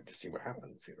to see what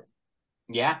happens here.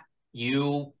 Yeah,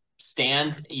 you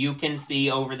stand. You can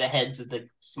see over the heads of the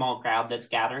small crowd that's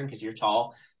gathering because you're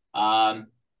tall.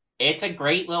 It's a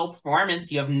great little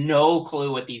performance. You have no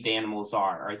clue what these animals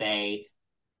are. Are they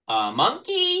a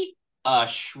monkey, a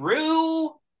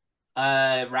shrew,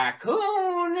 a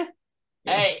raccoon?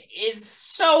 It's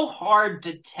so hard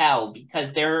to tell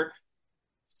because they're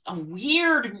a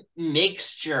weird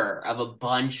mixture of a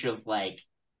bunch of like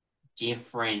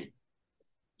different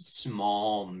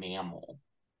small mammal.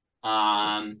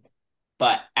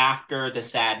 But after the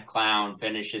sad clown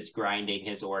finishes grinding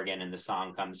his organ and the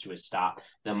song comes to a stop,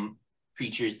 the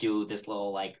creatures do this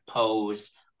little like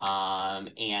pose, and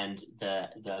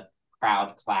the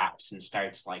crowd claps and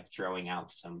starts like throwing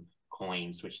out some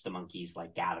coins, which the monkeys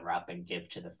like gather up and give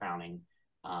to the frowning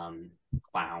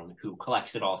clown, who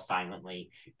collects it all silently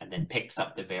and then picks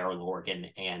up the barrel organ,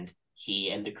 and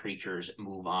he and the creatures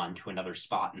move on to another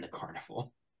spot in the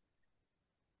carnival.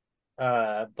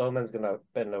 Bowman's gonna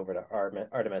bend over to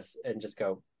Artemis and just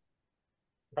go,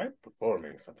 "Try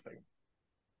performing something."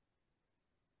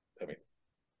 I mean,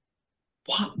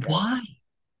 why?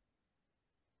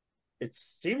 It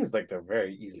seems like they're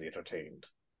very easily entertained.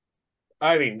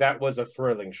 I mean, that was a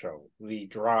thrilling show, the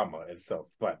drama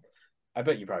itself, but I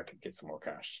bet you probably could get some more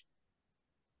cash.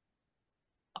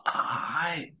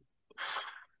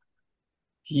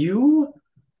 You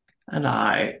and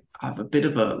I have a bit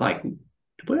of a, like,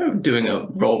 we're doing a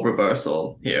role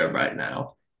reversal here right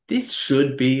now. This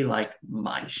should be like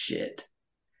my shit.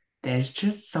 There's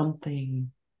just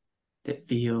something that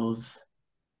feels...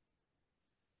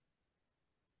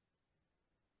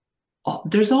 Oh,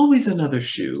 there's always another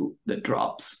shoe that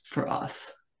drops for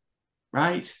us,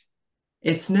 right?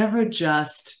 It's never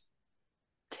just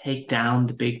take down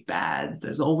the big bads.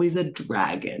 There's always a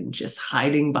dragon just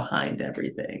hiding behind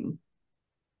everything.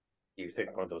 You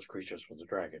think one of those creatures was a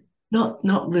dragon? Not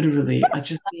literally. I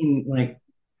just mean like,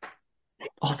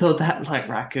 although that like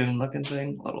raccoon looking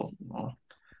thing, little.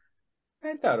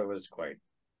 I thought it was quite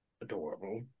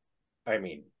adorable. I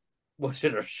mean, was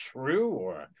it a shrew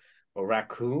or a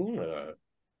raccoon,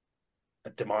 a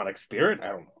demonic spirit? I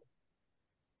don't know.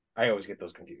 I always get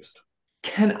those confused.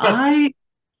 Can I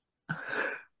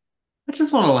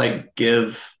just want to like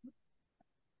give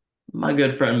my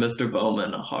good friend Mr.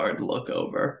 Bowman a hard look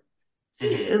over. See,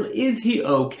 is he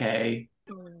okay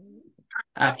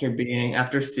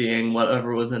after seeing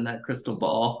whatever was in that crystal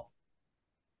ball?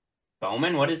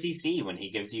 Bowman, what does he see when he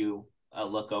gives you a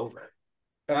look over?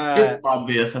 It's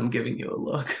obvious I'm giving you a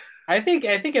look. I think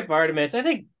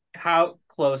how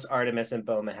close Artemis and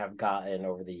Bowman have gotten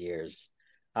over the years.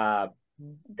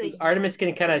 Artemis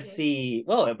can kind of see.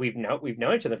 Well, we've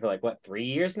known each other for like what, 3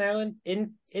 years now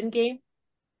in game.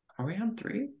 Are we on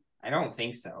 3? I don't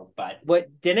think so, but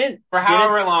for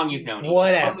however long you've known each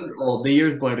other. Old. The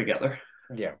years blur together.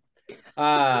 Yeah.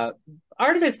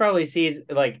 Artemis probably sees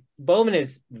like Bowman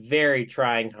is very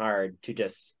trying hard to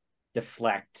just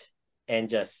deflect and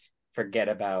just forget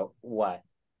about what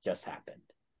just happened.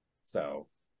 So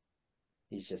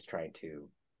he's just trying to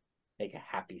make a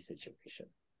happy situation.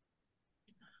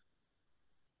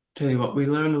 Tell you what, we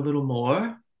learn a little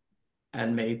more,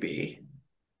 and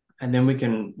then we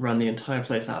can run the entire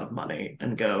place out of money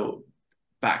and go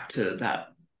back to that,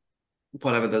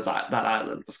 whatever that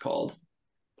island was called,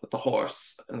 with the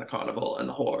horse and the carnival and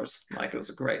the whores. Like, it was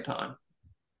a great time.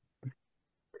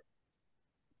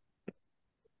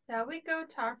 Shall we go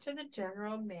talk to the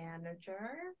general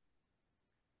manager?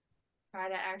 Try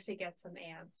to actually get some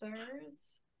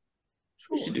answers.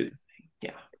 Sure. We should do the thing.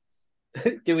 Yeah.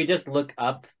 Do we just look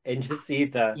up and just see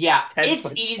the... Yeah,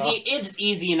 it's easy. Tall? It's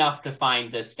easy enough to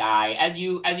find this guy. As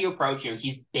you approach him,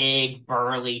 he's big,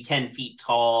 burly, 10 feet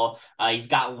tall. He's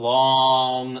got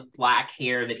long black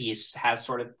hair that he has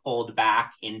sort of pulled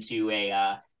back into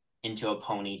a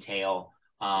ponytail,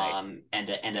 nice. and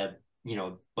a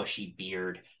bushy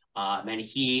beard. And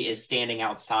he is standing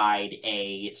outside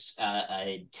a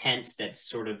tent that's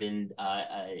sort of in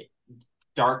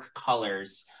dark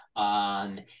colors.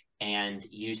 And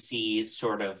you see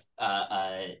sort of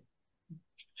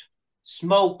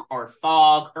smoke or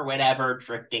fog or whatever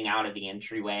drifting out of the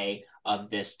entryway of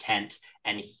this tent,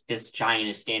 and this giant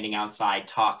is standing outside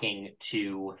talking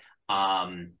to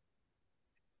a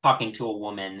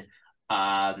woman.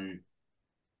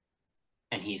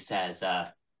 And he says,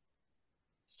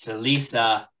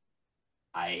 Selisa,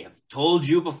 I have told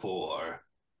you before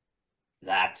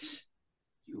that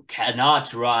you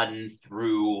cannot run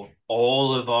through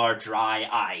all of our dry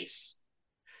ice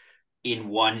in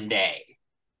one day.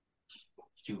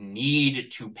 You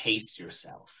need to pace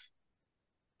yourself.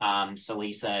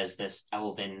 Selisa is this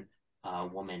elven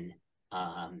woman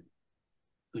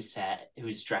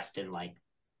who's dressed in like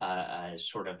a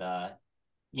sort of a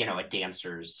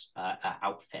dancer's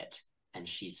outfit, and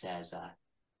she says, "I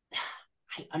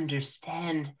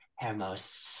understand,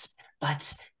 Hermos,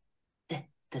 but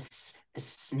the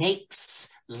snakes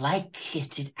like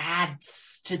it. It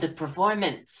adds to the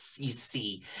performance, you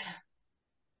see.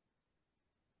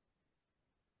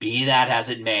 Be that as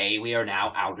it may, we are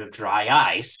now out of dry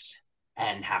ice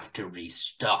and have to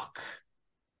restock.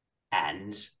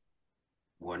 And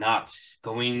we're not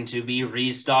going to be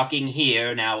restocking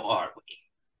here now, are we?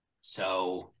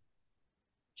 So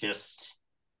just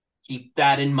keep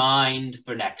that in mind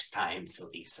for next time,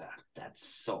 Selisa.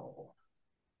 That's all.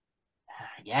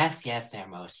 Yes,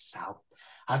 Thermos.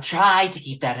 I'll try to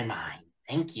keep that in mind.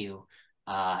 Thank you."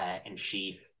 And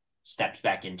she steps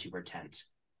back into her tent.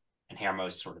 And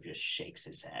Hermos sort of just shakes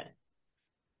his head.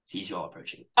 Sees you all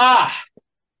approaching.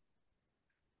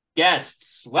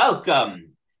 Guests,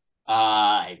 welcome.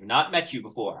 I've not met you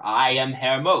before. I am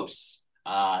Hermos.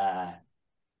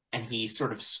 And he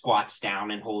sort of squats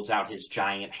down and holds out his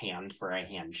giant hand for a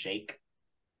handshake.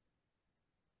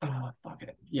 Oh, fuck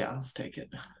it. Yeah, let's take it.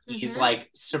 He's like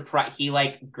surprised. He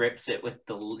like grips your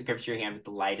hand with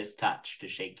the lightest touch to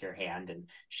shake your hand and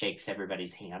shakes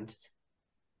everybody's hand.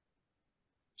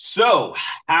 So,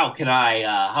 how can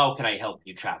I help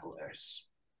you, travelers?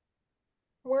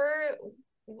 We're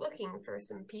looking for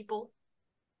some people.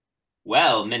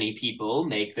 Well, many people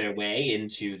make their way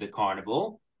into the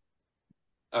carnival.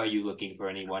 Are you looking for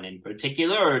anyone in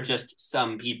particular, or just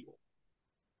some people?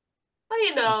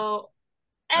 Well,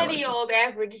 any old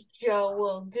average Joe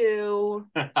will do.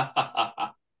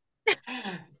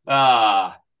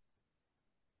 Well.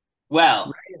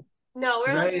 No,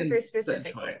 we're looking for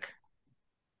specific.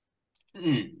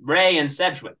 Ray and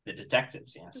Sedgwick, the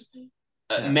detectives, yes.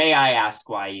 Yes. May I ask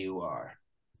why you are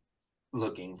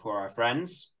looking for our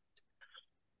friends?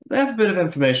 They have a bit of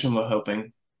information we're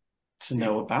hoping to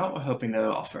know about. We're hoping they'll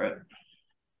offer it.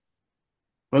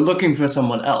 We're looking for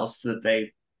someone else that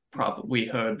we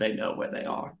heard they know where they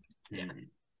are.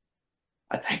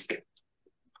 I think.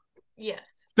 Yes.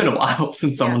 It's been a while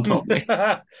since someone told me.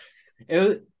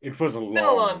 It was a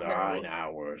long 9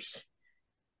 hours.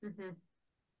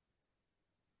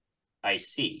 I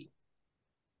see.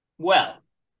 Well,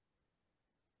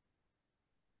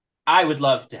 I would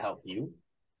love to help you,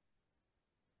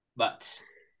 but,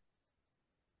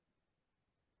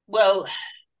 well,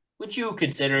 would you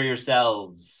consider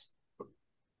yourselves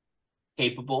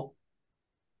capable?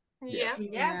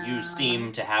 Yeah. You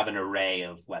seem to have an array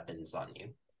of weapons on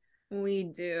you. We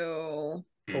do.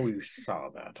 Oh, you saw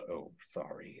that. Oh,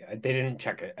 sorry. They didn't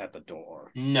check it at the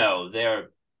door. No, they're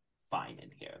fine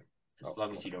in here. As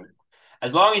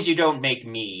long as you don't make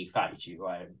me fight you,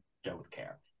 I don't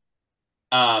care.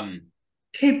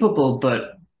 Capable,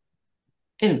 but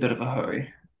in a bit of a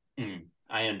hurry.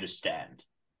 I understand.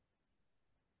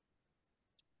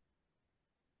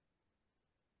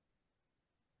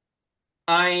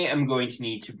 I am going to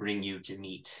need to bring you to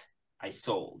meet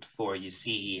Isolde, for you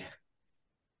see,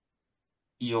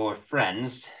 your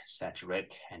friends,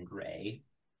 Sedgwick and Ray,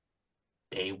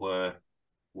 they were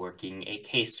working a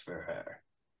case for her.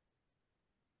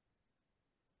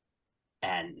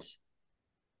 And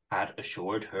had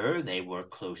assured her they were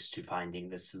close to finding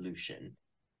the solution,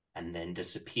 and then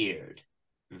disappeared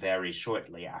very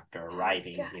shortly after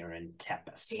arriving here in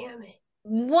Tepes. Damn it.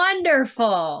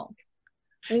 Wonderful.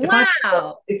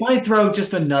 Wow. If I throw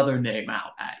just another name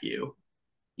out at you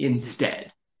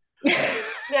instead.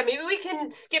 Yeah, maybe we can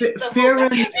skip the whole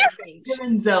messenger page.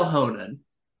 Simmons Zelhonen.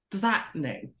 Does that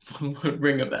name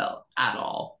ring a bell at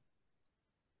all?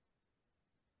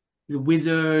 He's a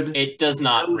wizard. It does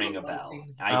not ring a bell.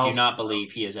 I do not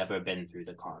believe he has ever been through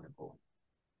the carnival.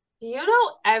 Do you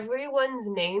know everyone's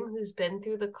name who's been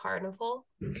through the carnival?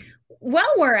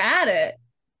 Well, we're at it.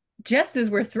 Just as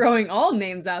we're throwing all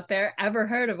names out there, ever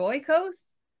heard of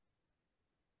Oikos?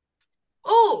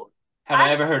 Oh! Have I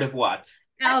ever heard of what?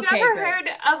 I've never heard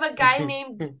of a guy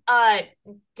named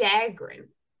Dagrin.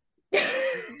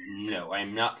 No,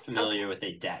 I'm not familiar with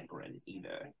a Dagrin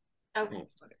either. Okay.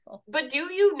 But do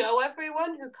you know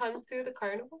everyone who comes through the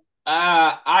carnival?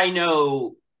 I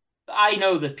know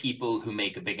the people who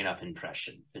make a big enough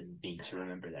impression for me to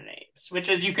remember their names, which,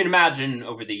 as you can imagine,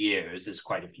 over the years is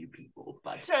quite a few people.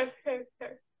 But sure.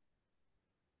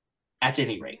 At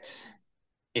any rate,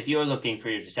 if you're looking for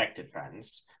your detective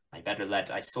friends, I better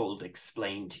let Isolde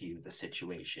explain to you the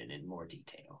situation in more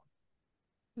detail.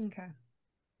 Okay.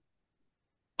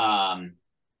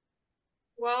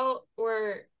 Well,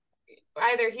 we're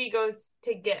either he goes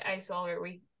to get Isolde or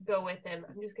we go with him.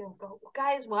 I'm just gonna go,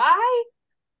 guys. Why?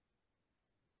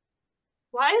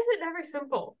 Why is it never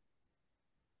simple?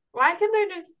 Why is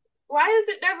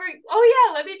it never? Oh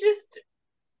yeah, let me just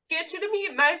get you to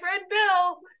meet my friend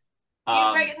Bill. He's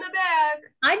right in the back.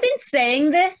 I've been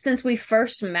saying this since we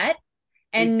first met,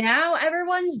 and now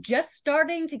everyone's just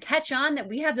starting to catch on that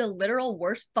we have the literal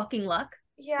worst fucking luck.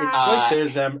 Yeah. It's like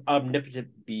there's an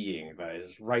omnipotent being that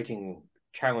is writing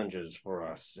challenges for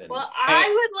us. And well, I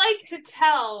would like to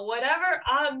tell whatever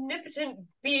omnipotent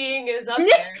being is up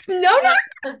there. No.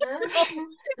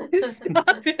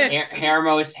 Stop it.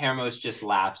 Hermos just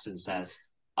laughs and says,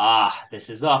 this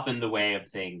is often the way of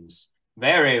things.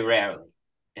 Very rarely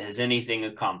is anything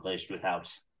accomplished without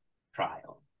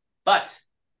trial. But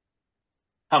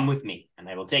come with me, and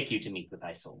I will take you to meet with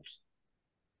Isolde.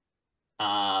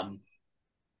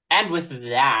 And with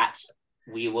that,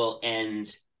 we will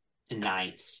end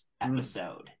tonight's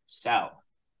episode. So,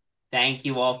 thank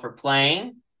you all for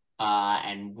playing,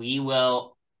 and we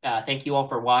will thank you all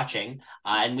for watching,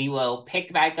 and we will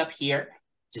pick back up here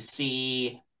to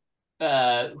see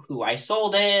who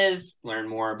Isolde is, learn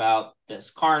more about this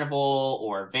carnival,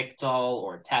 or Victal,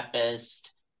 or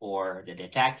Tempest, or the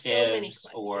detectives,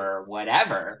 or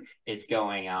whatever is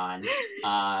going on.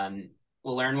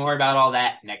 We'll learn more about all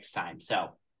that next time. So,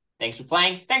 thanks for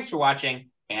playing, thanks for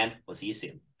watching, and we'll see you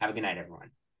soon. Have a good night,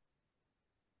 everyone.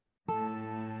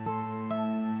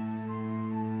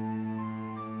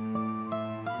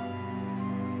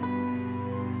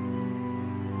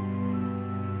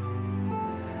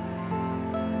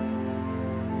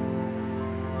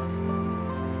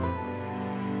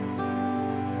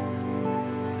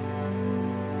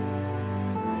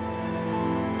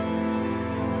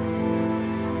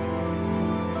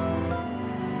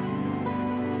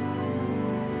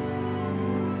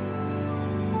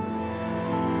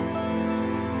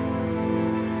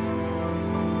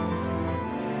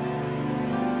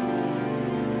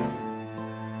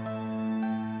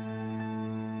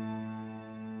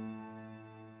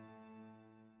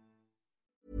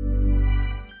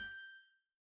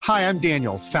 Hi, I'm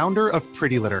Daniel, founder of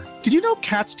Pretty Litter. Did you know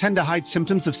cats tend to hide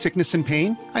symptoms of sickness and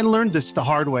pain? I learned this the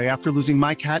hard way after losing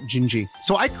my cat, Gingy.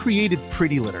 So I created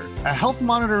Pretty Litter, a health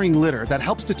monitoring litter that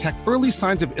helps detect early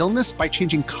signs of illness by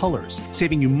changing colors,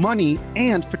 saving you money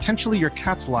and potentially your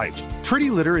cat's life.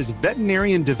 Pretty Litter is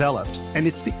veterinarian developed, and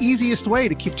it's the easiest way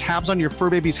to keep tabs on your fur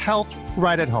baby's health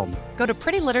right at home. Go to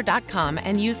prettylitter.com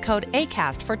and use code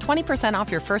ACAST for 20%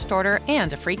 off your first order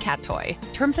and a free cat toy.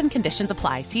 Terms and conditions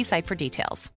apply. See site for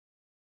details.